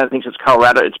 Everyone kind of thinks it's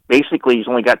Colorado. It's basically he's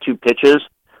only got two pitches.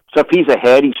 So if he's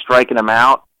ahead, he's striking them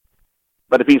out.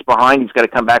 But if he's behind, he's got to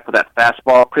come back with that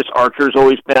fastball. Chris Archer's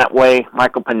always been that way.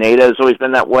 Michael Pineda has always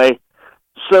been that way.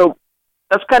 So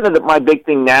that's kind of my big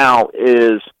thing now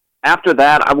is after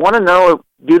that, I want to know,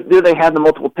 do they have the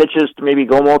multiple pitches to maybe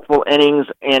go multiple innings,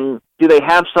 and do they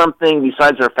have something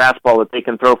besides their fastball that they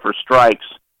can throw for strikes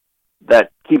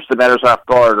that keeps the batters off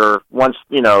guard, or once,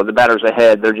 the batter's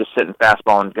ahead, they're just sitting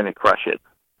fastball and going to crush it.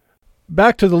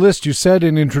 Back to the list, you said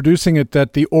in introducing it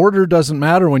that the order doesn't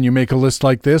matter when you make a list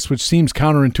like this, which seems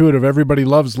counterintuitive. Everybody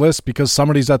loves lists because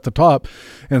somebody's at the top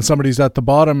and somebody's at the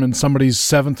bottom and somebody's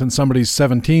 7th and somebody's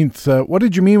 17th. What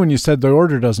did you mean when you said the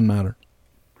order doesn't matter?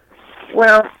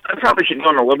 Well, I probably should go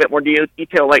into a little bit more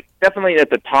detail, like definitely at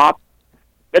the top,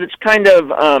 but it's kind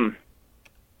of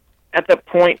at the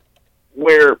point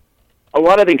where a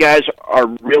lot of the guys are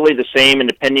really the same, and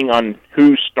depending on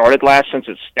who started last, since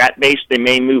it's stat-based, they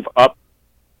may move up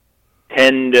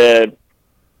 10 to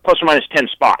plus or minus 10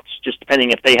 spots, just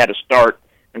depending if they had a start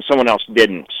and someone else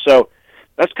didn't. So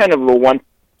that's kind of the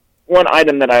one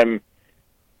item that I'm,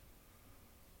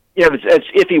 it's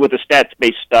iffy with the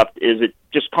stats-based stuff, is it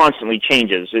just constantly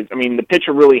changes. The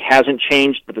pitcher really hasn't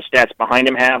changed, but the stats behind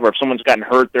him have, or if someone's gotten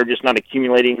hurt, they're just not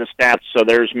accumulating the stats, so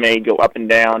theirs may go up and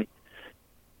down.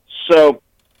 So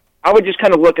I would just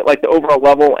kind of look at like the overall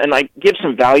level and like give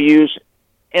some values.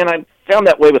 And I found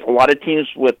that way with a lot of teams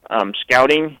with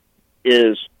scouting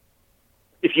is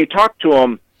if you talk to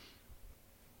them,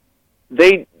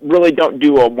 they really don't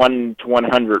do a 1 to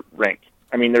 100 rank.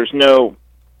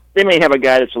 They may have a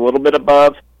guy that's a little bit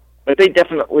above, but they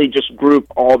definitely just group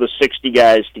all the 60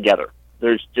 guys together.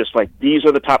 There's just like, these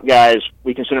are the top guys.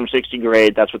 We consider them 60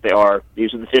 grade. That's what they are.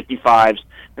 These are the 55s.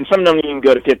 And some don't even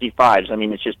go to 55s.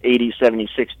 It's just 80s, 70s,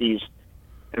 60s,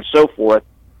 and so forth.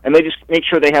 And they just make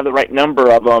sure they have the right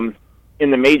number of them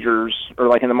in the majors or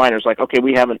like in the minors. Like, okay,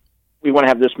 we want to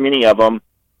have this many of them.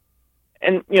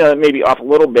 And, it may be off a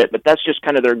little bit, but that's just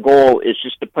kind of their goal, is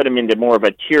just to put them into more of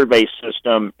a tier-based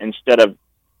system instead of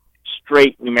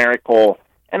straight numerical.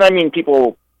 And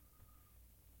people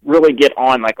really get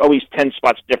on like, oh, he's 10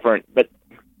 spots different, but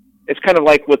it's kind of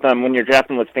like with when you're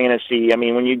drafting with fantasy.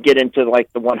 When you get into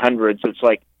like the 100s, it's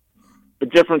like the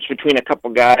difference between a couple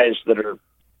guys that are,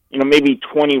 maybe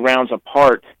 20 rounds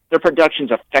apart, their production's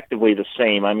effectively the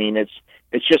same.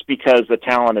 It's just because the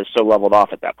talent is so leveled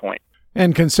off at that point.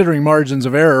 And considering margins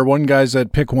of error, one guy's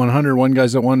at pick 100, one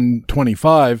guy's at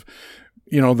 125.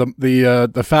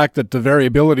 The fact that the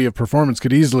variability of performance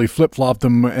could easily flip-flop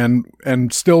them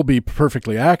and still be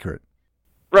perfectly accurate.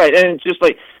 Right, and it's just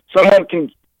like someone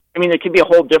can. There could be a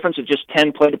whole difference of just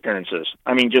 10 plate appearances.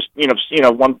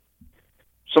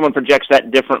 Someone projects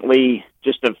that differently.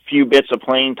 Just a few bits of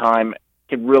playing time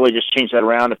could really just change that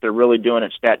around if they're really doing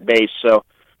it stat-based. So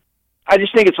I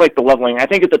just think it's like the leveling. I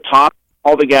think at the top,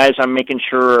 all the guys I'm making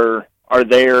sure are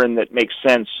there and that makes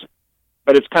sense.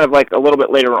 But it's kind of like a little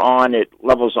bit later on, it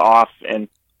levels off. And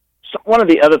so one of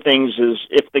the other things is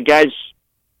if the guys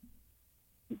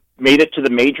made it to the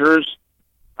majors,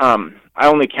 I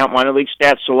only count minor league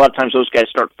stats, so a lot of times those guys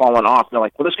start falling off. And they're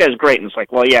like, well, this guy's great. And it's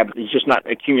like, well, yeah, but he's just not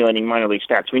accumulating minor league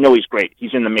stats. We know he's great.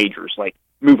 He's in the majors. Like,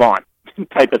 move on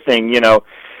type of thing,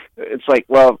 It's like,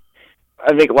 well,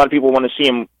 I think a lot of people want to see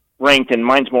him ranked, and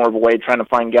mine's more of a way trying to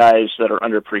find guys that are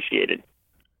underappreciated.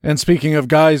 And speaking of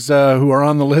guys who are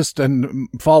on the list and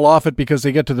fall off it because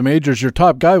they get to the majors, your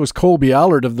top guy was Colby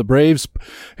Allard of the Braves.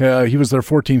 He was their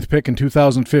 14th pick in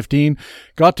 2015.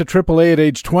 Got to AAA at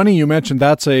age 20. You mentioned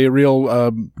that's a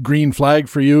real green flag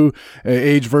for you,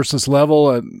 age versus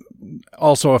level.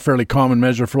 Also a fairly common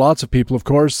measure for lots of people, of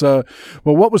course. Well,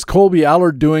 what was Colby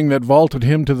Allard doing that vaulted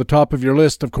him to the top of your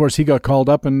list? Of course, he got called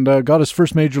up and got his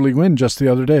first major league win just the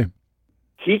other day.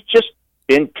 He's just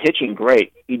been pitching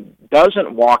great. He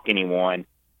doesn't walk anyone.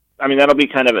 I mean, that'll be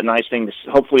kind of a nice thing.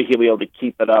 Hopefully he'll be able to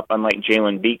keep it up, unlike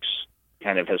Jalen Beeks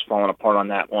kind of has fallen apart on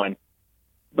that one.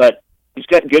 But he's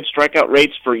got good strikeout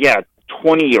rates for,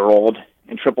 20-year-old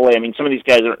in AAA. I mean, some of these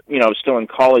guys are, still in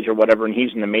college or whatever, and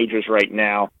he's in the majors right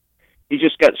now. He's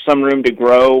just got some room to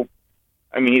grow.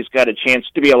 I mean, he's got a chance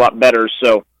to be a lot better.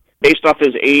 So based off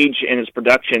his age and his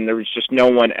production, there was just no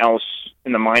one else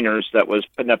in the minors that was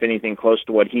putting up anything close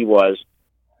to what he was.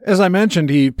 As I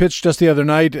mentioned, he pitched just the other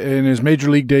night in his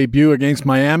major league debut against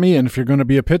Miami, and if you're going to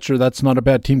be a pitcher, that's not a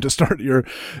bad team to start your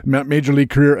major league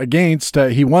career against.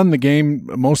 He won the game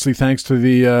mostly thanks to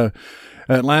the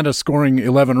Atlanta scoring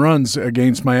 11 runs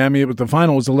against Miami, but the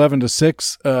final was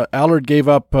 11-6. Allard gave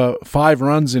up 5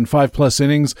 runs in 5+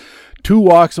 innings, 2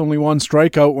 walks, only 1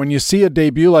 strikeout. When you see a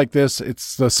debut like this,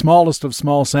 it's the smallest of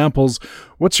small samples.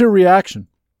 What's your reaction?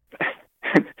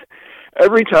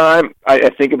 Every time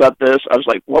I think about this, I was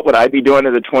like, what would I be doing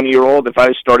as a 20-year-old if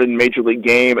I started in a major league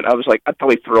game? And I was like, I'd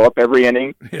probably throw up every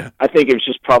inning. Yeah. I think it was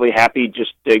just probably happy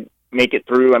just to make it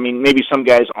through. I mean, maybe some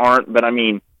guys aren't, but I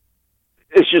mean,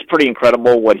 it's just pretty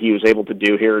incredible what he was able to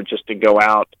do here just to go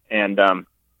out. And I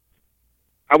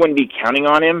wouldn't be counting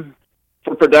on him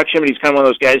for production, but he's kind of one of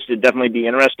those guys to definitely be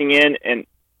interesting in. And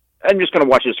I'm just going to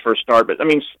watch his first start. But, I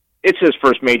mean, it's his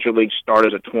first major league start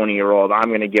as a 20-year-old. I'm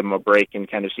going to give him a break and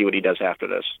kind of see what he does after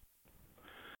this.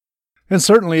 And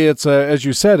certainly it's as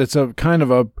you said, it's a kind of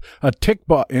a tick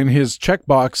in his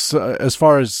checkbox as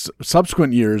far as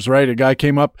subsequent years, right? A guy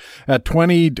came up at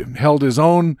 20, held his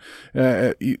own.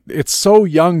 It's so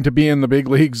young to be in the big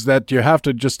leagues that you have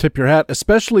to just tip your hat,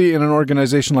 especially in an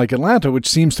organization like Atlanta, which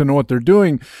seems to know what they're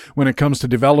doing when it comes to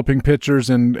developing pitchers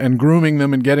and grooming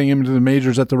them and getting them to the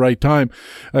majors at the right time.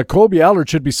 Colby Allard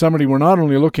should be somebody we're not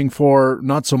only looking for,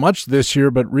 not so much this year,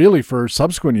 but really for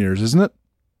subsequent years, isn't it?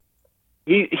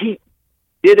 He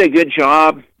did a good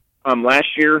job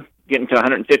last year getting to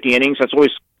 150 innings. That's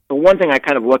always the one thing I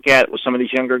kind of look at with some of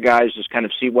these younger guys is kind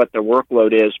of see what their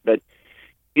workload is. But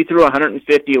he threw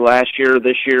 150 last year.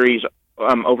 This year he's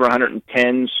over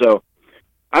 110. So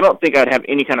I don't think I'd have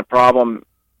any kind of problem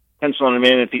penciling him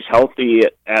in if he's healthy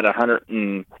at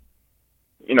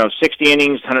 160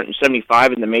 innings,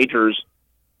 175 in the majors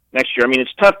next year. I mean,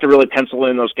 it's tough to really pencil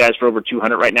in those guys for over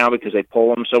 200 right now because they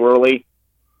pull them so early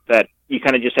that you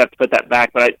kind of just have to put that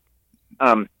back. But I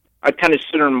kind of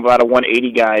consider him about a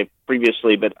 180 guy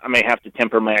previously, but I may have to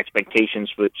temper my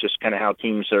expectations with just kind of how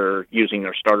teams are using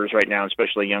their starters right now,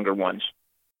 especially younger ones.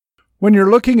 When you're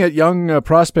looking at young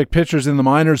prospect pitchers in the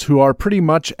minors who are pretty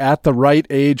much at the right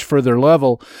age for their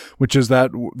level, which is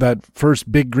that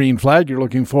first big green flag you're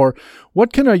looking for,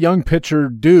 what can a young pitcher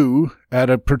do at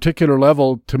a particular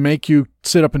level to make you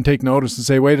sit up and take notice and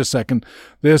say, wait a second,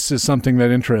 this is something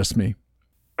that interests me?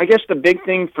 I guess the big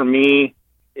thing for me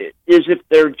is if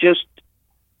they're just,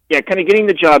 kind of getting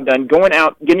the job done, going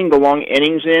out, getting the long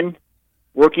innings in,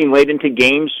 working late into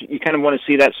games. You kind of want to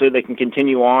see that so they can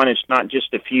continue on. It's not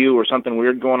just a few or something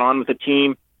weird going on with the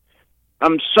team.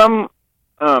 Some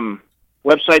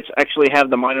websites actually have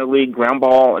the minor league ground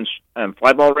ball and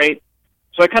fly ball rate.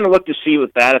 So I kind of look to see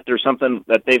with that if there's something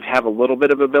that they have a little bit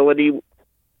of ability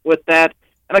with that.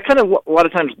 And I kind of a lot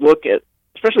of times look at,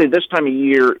 especially this time of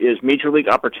year, is major league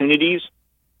opportunities.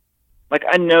 Like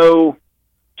I know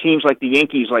teams like the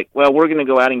Yankees, like, well, we're going to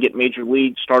go out and get major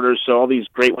league starters, so all these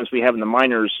great ones we have in the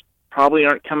minors probably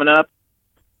aren't coming up.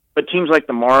 But teams like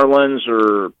the Marlins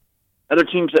or other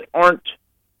teams that aren't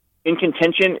in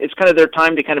contention, it's kind of their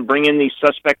time to kind of bring in these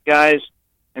suspect guys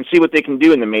and see what they can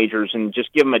do in the majors and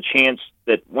just give them a chance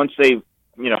that once they've,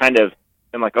 kind of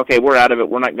been like, okay, we're out of it,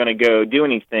 we're not going to go do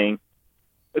anything.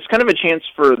 It's kind of a chance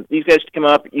for these guys to come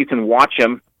up. You can watch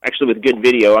them actually with good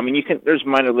video. I mean, there's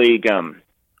minor league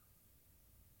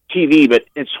TV, but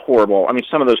it's horrible. I mean,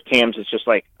 some of those cams, it's just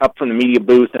like up from the media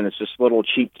booth, and it's this little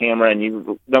cheap camera, and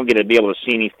you don't get to be able to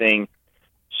see anything.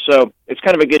 So it's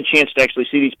kind of a good chance to actually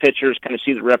see these pitchers, kind of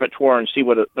see the repertoire and see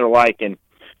what they're like. And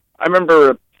I remember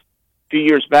a few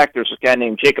years back, there's this guy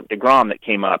named Jacob deGrom that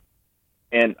came up,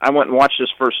 and I went and watched his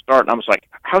first start, and I was like,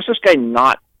 how's this guy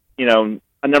not,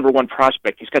 a number one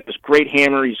prospect. He's got this great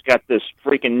hammer. He's got this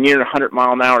freaking near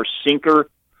 100-mile-an-hour sinker.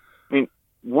 I mean,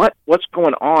 what's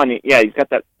going on? Yeah, he's got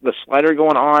the slider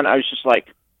going on. I was just like,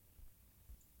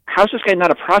 how's this guy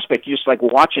not a prospect? You just like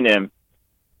watching him,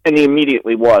 and he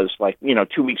immediately was. Like,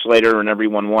 2 weeks later, and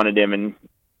everyone wanted him, and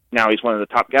now he's one of the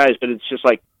top guys. But it's just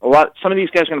like some of these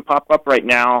guys are going to pop up right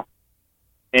now,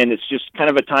 and it's just kind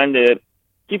of a time to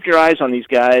keep your eyes on these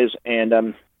guys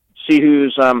and see who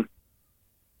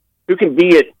can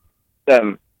be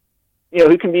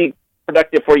who can be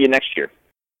productive for you next year.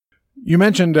 You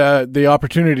mentioned the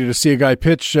opportunity to see a guy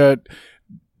pitch. Do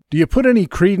you put any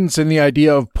credence in the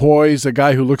idea of poise, a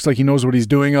guy who looks like he knows what he's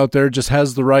doing out there, just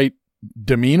has the right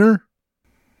demeanor?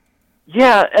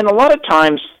 Yeah, and a lot of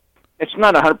times it's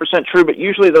not 100% true, but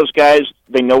usually those guys,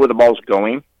 they know where the ball's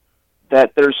going.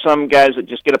 That there's some guys that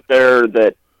just get up there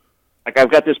that, like,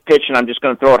 I've got this pitch and I'm just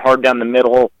going to throw it hard down the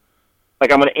middle.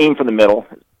 Like, I'm going to aim for the middle.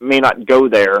 It may not go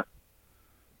there.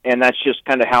 And that's just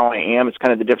kind of how I am. It's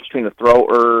kind of the difference between a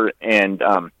thrower and,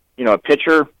 a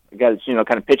pitcher. A guy that's,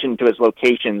 kind of pitching to his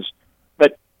locations.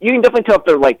 But you can definitely tell if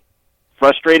they're, like,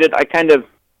 frustrated.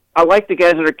 I like the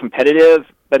guys that are competitive,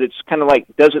 but it's kind of like,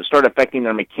 does it start affecting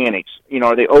their mechanics?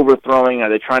 Are they overthrowing? Are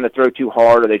they trying to throw too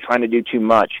hard? Are they trying to do too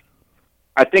much?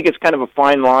 I think it's kind of a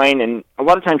fine line, and a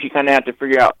lot of times you kind of have to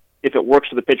figure out if it works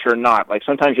for the pitcher or not. Like,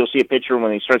 sometimes you'll see a pitcher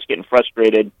when he starts getting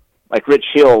frustrated, like Rich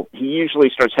Hill, he usually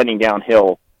starts heading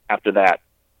downhill after that.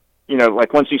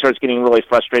 Like, once he starts getting really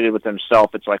frustrated with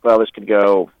himself, it's like, well, this could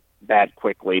go bad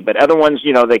quickly. But other ones,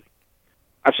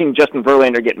 I've seen Justin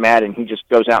Verlander get mad, and he just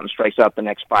goes out and strikes out the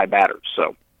next 5 batters.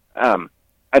 So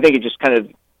I think it just kind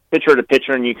of pitcher to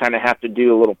pitcher, and you kind of have to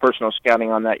do a little personal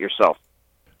scouting on that yourself.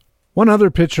 One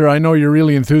other pitcher I know you're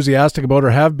really enthusiastic about, or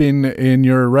have been in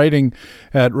your writing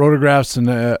at Rotographs and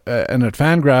at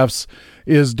Fangraphs,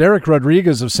 is Derek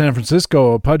Rodriguez of San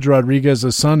Francisco. Pudge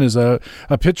Rodriguez's son is a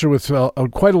pitcher with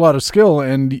quite a lot of skill,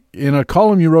 and in a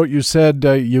column you wrote, you said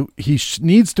he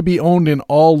needs to be owned in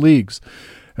all leagues.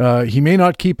 He may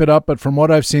not keep it up, but from what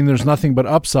I've seen, there's nothing but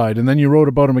upside. And then you wrote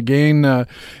about him again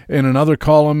in another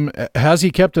column. Has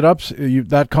he kept it up?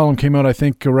 That column came out, I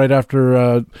think, right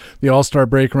after the All-Star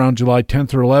break around July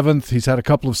 10th or 11th. He's had a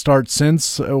couple of starts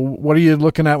since. What are you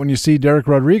looking at when you see Derek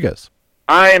Rodriguez?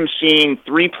 I am seeing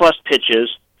 3+ pitches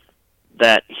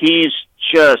that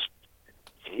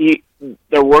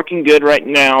they're working good right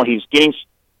now. He's getting,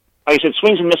 like I said,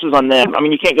 swings and misses on them. I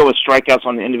mean, you can't go with strikeouts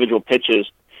on the individual pitches.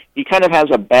 He kind of has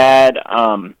a bad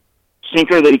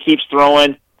sinker that he keeps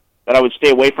throwing that I would stay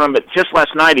away from. But just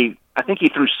last night, I think he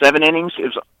threw 7 innings.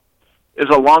 It was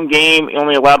a long game. He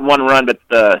only allowed 1 run, but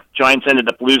the Giants ended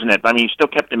up losing it. I mean, he still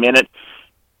kept him in it.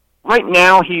 Right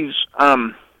now, he's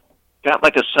got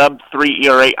like a sub-3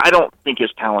 ERA. I don't think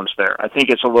his talent's there. I think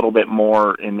it's a little bit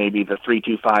more in maybe the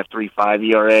 3.25,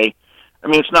 3.5 ERA. I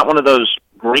mean, it's not one of those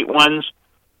great ones.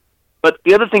 But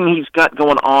the other thing he's got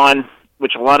going on,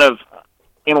 which a lot of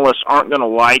analysts aren't going to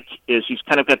like, is he's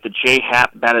kind of got the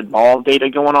J-Happ batted ball data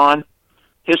going on.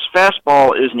 His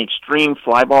fastball is an extreme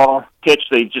fly ball pitch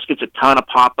that he just gets a ton of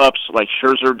pop-ups like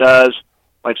Scherzer does,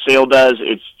 like Sale does.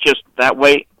 It's just that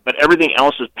way. But everything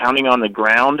else is pounding on the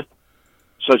ground.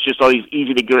 So it's just all these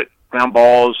easy-to-get ground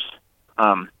balls,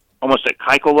 almost at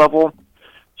Keuchel level.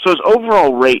 So his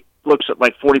overall rate looks at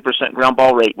like 40% ground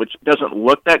ball rate, which doesn't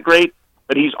look that great.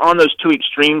 But he's on those two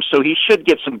extremes, so he should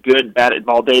get some good batted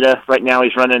ball data. Right now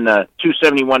he's running a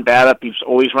 271 BABIP. He's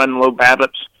always running low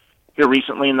BABIPs here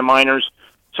recently in the minors.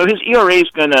 So his ERA is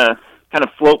going to kind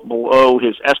of float below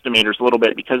his estimators a little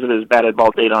bit because of his batted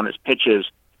ball data on his pitches.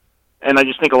 And I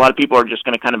just think a lot of people are just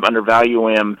going to kind of undervalue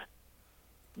him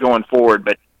going forward.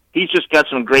 But he's just got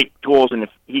some great tools, and if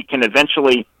he can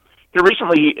eventually... Here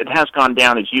recently, it has gone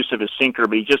down, his use of his sinker,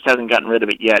 but he just hasn't gotten rid of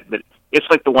it yet. But it's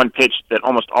like the one pitch that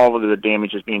almost all of the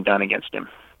damage is being done against him.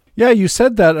 Yeah, you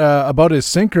said that about his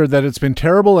sinker, that it's been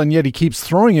terrible, and yet he keeps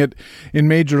throwing it in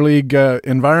major league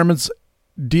environments.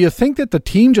 Do you think that the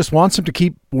team just wants him to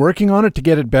keep working on it to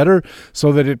get it better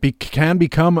so that it can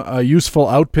become a useful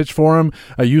out pitch for him,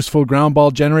 a useful ground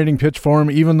ball generating pitch for him,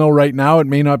 even though right now it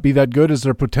may not be that good? Is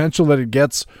there potential that it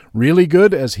gets really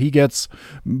good as he gets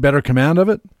better command of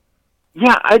it?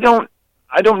 Yeah, I don't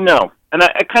know. And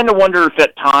I kind of wonder if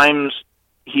at times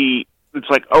it's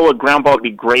like, a ground ball would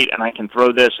be great and I can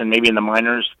throw this and maybe in the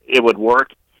minors it would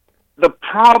work. The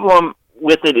problem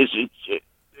with it is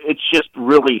it's just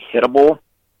really hittable.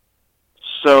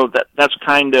 So that's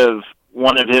kind of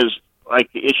one of his,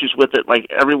 like, the issues with it. Like,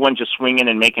 everyone just swinging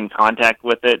and making contact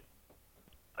with it.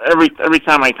 Every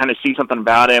time I kind of see something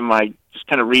about him, I just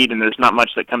kind of read, and there's not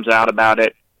much that comes out about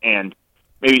it. And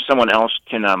maybe someone else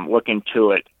can look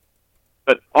into it.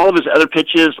 But all of his other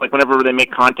pitches, like whenever they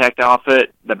make contact off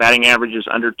it, the batting average is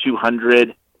under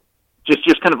 200.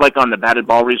 Just kind of like on the batted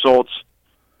ball results,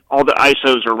 all the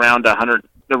ISOs are around 100.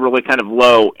 They're really kind of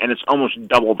low, and it's almost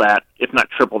double that, if not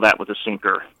triple that, with a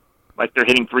sinker. Like they're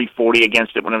hitting 340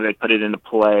 against it whenever they put it into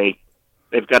play.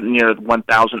 They've got near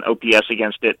 1,000 OPS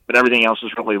against it, but everything else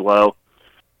is really low.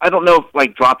 I don't know if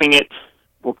like dropping it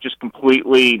will just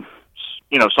completely,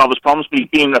 solve his problems, but he's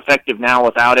being effective now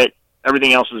without it.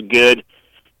 Everything else is good.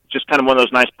 Just kind of one of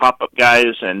those nice pop-up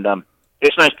guys, and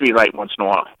it's nice to be right once in a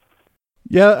while.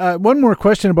 Yeah, one more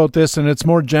question about this, and it's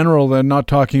more general than not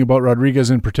talking about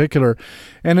Rodriguez in particular,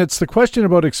 and it's the question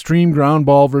about extreme ground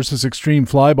ball versus extreme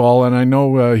fly ball, and I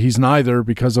know he's neither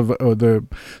because of the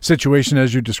situation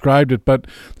as you described it, but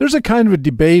there's a kind of a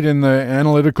debate in the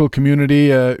analytical community,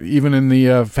 even in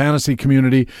the fantasy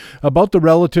community, about the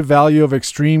relative value of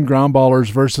extreme ground ballers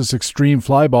versus extreme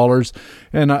fly ballers,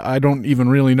 and I don't even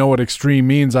really know what extreme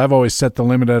means. I've always set the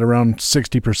limit at around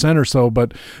 60% or so,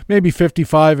 but maybe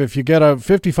 55 if you get a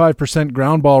 55%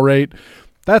 ground ball rate,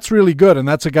 that's really good, and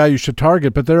that's a guy you should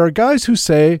target. But there are guys who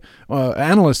say,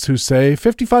 analysts who say,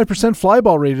 55% fly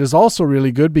ball rate is also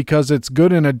really good because it's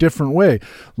good in a different way.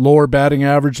 Lower batting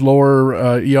average,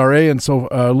 lower ERA, and so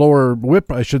lower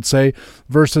whip, I should say,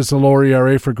 versus a lower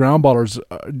ERA for ground ballers.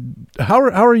 How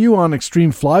are you on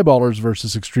extreme fly ballers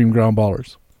versus extreme ground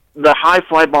ballers? The high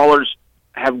fly ballers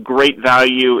have great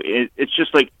value. It's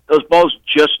just like those balls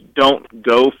just don't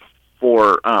go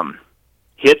for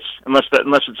hits unless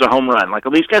it's a home run. Like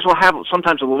these guys will have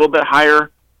sometimes a little bit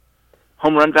higher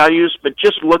home run values, but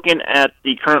just looking at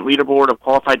the current leaderboard of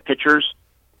qualified pitchers,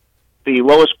 the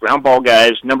lowest ground ball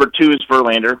guys, number 2 is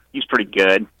Verlander. He's pretty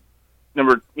good.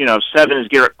 Number 7 is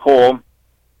Garrett Cole.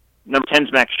 Number 10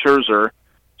 is Max Scherzer.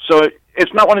 So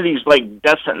it's not one of these like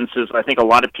death sentences I think a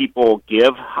lot of people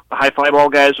give high fly ball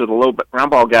guys or the low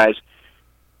ground ball guys.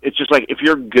 It's just like if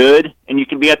you're good and you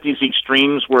can be at these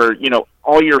extremes where,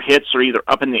 all your hits are either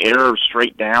up in the air or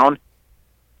straight down,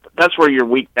 that's where your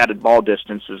weak batted ball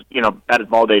distance is, batted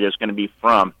ball data is going to be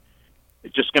from.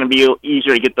 It's just going to be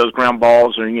easier to get those ground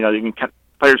balls or, players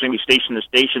are going to be station to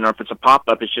station, or if it's a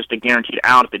pop-up, it's just a guaranteed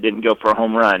out if it didn't go for a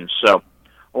home run. So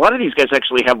a lot of these guys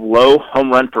actually have low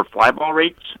home run per fly ball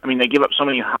rates. I mean, they give up so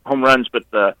many home runs, but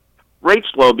the rate's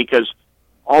low because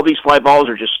all these fly balls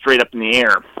are just straight up in the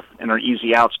air and are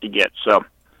easy outs to get. So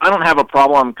I don't have a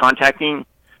problem contacting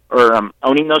or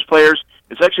owning those players.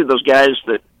 It's actually those guys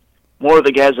more of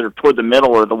the guys that are toward the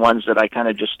middle are the ones that I kind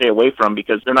of just stay away from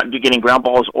because they're not getting ground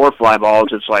balls or fly balls.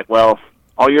 It's like, well,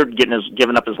 all you're getting is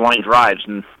giving up is line drives,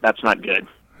 and that's not good.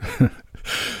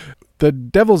 The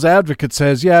devil's advocate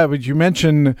says, yeah, but you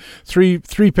mentioned three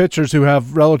pitchers who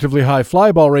have relatively high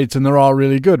fly ball rates, and they're all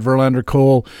really good, Verlander,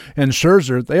 Cole, and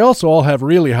Scherzer. They also all have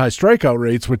really high strikeout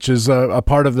rates, which is a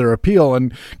part of their appeal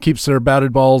and keeps their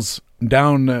batted balls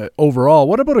down overall.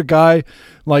 What about a guy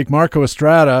like Marco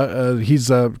Estrada? He's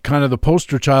kind of the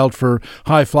poster child for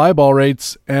high fly ball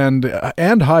rates and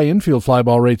high infield fly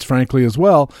ball rates, frankly, as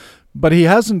well. But he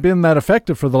hasn't been that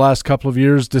effective for the last couple of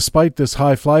years, despite this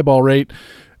high fly ball rate.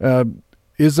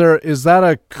 Is that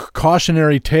a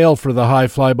cautionary tale for the high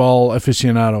fly ball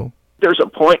aficionado? There's a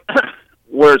point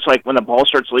where it's like when the ball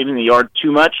starts leaving the yard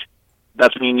too much,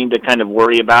 that's when you need to kind of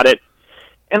worry about it.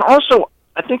 And also,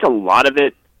 I think a lot of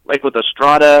it, like with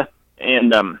Estrada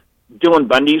and Dylan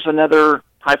Bundy's another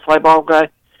high fly ball guy,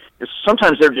 is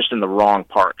sometimes they're just in the wrong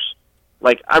parks.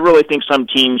 Like, I really think some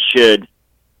teams should,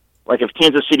 like if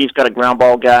Kansas City's got a ground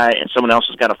ball guy and someone else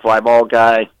has got a fly ball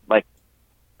guy, like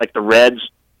the Reds,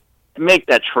 make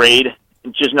that trade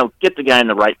and just get the guy in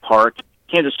the right park.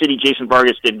 Kansas City, Jason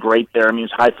Vargas did great there. I mean,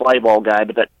 he's a high fly ball guy,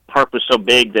 but that park was so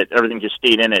big that everything just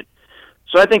stayed in it.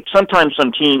 So I think sometimes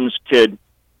some teams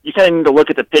you kind of need to look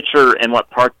at the pitcher and what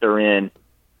park they're in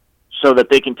so that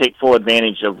they can take full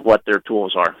advantage of what their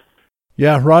tools are.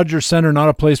 Yeah, Rogers Center, not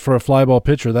a place for a fly ball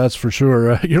pitcher, that's for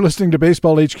sure. You're listening to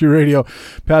Baseball HQ Radio.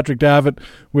 Patrick Davitt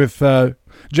with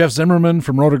Jeff Zimmerman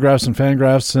from Rotographs and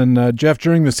Fangraphs. And Jeff,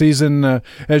 during the season,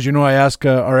 as you know, I ask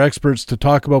our experts to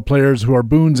talk about players who are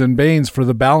boons and banes for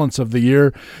the balance of the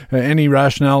year. Any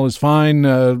rationale is fine.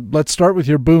 Let's start with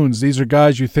your boons. These are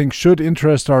guys you think should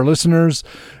interest our listeners.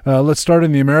 Let's start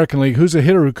in the American League. Who's a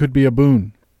hitter who could be a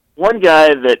boon? One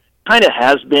guy that kind of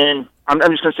has been, I'm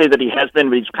just going to say that he has been,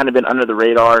 but he's kind of been under the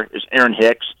radar, is Aaron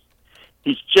Hicks.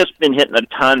 He's just been hitting a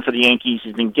ton for the Yankees.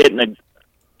 He's been getting a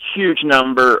huge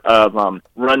number of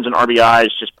runs and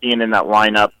RBIs just being in that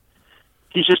lineup.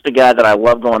 He's just a guy that I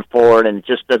love going forward, and it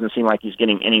just doesn't seem like he's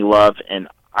getting any love, and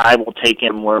I will take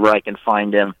him wherever I can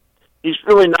find him. He's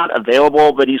really not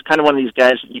available, but he's kind of one of these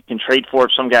guys that you can trade for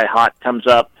if some guy hot comes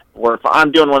up. or if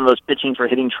I'm doing one of those pitching for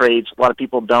hitting trades, a lot of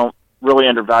people don't really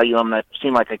undervalue him, and I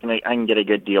seem like I can get a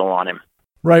good deal on him.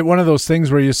 Right, one of those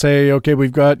things where you say, okay,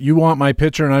 you want my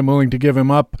pitcher and I'm willing to give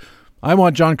him up. I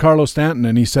want Giancarlo Stanton,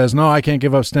 and he says, no, I can't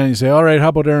give up Stanton. You say, all right, how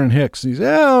about Aaron Hicks? He says,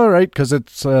 yeah, all right, because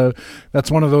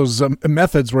that's one of those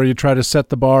methods where you try to set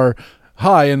the bar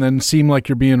high and then seem like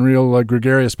you're being real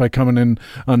gregarious by coming in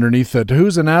underneath it.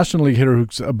 Who's a National League hitter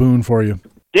who's a boon for you?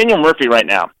 Daniel Murphy right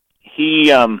now.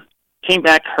 He came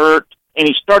back hurt, and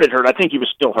he started hurt. I think he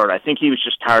was still hurt. I think he was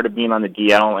just tired of being on the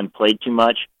DL and played too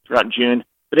much throughout June.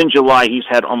 But in July, he's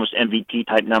had almost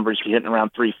MVP-type numbers. He's hitting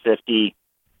around 350.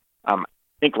 I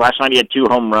think last night he had 2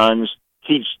 home runs.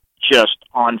 He's just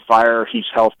on fire. He's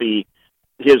healthy.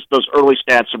 Those early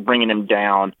stats are bringing him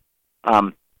down.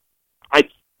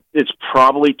 It's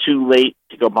probably too late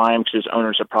to go buy him because his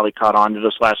owners have probably caught on to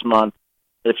this last month.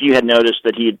 If you had noticed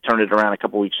that he had turned it around a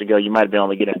couple weeks ago, you might have been able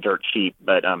to get him dirt cheap.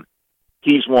 But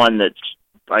he's one that's,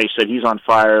 like I said, he's on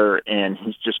fire, and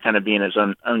he's just kind of being his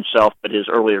own self, but his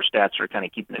earlier stats are kind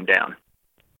of keeping him down.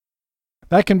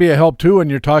 That can be a help, too, when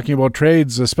you're talking about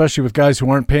trades, especially with guys who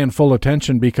aren't paying full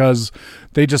attention because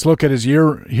they just look at his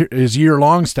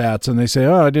year-long stats and they say,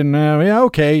 oh, I didn't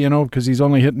okay, because he's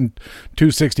only hitting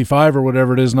 265 or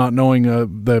whatever it is, not knowing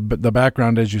the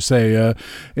background, as you say.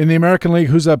 In the American League,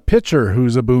 who's a pitcher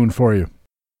who's a boon for you?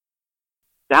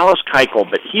 Dallas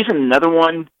Keuchel, but he's another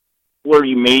one where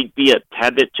you may be a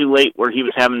tad bit too late, where he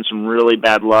was having some really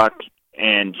bad luck,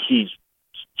 and he's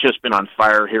just been on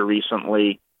fire here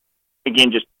recently.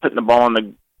 Again, just keeping the ball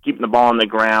on the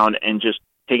ground and just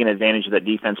taking advantage of that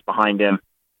defense behind him.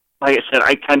 Like I said,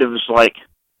 I kind of was like,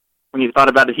 when you thought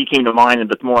about it, he came to mind, and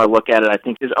the more I look at it, I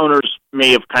think his owners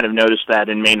may have kind of noticed that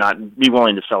and may not be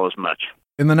willing to sell as much.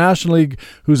 In the National League,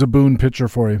 who's a boon pitcher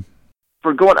for you?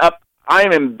 For going up, I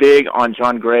am big on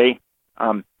John Gray.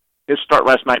 His start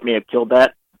last night may have killed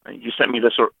that. You sent me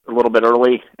this a little bit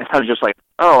early, and I was just like,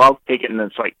 oh, I'll take it, and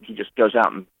it's like he just goes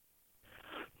out and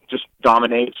just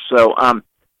dominates. So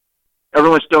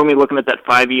everyone's still me looking at that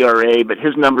 5 ERA, but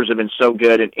his numbers have been so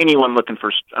good, and anyone looking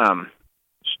for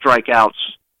strikeouts,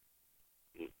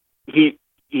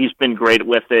 he's been great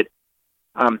with it.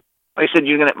 Like I said,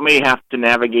 you're may have to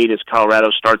navigate his Colorado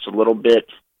starts a little bit,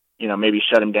 maybe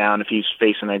shut him down if he's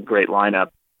facing a great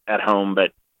lineup at home,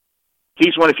 but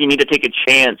he's one, if you need to take a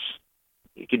chance,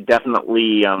 he could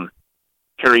definitely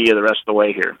carry you the rest of the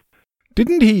way here.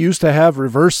 Didn't he used to have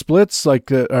reverse splits? He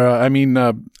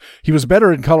was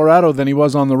better in Colorado than he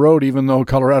was on the road, even though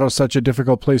Colorado's such a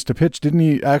difficult place to pitch. Didn't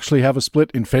he actually have a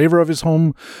split in favor of his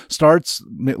home starts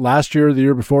last year or the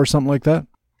year before, something like that?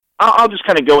 I'll just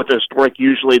kind of go with the historic.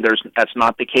 Usually that's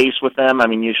not the case with them. I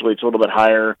mean, usually it's a little bit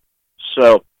higher.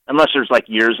 So unless there's like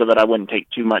years of it, I wouldn't take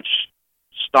too much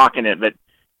stock in it. But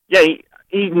yeah,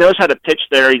 he knows how to pitch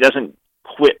there. He doesn't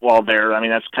quit while there. I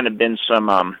mean, that's kind of been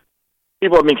some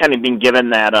people have been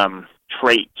given that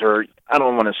trait, or I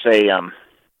don't want to say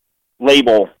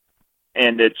label,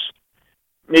 and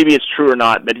maybe it's true or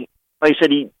not. But like I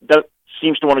said, he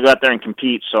seems to want to go out there and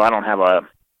compete. So I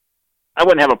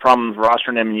wouldn't have a problem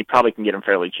rostering him, and you probably can get him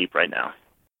fairly cheap right now.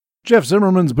 Jeff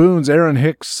Zimmerman's boons: Aaron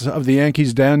Hicks of the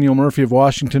Yankees, Daniel Murphy of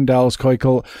Washington, Dallas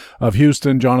Keuchel of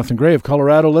Houston, Jonathan Gray of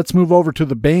Colorado. Let's move over to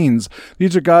the Banes.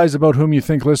 These are guys about whom you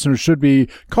think listeners should be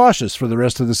cautious for the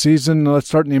rest of the season. Let's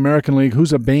start in the American League.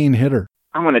 Who's a Bane hitter?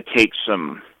 I'm going to take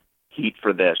some heat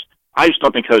for this. I just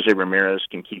don't think Jose Ramirez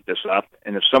can keep this up.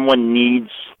 And if someone needs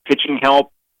pitching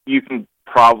help, you can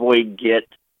probably get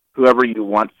whoever you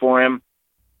want for him.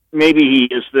 Maybe he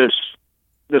is this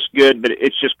good, but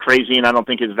it's just crazy, and I don't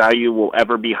think his value will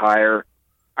ever be higher.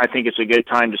 I think it's a good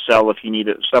time to sell if you need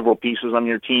several pieces on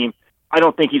your team. I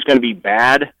don't think he's going to be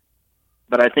bad,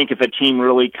 but I think if a team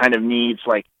really kind of needs,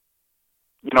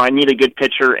 I need a good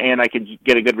pitcher and I could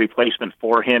get a good replacement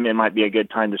for him, it might be a good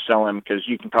time to sell him because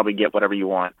you can probably get whatever you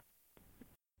want.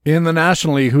 In the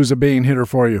National League, who's a Bane hitter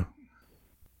for you?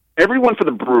 Everyone for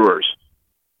the Brewers.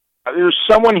 There's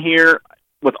someone here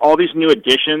with all these new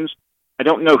additions. I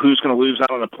don't know who's going to lose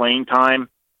out on the playing time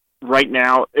right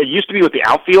now. It used to be with the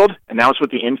outfield, and now it's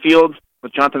with the infield,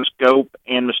 with Jonathan Scope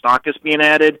and Moustakas being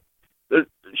added. There's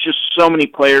just so many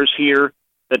players here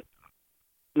that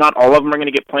not all of them are going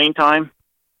to get playing time.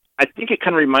 I think it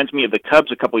kind of reminds me of the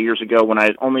Cubs a couple of years ago when I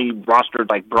only rostered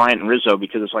Bryant and Rizzo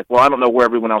because it's I don't know where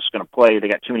everyone else is going to play. They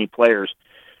got too many players.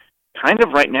 Kind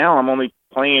of right now, I'm only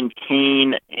playing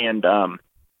Kane and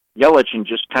Yelich and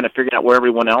just kind of figuring out where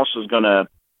everyone else is going to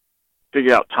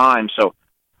figure out time. So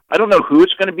I don't know who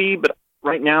it's going to be, but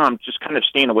right now I'm just kind of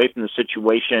staying away from the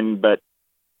situation. But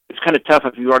it's kind of tough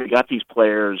if you already got these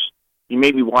players. You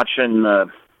may be watching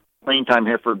playing time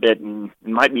here for a bit, and it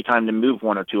might be time to move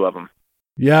one or two of them.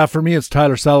 Yeah, for me it's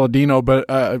Tyler Saladino,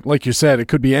 but like you said, it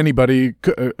could be anybody.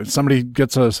 Somebody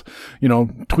gets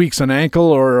tweaks an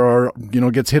ankle or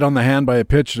gets hit on the hand by a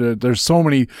pitch. There's so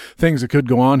many things that could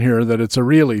go on here that it's a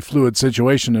really fluid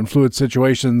situation. And fluid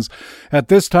situations at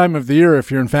this time of the year,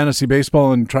 if you're in fantasy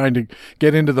baseball and trying to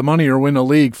get into the money or win a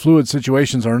league, fluid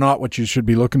situations are not what you should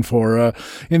be looking for.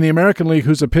 In the American League,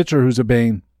 who's a pitcher, who's a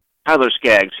bane? Tyler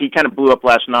Skaggs. He kind of blew up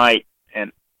last night,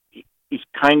 and he's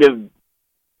kind of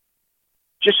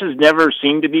just has never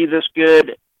seemed to be this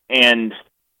good, and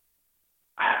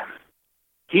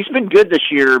he's been good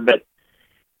this year, but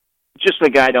just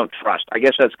the guy I don't trust. I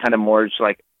guess that's kind of more just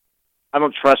like, I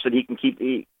don't trust that he can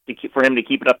for him to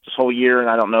keep it up this whole year,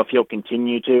 and I don't know if he'll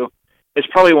continue to. It's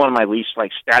probably one of my least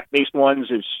stat-based ones.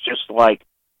 It's just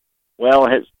well,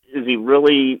 is he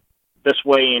really this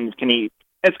way, and can he?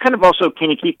 It's kind of also,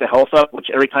 can he keep the health up, which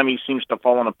every time he seems to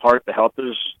fall apart, the health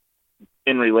has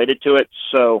been related to it,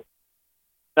 so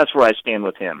that's where I stand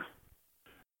with him.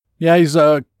 Yeah, he's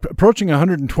approaching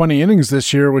 120 innings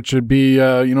this year, which would be,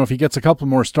 if he gets a couple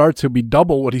more starts, he'll be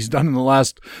double what he's done in the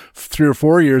last 3 or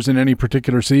 4 years in any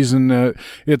particular season.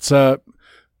 It's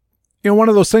one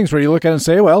of those things where you look at it and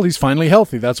say, well, he's finally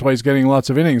healthy. That's why he's getting lots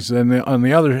of innings. And on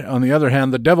the other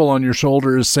hand, the devil on your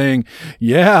shoulder is saying,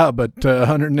 yeah, but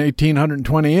 118,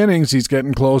 120 innings, he's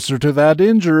getting closer to that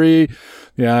injury.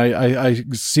 Yeah, I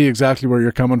see exactly where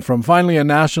you're coming from. Finally, a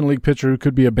National League pitcher who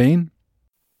could be a bane?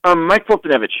 Mike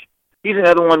Fultonevich. He's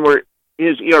another one where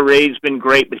his ERA's been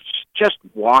great, but he just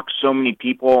walks so many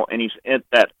people, and he's at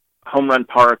that home run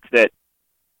park that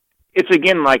it's,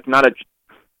 again, not a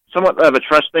somewhat of a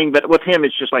trust thing, but with him,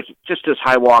 it's just his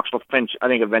high walks will, I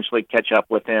think, eventually catch up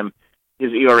with him.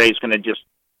 His ERA is going to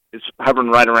it's hovering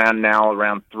right around now,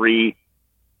 around 3.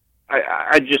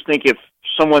 I just think if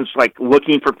someone's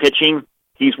looking for pitching,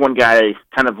 he's one guy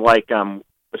kind of like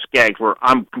Skaggs, where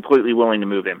I'm completely willing to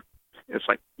move him. It's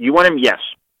you want him? Yes.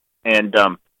 And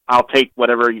I'll take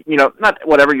whatever, not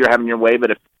whatever you're having your way,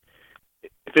 but if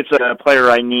it's a player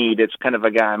I need, it's kind of a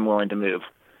guy I'm willing to move.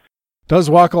 Does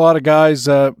walk a lot of guys,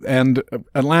 and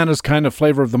Atlanta's kind of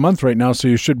flavor of the month right now, so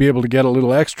you should be able to get a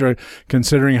little extra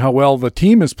considering how well the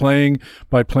team is playing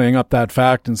by playing up that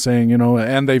fact and saying,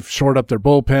 and they've shored up their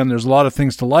bullpen. There's a lot of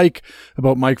things to like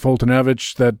about Mike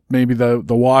Fultonevich, that maybe the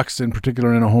walks in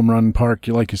particular in a home run park,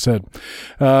 like you said.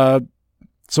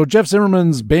 So Jeff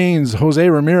Zimmerman's banes, Jose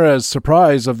Ramirez,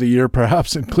 surprise of the year,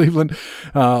 perhaps in Cleveland.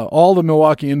 All the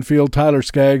Milwaukee infield, Tyler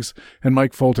Skaggs and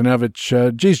Mike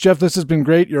Fultonevich. Geez, Jeff, this has been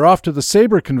great. You're off to the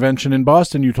Sabre convention in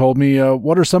Boston, you told me.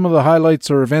 What are some of the highlights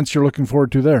or events you're looking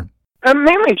forward to there?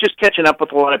 Mainly just catching up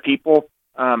with a lot of people.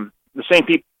 The same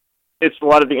people. It's a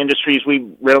lot of the industries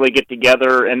we rarely get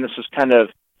together, and this is kind of,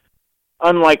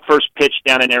 unlike First Pitch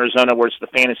down in Arizona, where it's the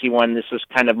fantasy one, this is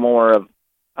kind of more of...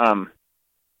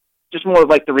 just more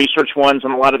like the research ones,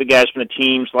 and a lot of the guys from the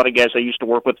teams, a lot of guys I used to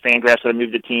work with, Fangraphs that I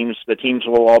moved to teams. The teams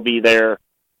will all be there.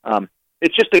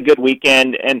 It's just a good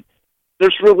weekend, and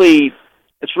it's really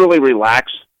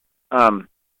relaxed.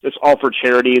 It's all for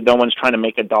charity. No one's trying to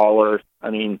make a dollar. I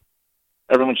mean,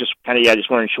 everyone's just just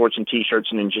wearing shorts and T-shirts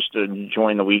and then just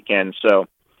enjoying the weekend. So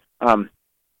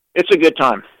it's a good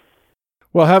time.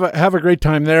 Well, have a great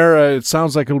time there. It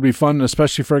sounds like it'll be fun,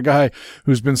 especially for a guy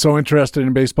who's been so interested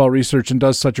in baseball research and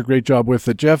does such a great job with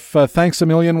it. Jeff, thanks a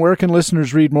million. Where can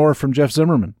listeners read more from Jeff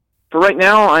Zimmerman? For right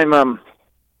now, I'm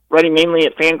writing mainly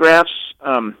at Fangraphs.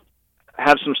 I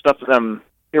have some stuff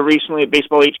here recently at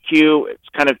BaseballHQ. It's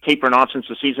kind of tapering off since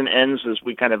the season ends, as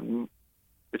we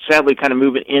it's sadly kind of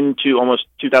moving into almost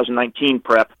 2019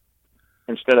 prep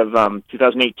instead of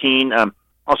 2018.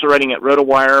 Also writing at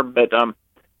RotoWire, but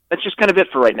that's just kind of it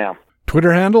for right now.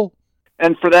 Twitter handle?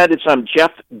 And for that, it's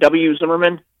Jeff W.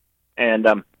 Zimmerman, and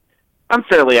I'm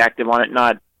fairly active on it.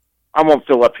 I won't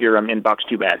fill up your inbox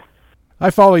too bad. I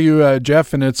follow you,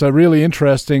 Jeff, and it's a really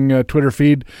interesting Twitter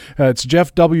feed. It's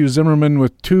Jeff W. Zimmerman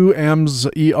with 2 M's,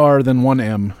 ER, then 1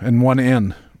 M, and 1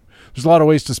 N. There's a lot of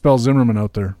ways to spell Zimmerman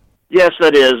out there. Yes,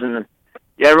 that is, and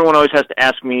everyone always has to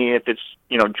ask me if it's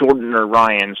Jordan or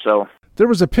Ryan, so... There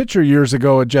was a pitcher years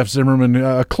ago at Jeff Zimmerman,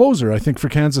 a closer, I think, for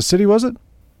Kansas City, was it?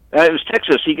 It was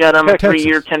Texas. He got a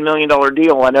 3-year, $10 million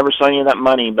deal. I never saw any of that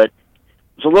money, but it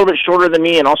was a little bit shorter than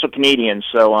me and also Canadian,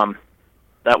 so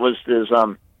that was his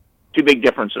 2 big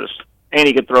differences. And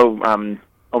he could throw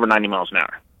over 90 miles an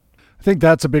hour. I think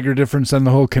that's a bigger difference than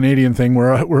the whole Canadian thing.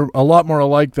 We're a lot more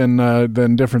alike than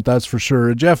different, that's for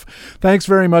sure. Jeff, thanks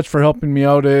very much for helping me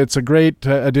out. It's a great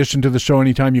addition to the show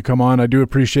anytime you come on. I do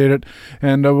appreciate it,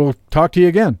 and we'll talk to you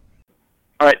again.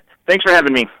 All right. Thanks for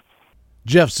having me.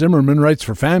 Jeff Zimmerman writes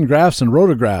for Fangraphs and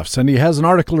Rotographs, and he has an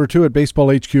article or two at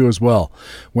BaseballHQ as well.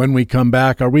 When we come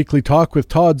back, our weekly talk with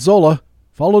Todd Zola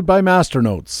followed by Master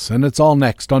Notes, and it's all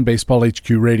next on Baseball HQ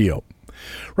Radio.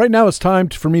 Right now it's time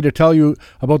for me to tell you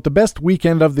about the best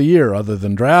weekend of the year other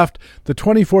than draft, the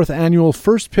 24th annual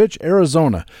First Pitch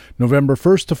Arizona, November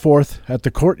 1st to 4th at the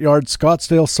Courtyard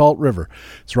Scottsdale Salt River.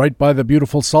 It's right by the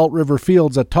beautiful Salt River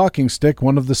Fields at Talking Stick,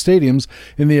 one of the stadiums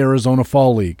in the Arizona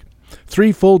Fall League.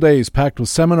 3 full days packed with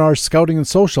seminars, scouting, and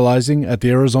socializing at the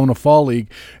Arizona Fall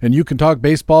League, and you can talk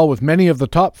baseball with many of the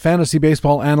top fantasy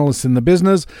baseball analysts in the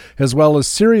business, as well as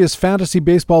serious fantasy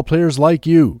baseball players like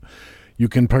you. You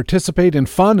can participate in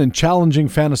fun and challenging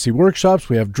fantasy workshops.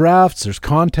 We have drafts, there's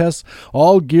contests,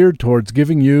 all geared towards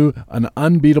giving you an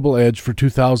unbeatable edge for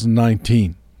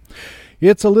 2019.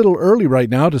 It's a little early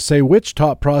right now to say which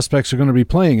top prospects are going to be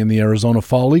playing in the Arizona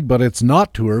Fall League, but it's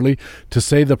not too early to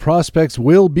say the prospects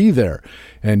will be there,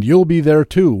 and you'll be there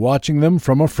too, watching them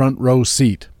from a front row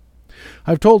seat.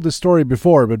 I've told this story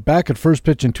before, but back at First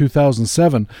Pitch in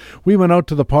 2007, we went out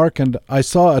to the park and I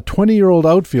saw a 20-year-old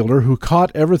outfielder who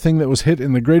caught everything that was hit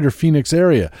in the greater Phoenix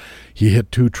area. He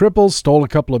hit 2 triples, stole a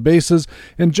couple of bases,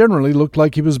 and generally looked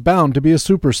like he was bound to be a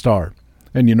superstar.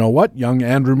 And you know what? Young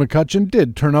Andrew McCutchen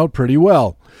did turn out pretty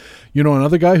well. You know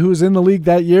another guy who was in the league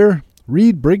that year?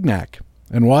 Reed Brignac.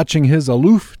 And watching his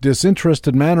aloof,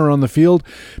 disinterested manner on the field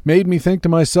made me think to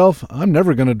myself, I'm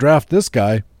never going to draft this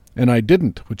guy. And I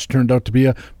didn't, which turned out to be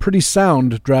a pretty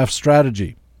sound draft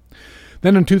strategy.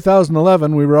 Then in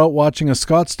 2011, we were out watching a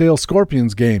Scottsdale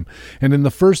Scorpions game, and in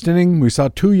the first inning, we saw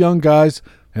 2 young guys,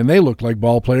 and they looked like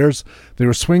ball players. They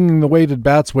were swinging the weighted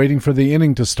bats, waiting for the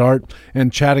inning to start,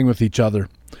 and chatting with each other.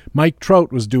 Mike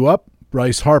Trout was due up,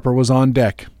 Bryce Harper was on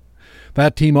deck.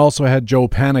 That team also had Joe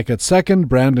Panik at second,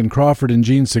 Brandon Crawford and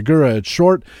Gene Segura at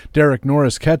short, Derek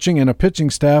Norris catching, and a pitching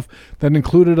staff that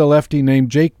included a lefty named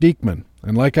Jake Diekman.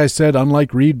 And like I said,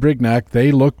 unlike Reed Brignac,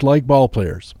 they looked like ball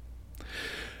players.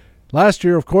 Last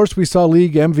year, of course, we saw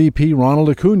league MVP Ronald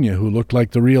Acuna, who looked like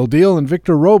the real deal, and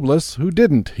Victor Robles, who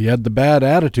didn't. He had the bad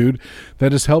attitude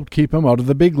that has helped keep him out of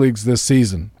the big leagues this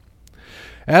season.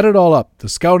 Add it all up, the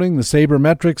scouting, the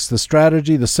sabermetrics, the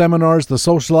strategy, the seminars, the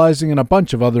socializing, and a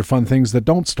bunch of other fun things that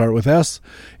don't start with S,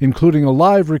 including a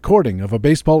live recording of a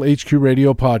Baseball HQ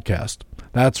Radio podcast.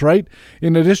 That's right,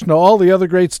 in addition to all the other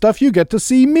great stuff, you get to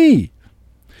see me.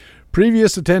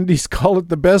 Previous attendees call it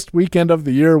the best weekend of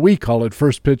the year. We call it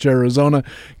First Pitch Arizona.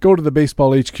 Go to the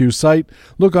Baseball HQ site.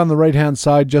 Look on the right-hand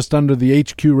side just under the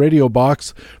HQ radio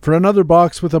box for another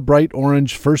box with a bright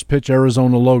orange First Pitch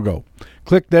Arizona logo.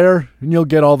 Click there and you'll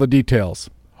get all the details.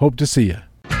 Hope to see you.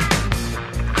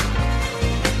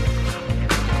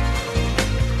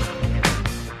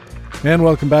 And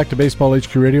welcome back to Baseball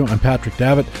HQ Radio. I'm Patrick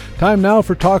Davitt. Time now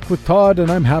for Talk with Todd,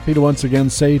 and I'm happy to once again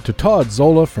say to Todd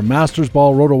Zola from Masters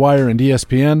Ball, RotoWire, and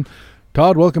ESPN,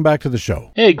 Todd, welcome back to the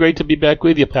show. Hey, great to be back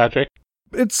with you, Patrick.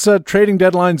 It's trading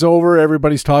deadline's over.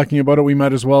 Everybody's talking about it. We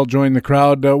might as well join the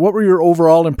crowd. What were your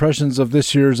overall impressions of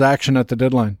this year's action at the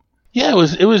deadline? Yeah,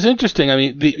 it was interesting. I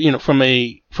mean, from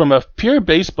a pure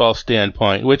baseball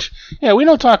standpoint, which we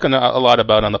don't talk a lot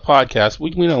about on the podcast.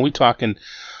 We talking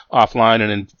offline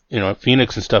and in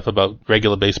Phoenix and stuff about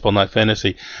regular baseball, not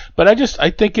fantasy. But I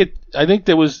think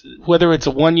there was, whether it's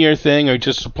a 1-year thing or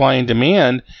just supply and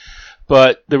demand,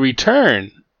 but the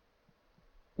return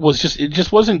was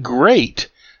just wasn't great,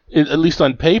 at least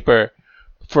on paper,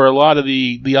 for a lot of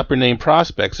the upper name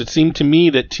prospects. It seemed to me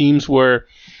that teams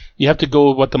you have to go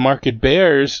with what the market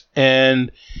bears, and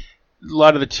a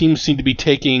lot of the teams seem to be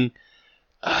taking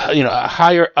a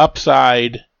higher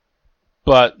upside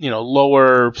but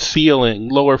lower ceiling,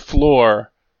 lower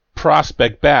floor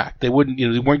prospect back. They weren't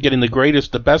getting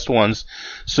the best ones,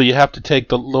 so you have to take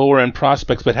the lower end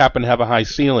prospects but happen to have a high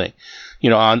ceiling.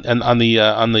 On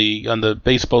the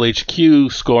Baseball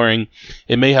HQ scoring,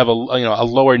 it may have a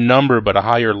lower number but a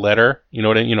higher letter.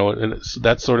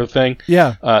 That sort of thing.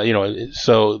 Yeah.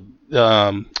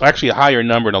 Actually a higher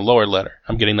number and a lower letter.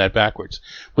 I'm getting that backwards.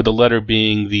 With the letter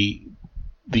being the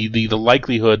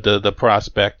likelihood the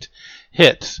prospect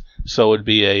hits, so it'd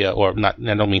be I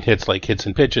don't mean hits like hits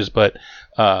and pitches, but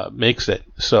makes it.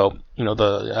 So,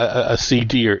 a C,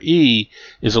 D, or E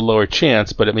is a lower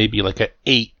chance, but it may be like a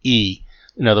 8E.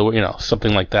 In other words,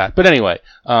 something like that. But anyway,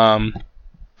 and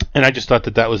I just thought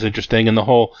that was interesting, and the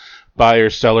whole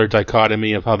buyer-seller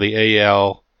dichotomy of how the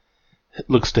AL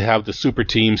looks to have the super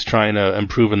teams trying to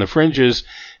improve in the fringes,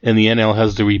 and the NL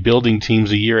has the rebuilding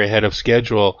teams a year ahead of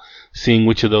schedule, seeing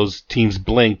which of those teams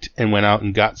blinked and went out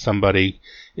and got somebody.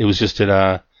 It was just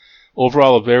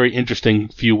overall a very interesting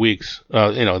few weeks.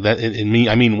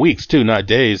 I mean weeks too, not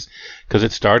days, because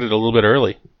it started a little bit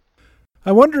early.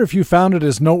 I wonder if you found it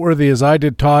as noteworthy as I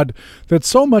did, Todd, that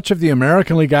so much of the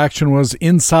American League action was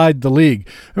inside the league.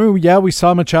 I mean, yeah, we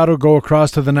saw Machado go across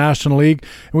to the National League,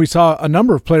 and we saw a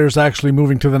number of players actually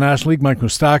moving to the National League. Mike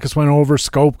Moustakas went over,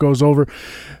 Scope goes over.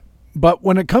 But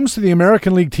when it comes to the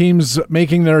American League teams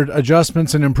making their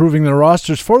adjustments and improving their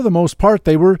rosters, for the most part,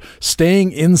 they were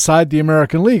staying inside the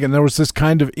American League. And there was this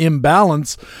kind of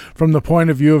imbalance from the point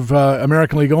of view of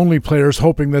American League only players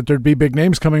hoping that there'd be big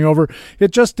names coming over.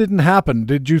 It just didn't happen.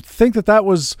 Did you think that that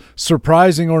was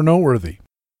surprising or noteworthy?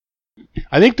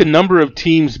 I think the number of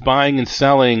teams buying and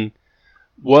selling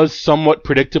was somewhat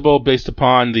predictable based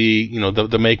upon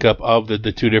the makeup of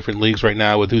the two different leagues right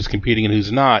now with who's competing and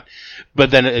who's not. But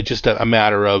then it's just a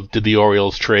matter of, did the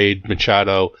Orioles trade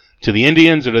Machado to the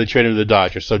Indians or do they trade him to the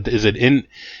Dodgers? So is it in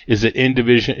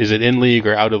division, is it in league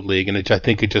or out of league? And I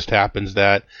think it just happens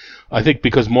that I think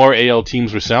because more AL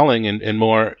teams were selling and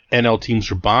more NL teams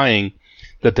were buying,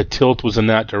 that the tilt was in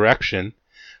that direction.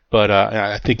 But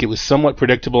I think it was somewhat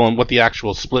predictable, and what the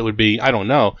actual split would be, I don't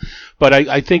know. But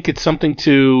I think it's something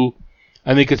to,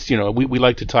 I think it's, we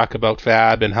like to talk about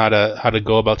FAB and how to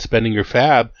go about spending your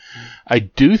FAB. I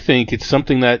do think it's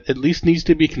something that at least needs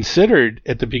to be considered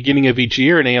at the beginning of each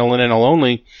year in AL and NL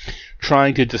only,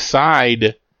 trying to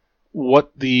decide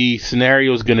what the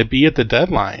scenario is going to be at the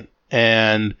deadline.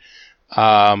 And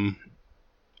I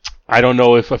don't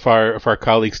know if our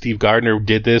colleague Steve Gardner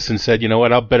did this and said, you know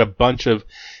what, I'll bet a bunch of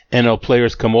NL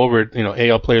players come over,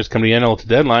 AL players come to the NL at the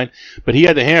deadline, but he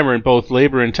had the hammer in both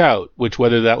labor and tout, which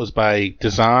whether that was by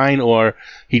design or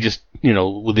he just,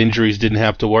 with injuries didn't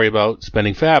have to worry about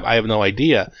spending FAB, I have no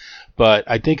idea. But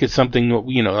I think it's something,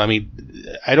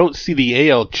 I don't see the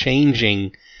AL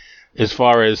changing as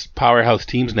far as powerhouse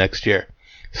teams next year.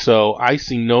 So I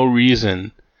see no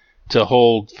reason to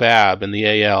hold FAB in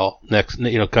the AL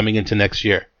coming into next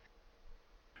year.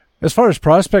 As far as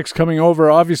prospects coming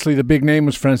over, obviously the big name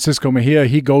was Francisco Mejia.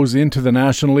 He goes into the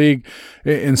National League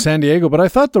in San Diego. But I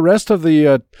thought the rest of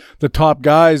the top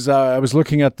guys, I was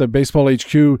looking at the Baseball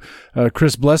HQ,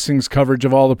 Chris Blessing's coverage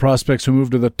of all the prospects who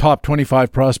moved to the top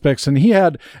 25 prospects. And he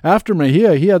had, after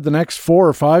Mejia, he had the next 4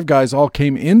 or 5 guys all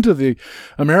came into the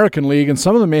American League. And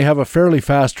some of them may have a fairly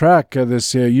fast track.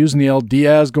 This Yusniel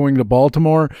Diaz going to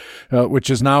Baltimore,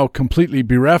 which is now completely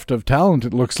bereft of talent,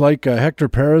 it looks like. Hector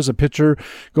Perez, a pitcher,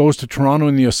 goes to Toronto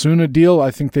in the Osuna deal.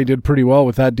 I think they did pretty well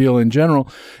with that deal in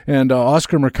general. And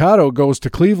Oscar Mercado goes to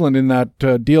Cleveland in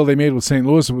that deal they made with St.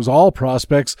 Louis. It was all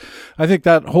prospects. I think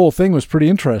that whole thing was pretty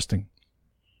interesting.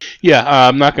 Yeah,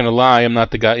 I'm not going to lie. I'm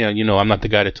not the guy. I'm not the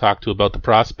guy to talk to about the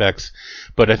prospects.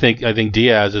 But I think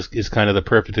Diaz is kind of the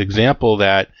perfect example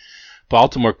that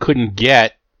Baltimore couldn't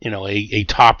get a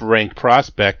top ranked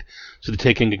prospect. So they're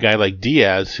taking a guy like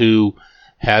Diaz who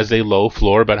has a low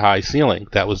floor but high ceiling.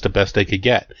 That was the best they could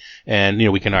get. And,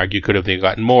 we can argue, could have they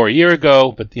gotten more a year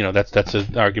ago, but, that's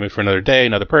an argument for another day,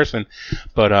 another person.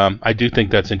 But I do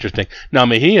think that's interesting. Now,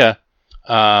 Mejia,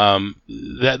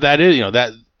 that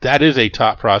is a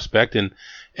top prospect,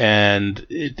 and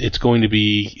it's going to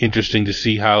be interesting to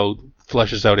see how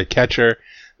fleshes out a catcher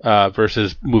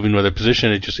versus moving to another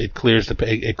position. It clears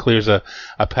a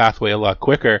pathway a lot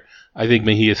quicker. I think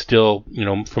Mejia still,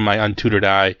 from my untutored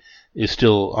eye, is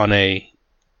still on a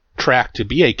track to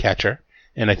be a catcher,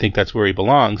 and I think that's where he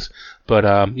belongs. But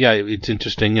it's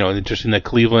interesting. Interesting that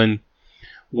Cleveland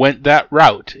went that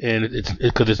route, and it's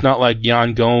because it's not like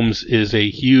Yan Gomes is a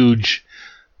huge,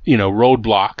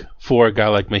 roadblock for a guy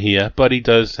like Mejia, but he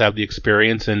does have the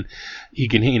experience, and he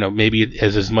can, maybe it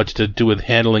has as much to do with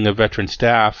handling a veteran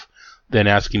staff than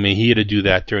asking Mejia to do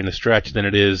that during the stretch than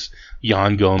it is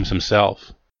Yan Gomes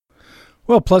himself.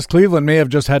 Well, plus Cleveland may have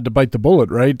just had to bite the bullet,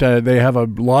 right? They have a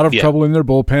lot of trouble in their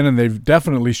bullpen, and they've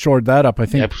definitely shored that up. I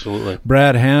think absolutely.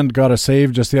 Brad Hand got a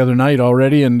save just the other night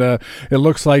already, and it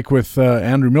looks like with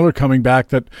Andrew Miller coming back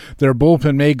that their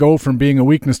bullpen may go from being a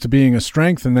weakness to being a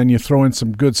strength, and then you throw in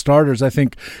some good starters. I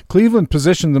think Cleveland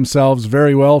positioned themselves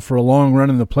very well for a long run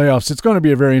in the playoffs. It's going to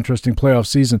be a very interesting playoff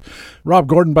season. Rob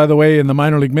Gordon, by the way, in the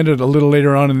Minor League Minute a little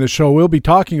later on in the show, we'll be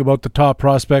talking about the top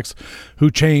prospects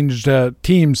who changed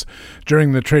teams during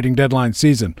the trading deadline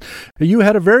season. You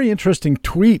had a very interesting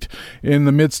tweet in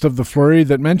the midst of the flurry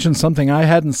that mentioned something I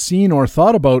hadn't seen or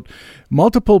thought about: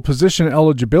 multiple position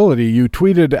eligibility. You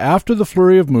tweeted, after the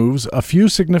flurry of moves, a few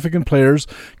significant players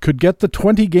could get the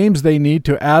 20 games they need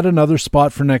to add another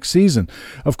spot for next season.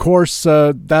 Of course,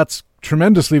 that's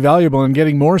tremendously valuable and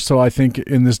getting more so, I think,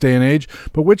 in this day and age.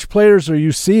 But which players are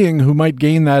you seeing who might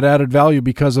gain that added value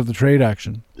because of the trade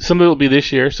action? Some of it will be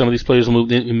this year. Some of these players will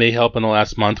move in. It may help in the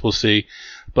last month. We'll see.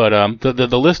 But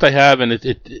the list I have, and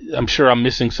I'm sure I'm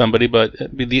missing somebody, but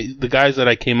the guys that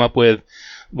I came up with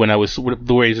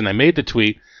the reason I made the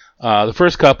tweet. The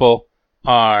first couple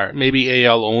are maybe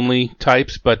AL only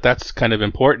types, but that's kind of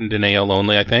important in AL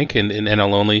only, I think, in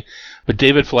NL only. But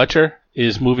David Fletcher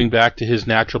is moving back to his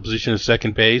natural position of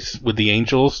second base with the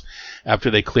Angels after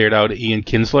they cleared out Ian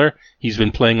Kinsler. He's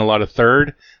been playing a lot of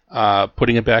third,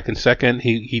 putting it back in second.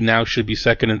 He now should be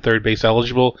second and third base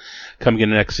eligible coming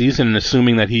into next season, and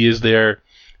assuming that he is their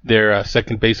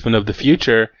second baseman of the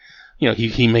future,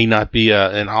 he may not be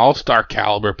an all-star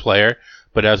caliber player,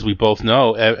 but as we both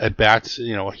know, at bats,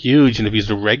 are huge, and if he's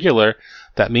a regular,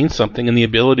 that means something, and the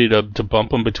ability to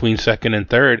bump him between second and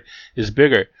third is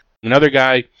bigger. Another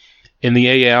guy in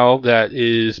the AL that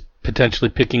is potentially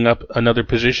picking up another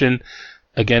position,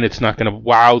 again, it's not going to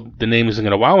wow, the name isn't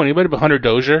going to wow anybody, but Hunter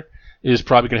Dozier is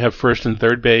probably going to have first and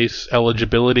third base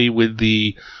eligibility with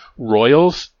the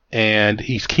Royals, and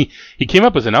he came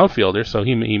up as an outfielder, so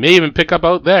he may even pick up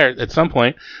out there at some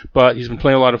point, but he's been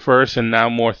playing a lot of first and now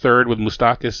more third with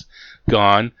Moustakas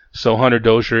gone. So Hunter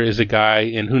Dozier is a guy,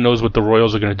 and who knows what the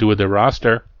Royals are going to do with their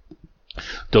roster.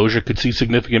 Dozier could see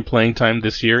significant playing time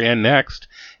this year and next,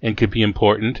 and could be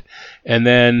important. And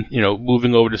then,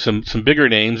 moving over to some bigger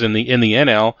names in the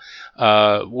NL,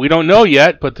 we don't know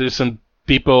yet, but there's some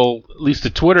people, at least the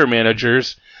Twitter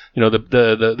managers,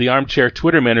 the armchair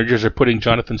Twitter managers are putting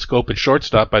Jonathan Scope at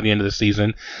shortstop by the end of the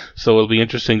season. So it'll be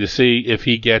interesting to see if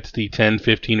he gets the 10,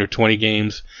 15, or 20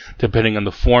 games, depending on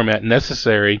the format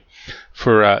necessary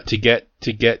for to get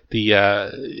the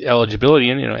eligibility.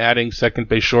 And adding second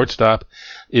base shortstop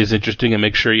is interesting, and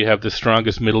make sure you have the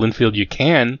strongest middle infield you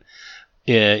can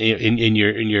in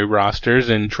your rosters.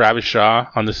 And Travis Shaw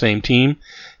on the same team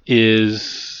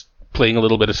is playing a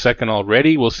little bit of second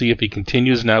already. We'll see if he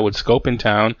continues now with Scope in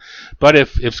town. But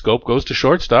if Scope goes to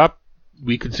shortstop,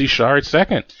 we could see Shaw at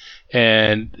second.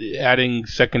 And adding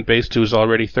second base to his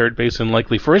already third base and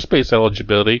likely first base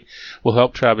eligibility will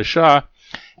help Travis Shaw.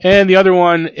 And the other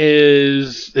one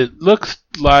is, it looks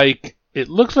like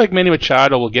Manny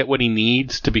Machado will get what he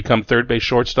needs to become third base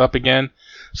shortstop again.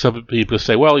 Some people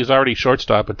say, well, he's already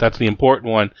shortstop, but that's the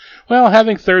important one. Well,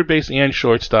 having third base and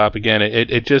shortstop, again,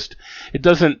 it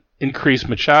doesn't increase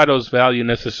Machado's value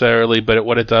necessarily, but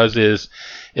what it does is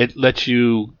it lets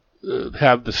you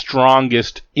have the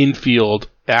strongest infield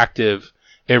active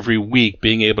every week,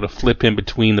 being able to flip him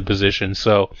between the positions.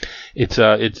 So it's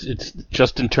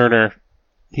Justin Turner.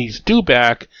 He's due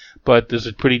back, but there's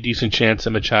a pretty decent chance that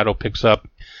Machado picks up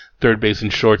third base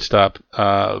and shortstop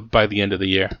by the end of the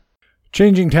year.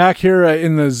 Changing tack here,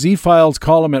 in the Z-Files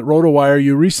column at RotoWire,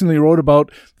 you recently wrote about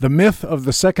the myth of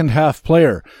the second half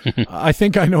player. I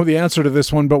think I know the answer to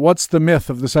this one, but what's the myth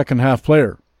of the second half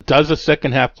player? Does a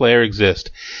second half player exist?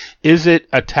 Is it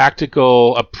a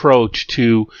tactical approach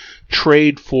to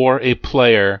trade for a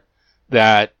player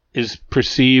that is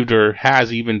perceived or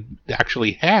has even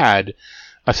actually had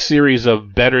a series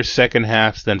of better second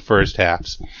halves than first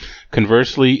halves?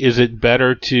 Conversely, is it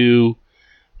better to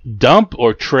dump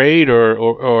or trade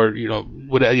or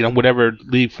whatever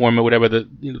league format, whatever the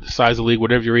size of the league,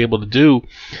 whatever you're able to do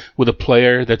with a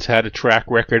player that's had a track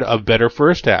record of better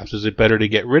first halves? Is it better to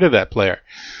get rid of that player?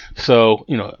 So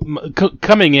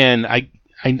coming in, I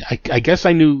guess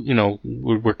I knew,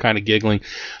 we're kind of giggling.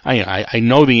 I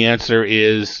know the answer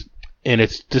is, and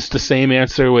it's just the same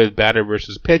answer with batter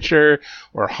versus pitcher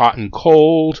or hot and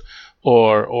cold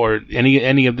or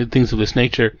any of the things of this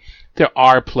nature. There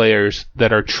are players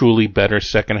that are truly better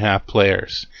second half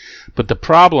players. But the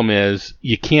problem is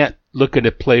you can't look at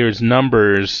a player's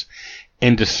numbers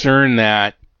and discern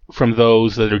that from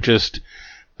those that are just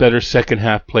better second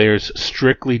half players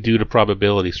strictly due to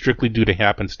probability, strictly due to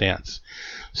happenstance.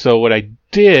 So what I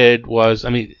did was,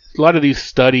 a lot of these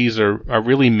studies are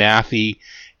really mathy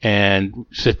and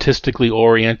statistically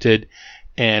oriented,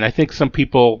 and I think some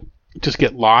people just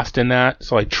get lost in that.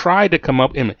 So I tried to come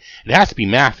up, and it has to be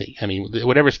mathy.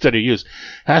 Whatever study you use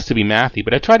has to be mathy.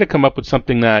 But I tried to come up with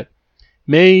something that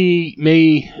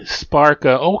may spark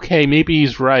maybe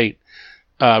he's right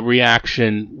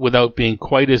reaction without being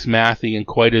quite as mathy and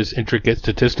quite as intricate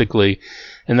statistically.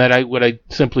 And that what I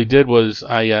simply did was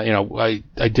I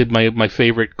did my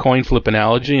favorite coin flip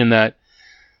analogy, in that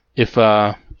if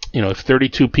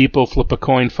 32 people flip a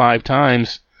coin 5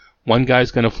 times, one guy's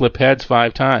going to flip heads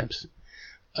 5 times.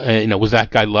 Was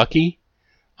that guy lucky?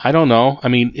 I don't know.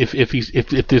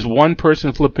 If there's one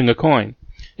person flipping a coin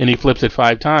and he flips it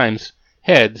 5 times,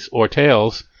 heads or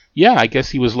tails, yeah, I guess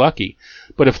he was lucky.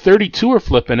 But if 32 are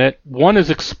flipping it, one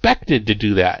is expected to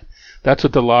do that. That's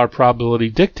what the law of probability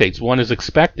dictates. One is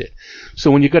expected. So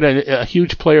when you got a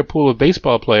huge player pool of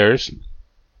baseball players,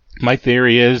 my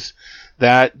theory is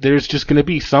that there's just going to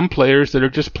be some players that are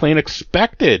just plain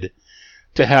expected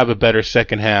to have a better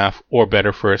second half or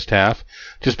better first half,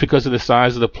 just because of the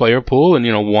size of the player pool. And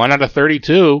 1 out of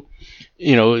 32,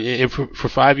 if for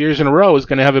 5 years in a row is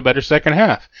going to have a better second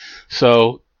half.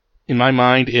 So, in my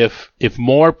mind, if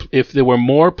there were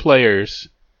more players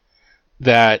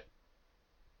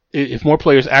if more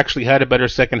players actually had a better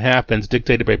second half than is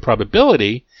dictated by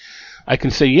probability, I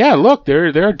can say, yeah, look, there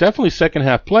are definitely second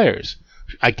half players.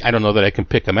 I don't know that I can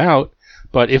pick them out,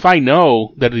 but if I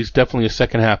know that he's definitely a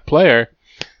second half player,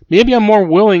 maybe I'm more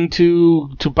willing to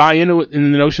buy into it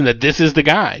in the notion that this is the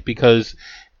guy, because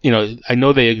I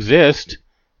know they exist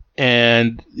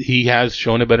and he has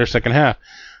shown a better second half.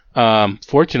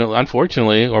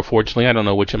 Unfortunately, or fortunately, I don't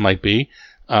know which it might be.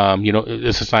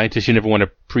 As a scientist, you never want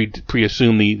to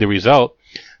pre-assume the result,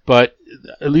 but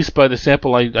at least by the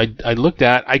sample I looked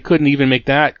at, I couldn't even make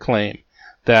that claim.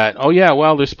 That, oh yeah,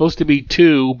 well, there's supposed to be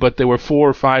 2, but there were 4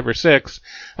 or 5 or 6.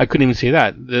 I couldn't even say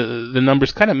that. The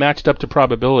numbers kind of matched up to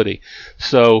probability.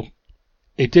 So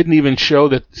it didn't even show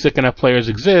that second half players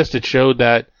exist. It showed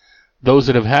that those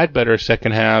that have had better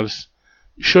second halves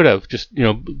should have, just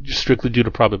strictly due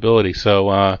to probability. So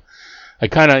I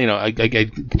kind of,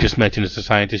 I just mentioned as a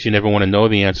scientist, you never want to know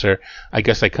the answer. I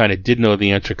guess I kind of did know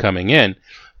the answer coming in,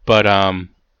 but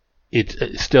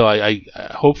it's still, I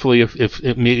hopefully if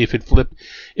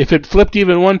it flipped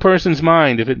even one person's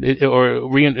mind,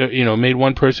 made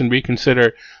one person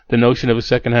reconsider the notion of a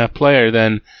second half player,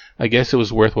 then I guess it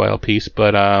was a worthwhile piece.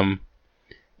 But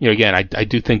again, I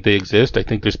do think they exist. I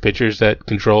think there's pitchers that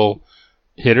control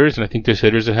hitters, and I think there's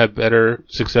hitters that have better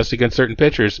success against certain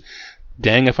pitchers.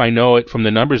 Dang if I know it from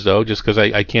the numbers, though, just because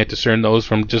I can't discern those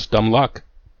from just dumb luck.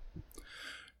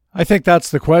 I think that's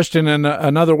the question, and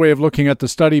another way of looking at the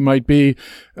study might be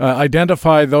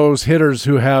identify those hitters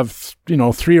who have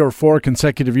 3 or 4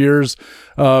 consecutive years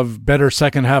of better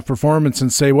second half performance,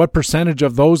 and say what percentage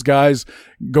of those guys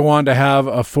go on to have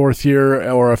a 4th year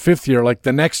or a 5th year, like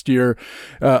the next year,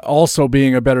 also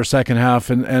being a better second half,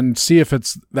 and see if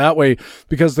it's that way.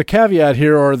 Because the caveat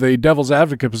here, or the devil's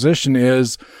advocate position,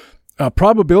 is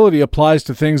probability applies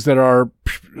to things that are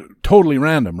totally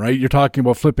random, right? You're talking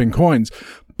about flipping coins.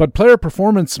 But player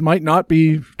performance might not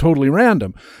be totally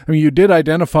random. I mean, you did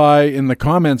identify in the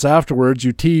comments afterwards,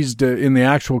 you teased in the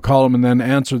actual column and then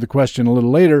answered the question a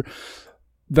little later,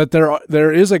 that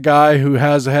there is a guy who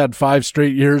has had 5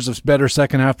 straight years of better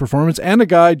second half performance, and a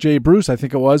guy, Jay Bruce, I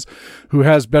think it was, who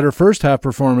has better first half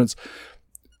performance.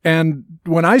 And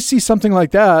when I see something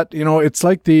like that, it's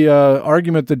like the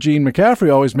argument that Gene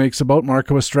McCaffrey always makes about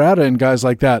Marco Estrada and guys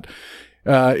like that.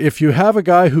 If you have a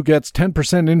guy who gets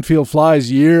 10% infield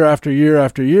flies year after year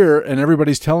after year, and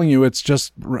everybody's telling you it's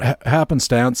just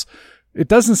happenstance, it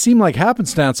doesn't seem like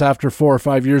happenstance after 4 or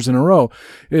 5 years in a row.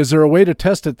 Is there a way to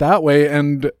test it that way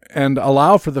and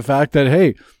allow for the fact that,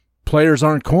 hey, players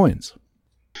aren't coins?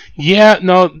 Yeah,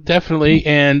 no, definitely.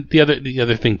 And the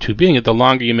other thing too being that the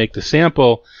longer you make the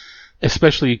sample,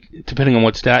 especially depending on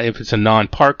what stat, if it's a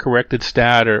non-park corrected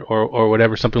stat or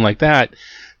whatever, something like that,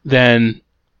 then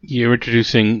you're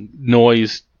introducing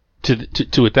noise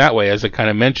to it that way. As I kind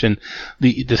of mentioned,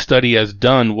 the study as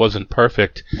done wasn't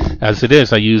perfect as it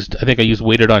is. I think I used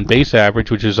weighted on base average,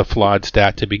 which is a flawed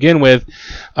stat to begin with.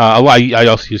 I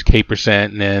also used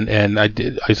K% and I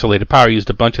did isolated power. I used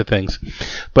a bunch of things,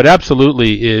 but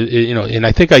absolutely, and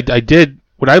I think I did.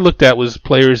 What I looked at was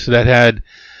players that had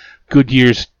good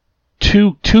years.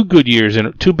 Two good years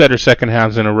and 2 better second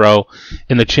halves in a row,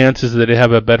 and the chances that they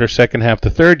have a better second half the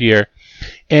third year,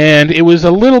 and it was a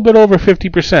little bit over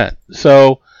 50%.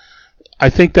 So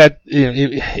I think that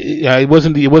it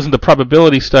wasn't the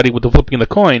probability study with the flipping of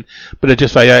the coin, but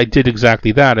I did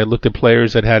exactly that. I looked at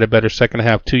players that had a better second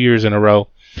half 2 years in a row,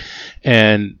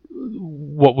 and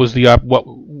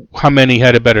how many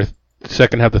had a better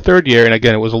second half the third year, and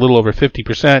again it was a little over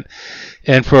 50%,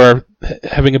 and for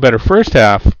having a better first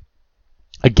half.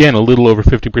 Again, a little over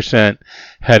 50%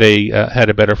 had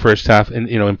a better first half, and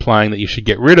implying that you should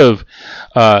get rid of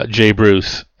Jay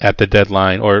Bruce at the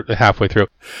deadline or halfway through.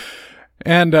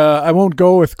 And I won't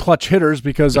go with clutch hitters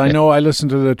because I know I listen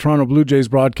to the Toronto Blue Jays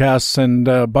broadcasts, and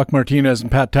Buck Martinez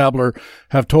and Pat Tabler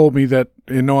have told me that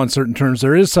in no uncertain terms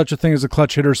there is such a thing as a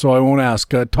clutch hitter, so I won't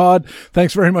ask. Todd,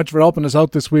 thanks very much for helping us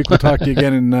out this week. We'll talk to you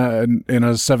again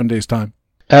in 7 days' time.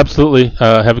 Absolutely.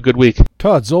 Have a good week.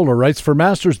 Todd Zola writes for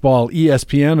Masters Ball,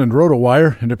 ESPN, and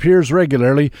RotoWire, and appears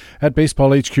regularly at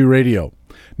BaseballHQ Radio.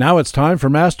 Now it's time for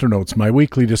Master Notes, my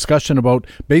weekly discussion about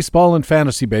baseball and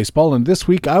fantasy baseball, and this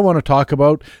week I want to talk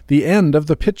about the end of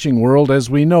the pitching world as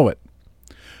we know it.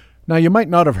 Now, you might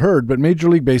not have heard, but Major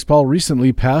League Baseball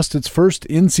recently passed its first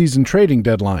in-season trading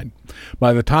deadline.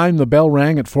 By the time the bell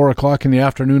rang at 4 o'clock in the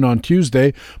afternoon on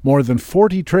Tuesday, more than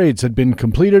 40 trades had been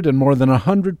completed and more than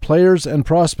 100 players and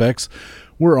prospects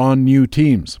were on new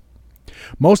teams.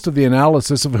 Most of the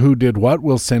analysis of who did what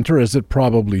will center, as it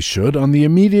probably should, on the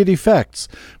immediate effects,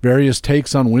 various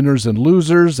takes on winners and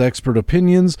losers, expert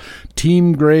opinions,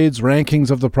 team grades, rankings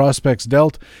of the prospects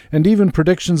dealt, and even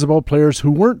predictions about players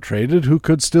who weren't traded who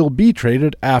could still be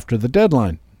traded after the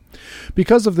deadline.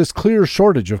 Because of this clear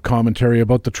shortage of commentary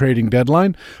about the trading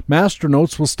deadline, Master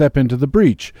Notes will step into the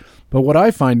breach. But what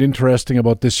I find interesting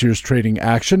about this year's trading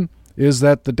action is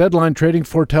that the deadline trading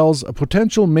foretells a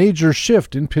potential major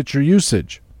shift in pitcher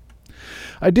usage.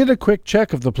 I did a quick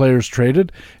check of the players traded,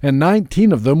 and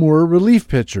 19 of them were relief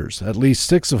pitchers, at least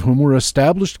 6 of whom were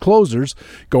established closers,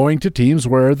 going to teams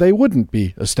where they wouldn't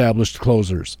be established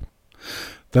closers.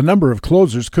 The number of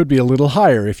closers could be a little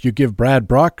higher if you give Brad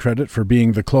Brock credit for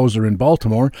being the closer in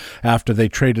Baltimore after they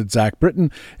traded Zach Britton,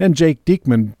 and Jake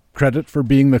Diekman credit for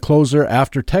being the closer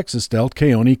after Texas dealt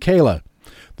Keone Kela.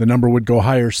 The number would go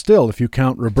higher still if you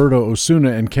count Roberto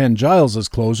Osuna and Ken Giles as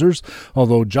closers,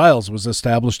 although Giles was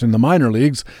established in the minor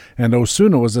leagues, and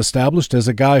Osuna was established as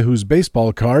a guy whose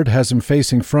baseball card has him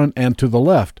facing front and to the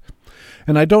left.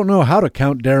 And I don't know how to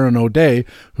count Darren O'Day,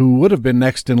 who would have been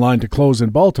next in line to close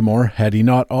in Baltimore had he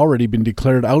not already been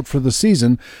declared out for the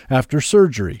season after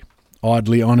surgery,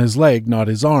 oddly on his leg, not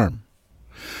his arm.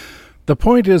 The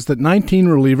point is that 19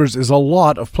 relievers is a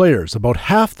lot of players. About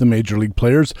half the Major League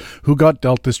players who got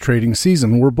dealt this trading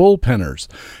season were bullpenners,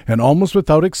 and almost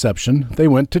without exception, they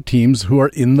went to teams who are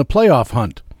in the playoff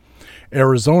hunt.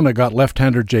 Arizona got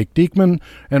left-hander Jake Diekman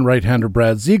and right-hander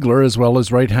Brad Ziegler, as well as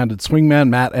right-handed swingman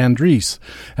Matt Andriese.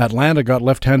 Atlanta got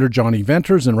left-hander Johnny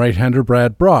Venters and right-hander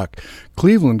Brad Brock.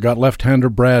 Cleveland got left-hander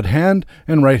Brad Hand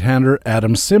and right-hander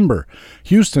Adam Simber.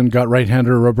 Houston got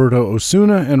right-hander Roberto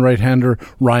Osuna and right-hander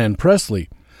Ryan Presley.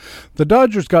 The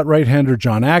Dodgers got right-hander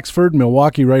John Axford,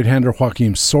 Milwaukee right-hander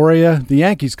Joaquim Soria, the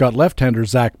Yankees got left-hander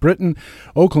Zach Britton,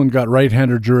 Oakland got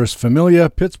right-hander Juris Familia,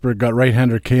 Pittsburgh got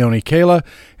right-hander Keone Kela,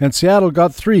 and Seattle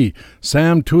got 3,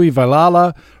 Sam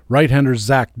Tuivailala, right-hander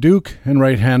Zach Duke, and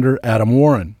right-hander Adam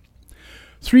Warren.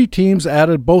 3 teams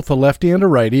added both a lefty and a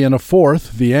righty, and a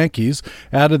fourth, the Yankees,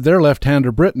 added their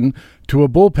left-hander Britton to a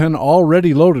bullpen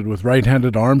already loaded with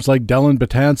right-handed arms like Dellin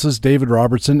Betances, David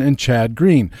Robertson, and Chad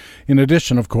Green, in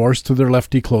addition, of course, to their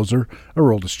lefty closer,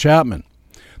 Aroldis Chapman.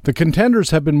 The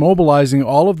contenders have been mobilizing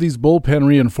all of these bullpen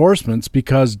reinforcements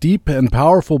because deep and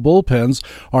powerful bullpens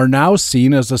are now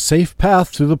seen as a safe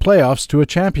path to the playoffs to a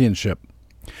championship.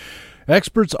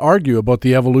 Experts argue about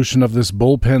the evolution of this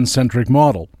bullpen-centric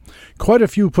model. Quite a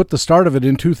few put the start of it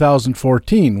in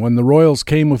 2014, when the Royals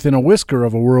came within a whisker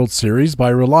of a World Series by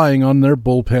relying on their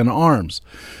bullpen arms.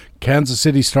 Kansas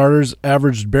City starters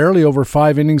averaged barely over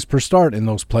 5 innings per start in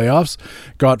those playoffs,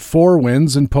 got 4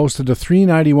 wins, and posted a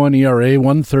 .391 ERA,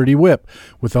 130 whip,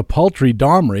 with a paltry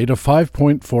DOM rate of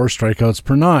 5.4 strikeouts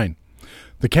per 9.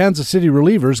 The Kansas City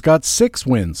relievers got 6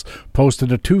 wins,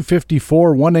 posted a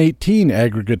 .254, 118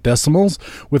 aggregate decimals,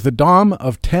 with a DOM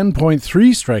of 10.3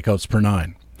 strikeouts per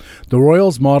 9. The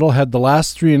Royals model had the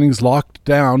last 3 innings locked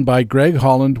down by Greg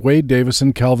Holland, Wade Davis,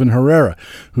 and Kelvin Herrera,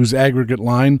 whose aggregate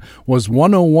line was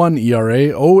 101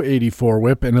 ERA, 084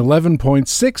 whip, and 11.6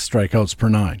 strikeouts per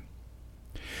 9.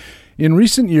 In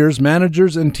recent years,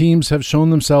 managers and teams have shown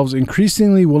themselves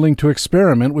increasingly willing to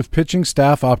experiment with pitching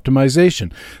staff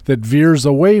optimization that veers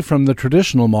away from the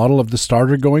traditional model of the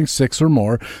starter going 6 or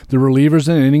more, the relievers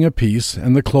an inning apiece,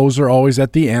 and the closer always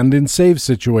at the end in save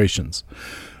situations.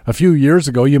 A few years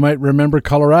ago, you might remember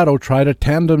Colorado tried a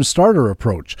tandem starter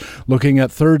approach, looking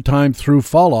at third-time through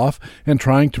fall-off and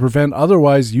trying to prevent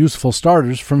otherwise useful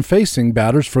starters from facing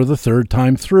batters for the third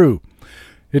time through.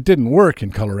 It didn't work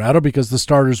in Colorado because the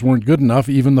starters weren't good enough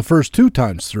even the first 2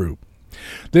 times through.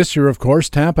 This year, of course,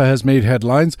 Tampa has made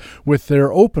headlines with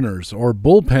their openers, or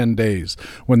bullpen days,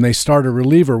 when they start a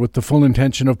reliever with the full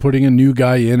intention of putting a new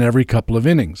guy in every couple of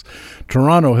innings.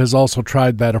 Toronto has also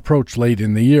tried that approach late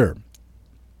in the year.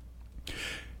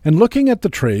 And looking at the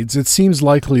trades, it seems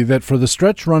likely that for the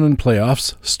stretch run in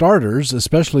playoffs, starters,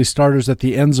 especially starters at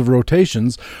the ends of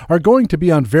rotations, are going to be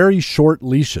on very short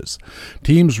leashes.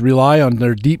 Teams rely on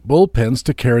their deep bullpens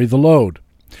to carry the load.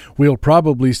 We'll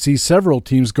probably see several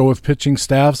teams go with pitching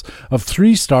staffs of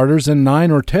 3 starters and 9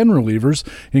 or 10 relievers,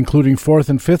 including 4th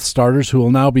and 5th starters who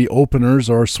will now be openers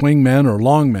or swingmen or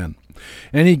longmen.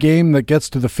 Any game that gets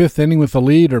to the 5th inning with a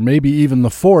lead, or maybe even the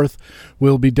 4th,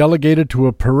 will be delegated to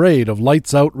a parade of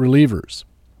lights-out relievers.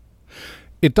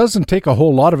 It doesn't take a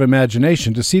whole lot of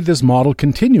imagination to see this model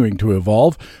continuing to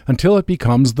evolve until it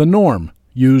becomes the norm,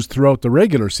 used throughout the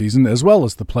regular season as well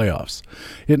as the playoffs.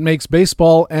 It makes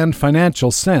baseball and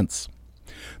financial sense.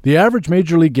 The average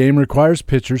Major League game requires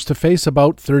pitchers to face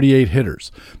about 38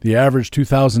 hitters. The average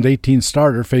 2018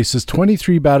 starter faces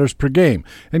 23 batters per game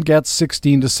and gets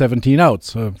 16 to 17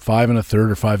 outs, 5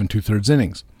 1/3 or 5 2/3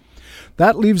 innings.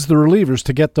 That leaves the relievers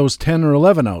to get those 10 or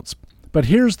 11 outs. But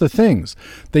here's the things.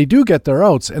 They do get their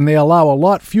outs, and they allow a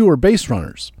lot fewer base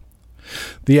runners.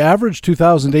 The average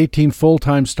 2018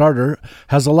 full-time starter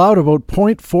has allowed about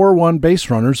 .41 base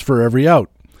runners for every out.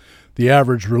 The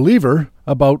average reliever,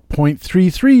 about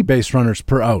 .33 base runners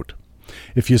per out.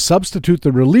 If you substitute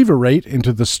the reliever rate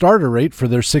into the starter rate for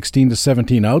their 16 to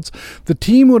 17 outs, the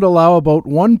team would allow about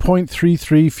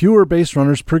 1.33 fewer base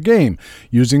runners per game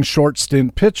using short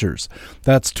stint pitchers.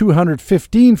 That's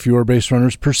 215 fewer base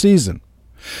runners per season.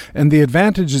 And the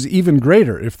advantage is even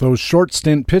greater if those short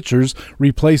stint pitchers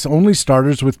replace only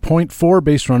starters with .4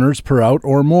 base runners per out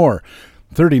or more.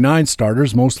 39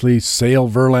 starters, mostly Sale,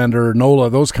 Verlander, Nola,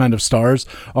 those kind of stars,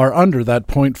 are under that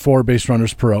 .4 base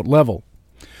runners per out level.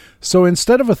 So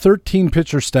instead of a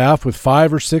 13-pitcher staff with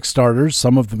 5 or 6 starters,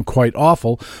 some of them quite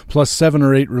awful, plus 7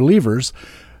 or 8 relievers,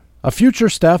 a future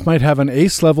staff might have an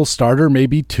ace-level starter,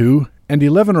 maybe 2, and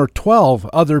 11 or 12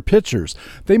 other pitchers.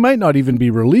 They might not even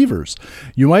be relievers.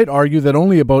 You might argue that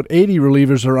only about 80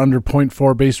 relievers are under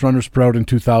 .4 base runners per out in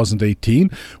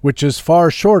 2018, which is far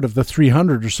short of the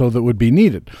 300 or so that would be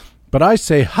needed. But I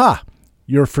say,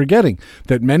 you're forgetting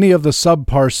that many of the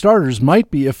subpar starters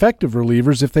might be effective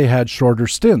relievers if they had shorter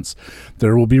stints.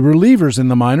 There will be relievers in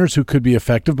the minors who could be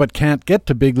effective but can't get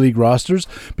to big league rosters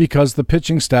because the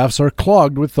pitching staffs are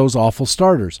clogged with those awful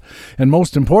starters. And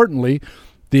most importantly,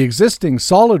 the existing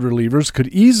solid relievers could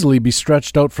easily be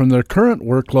stretched out from their current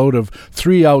workload of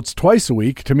 3 outs twice a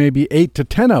week to maybe 8 to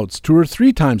 10 outs 2 or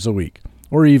 3 times a week,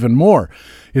 or even more.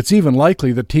 It's even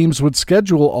likely that teams would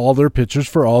schedule all their pitchers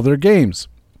for all their games.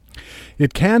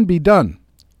 It can be done.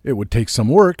 It would take some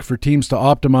work for teams to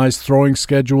optimize throwing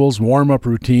schedules, warm-up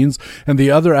routines, and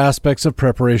the other aspects of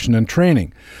preparation and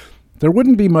training. There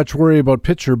wouldn't be much worry about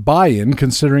pitcher buy-in,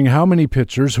 considering how many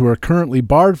pitchers who are currently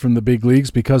barred from the big leagues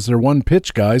because they're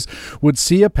one-pitch guys would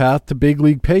see a path to big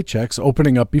league paychecks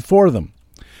opening up before them.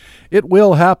 It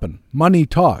will happen. Money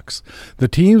talks. The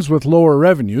teams with lower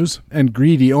revenues, and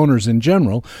greedy owners in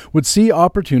general, would see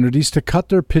opportunities to cut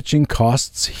their pitching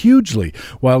costs hugely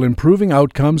while improving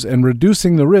outcomes and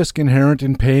reducing the risk inherent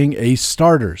in paying ace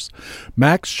starters.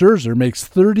 Max Scherzer makes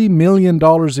 $30 million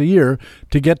a year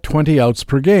to get 20 outs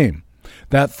per game.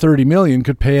 That $30 million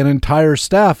could pay an entire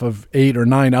staff of 8 or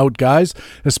 9 out guys,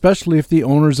 especially if the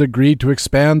owners agreed to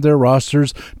expand their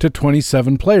rosters to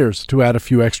 27 players to add a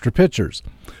few extra pitchers.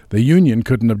 The union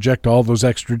couldn't object to all those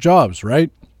extra jobs, right?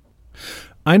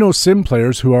 I know sim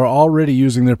players who are already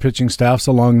using their pitching staffs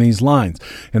along these lines,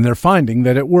 and they're finding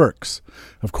that it works.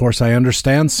 Of course, I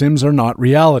understand sims are not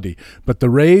reality, but the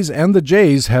Rays and the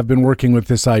Jays have been working with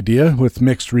this idea with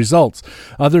mixed results.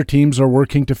 Other teams are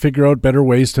working to figure out better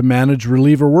ways to manage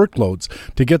reliever workloads,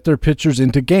 to get their pitchers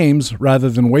into games rather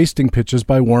than wasting pitches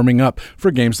by warming up for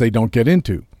games they don't get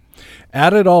into.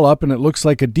 Add it all up and it looks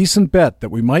like a decent bet that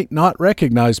we might not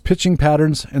recognize pitching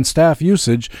patterns and staff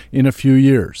usage in a few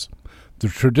years. The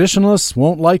traditionalists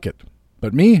won't like it,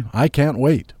 but me, I can't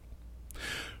wait.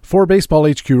 For Baseball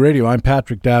HQ Radio, I'm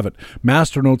Patrick Davitt,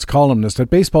 Masternotes columnist at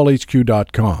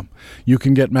BaseballHQ.com. You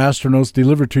can get Masternotes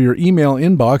delivered to your email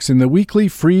inbox in the weekly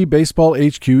free Baseball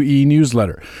HQ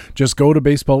e-newsletter. Just go to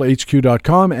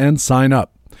BaseballHQ.com and sign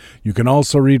up. You can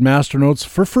also read Masternotes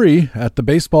for free at the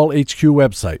Baseball HQ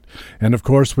website. And of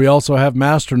course, we also have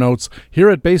Masternotes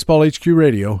here at Baseball HQ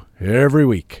Radio every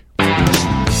week.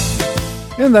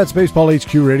 And that's Baseball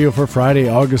HQ Radio for Friday,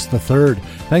 August the 3rd.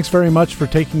 Thanks very much for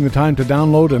taking the time to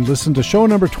download and listen to show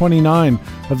number 29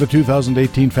 of the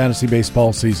 2018 fantasy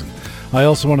baseball season. I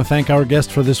also want to thank our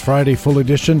guest for this Friday full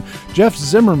edition, Jeff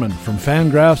Zimmerman from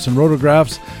Fangraphs and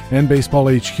Rotographs and Baseball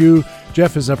HQ.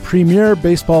 Jeff is a premier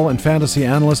baseball and fantasy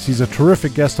analyst. He's a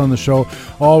terrific guest on the show.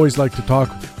 Always like to talk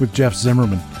with Jeff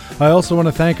Zimmerman. I also want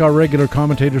to thank our regular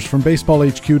commentators from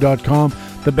BaseballHQ.com,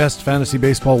 the best fantasy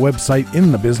baseball website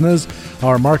in the business.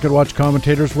 Our Market Watch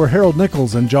commentators were Harold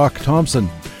Nichols and Jock Thompson.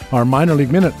 Our Minor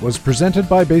League Minute was presented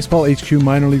by Baseball HQ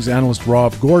Minor Leagues analyst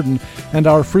Rob Gordon, and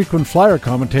our frequent flyer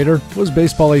commentator was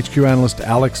Baseball HQ analyst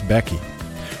Alex Becky.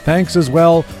 Thanks as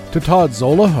well to Todd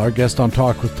Zola, our guest on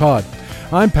Talk with Todd.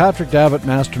 I'm Patrick Davitt,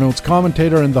 Masternotes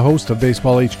commentator and the host of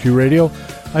Baseball HQ Radio.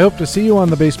 I hope to see you on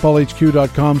the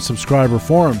BaseballHQ.com subscriber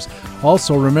forums.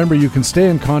 Also, remember you can stay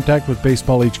in contact with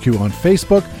Baseball HQ on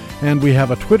Facebook, and we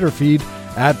have a Twitter feed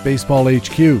at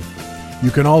BaseballHQ.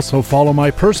 You can also follow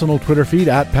my personal Twitter feed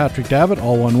at Patrick Davitt,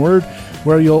 all one word.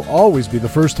 where you'll always be the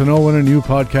first to know when a new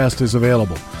podcast is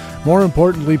available. More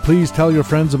importantly, please tell your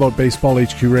friends about Baseball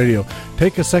HQ Radio.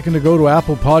 Take a second to go to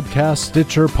Apple Podcasts,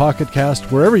 Stitcher, Pocket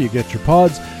Cast, wherever you get your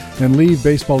pods, and leave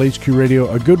Baseball HQ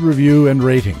Radio a good review and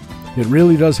rating. It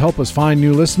really does help us find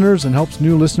new listeners and helps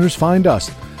new listeners find us,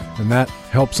 and that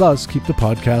helps us keep the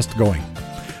podcast going.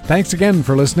 Thanks again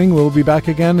for listening. We'll be back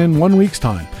again in 1 week's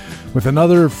time with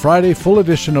another Friday full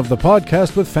edition of the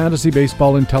podcast with fantasy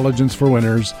baseball intelligence for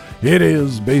winners. It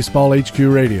is Baseball HQ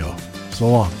Radio. So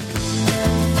long.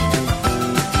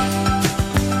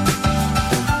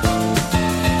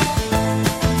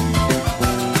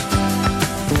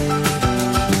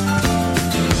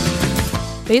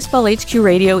 Baseball HQ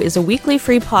Radio is a weekly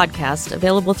free podcast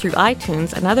available through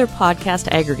iTunes and other podcast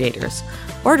aggregators,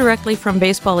 or directly from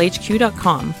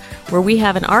baseballhq.com, where we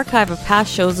have an archive of past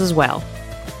shows as well.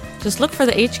 Just look for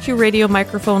the HQ Radio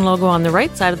microphone logo on the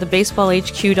right side of the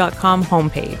baseballhq.com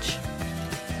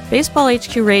homepage. Baseball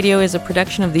HQ Radio is a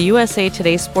production of the USA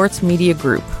Today Sports Media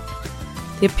Group.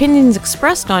 The opinions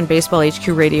expressed on Baseball HQ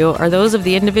Radio are those of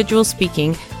the individual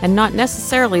speaking and not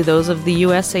necessarily those of the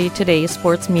USA Today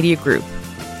Sports Media Group.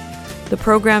 The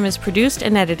program is produced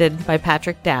and edited by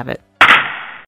Patrick Davitt.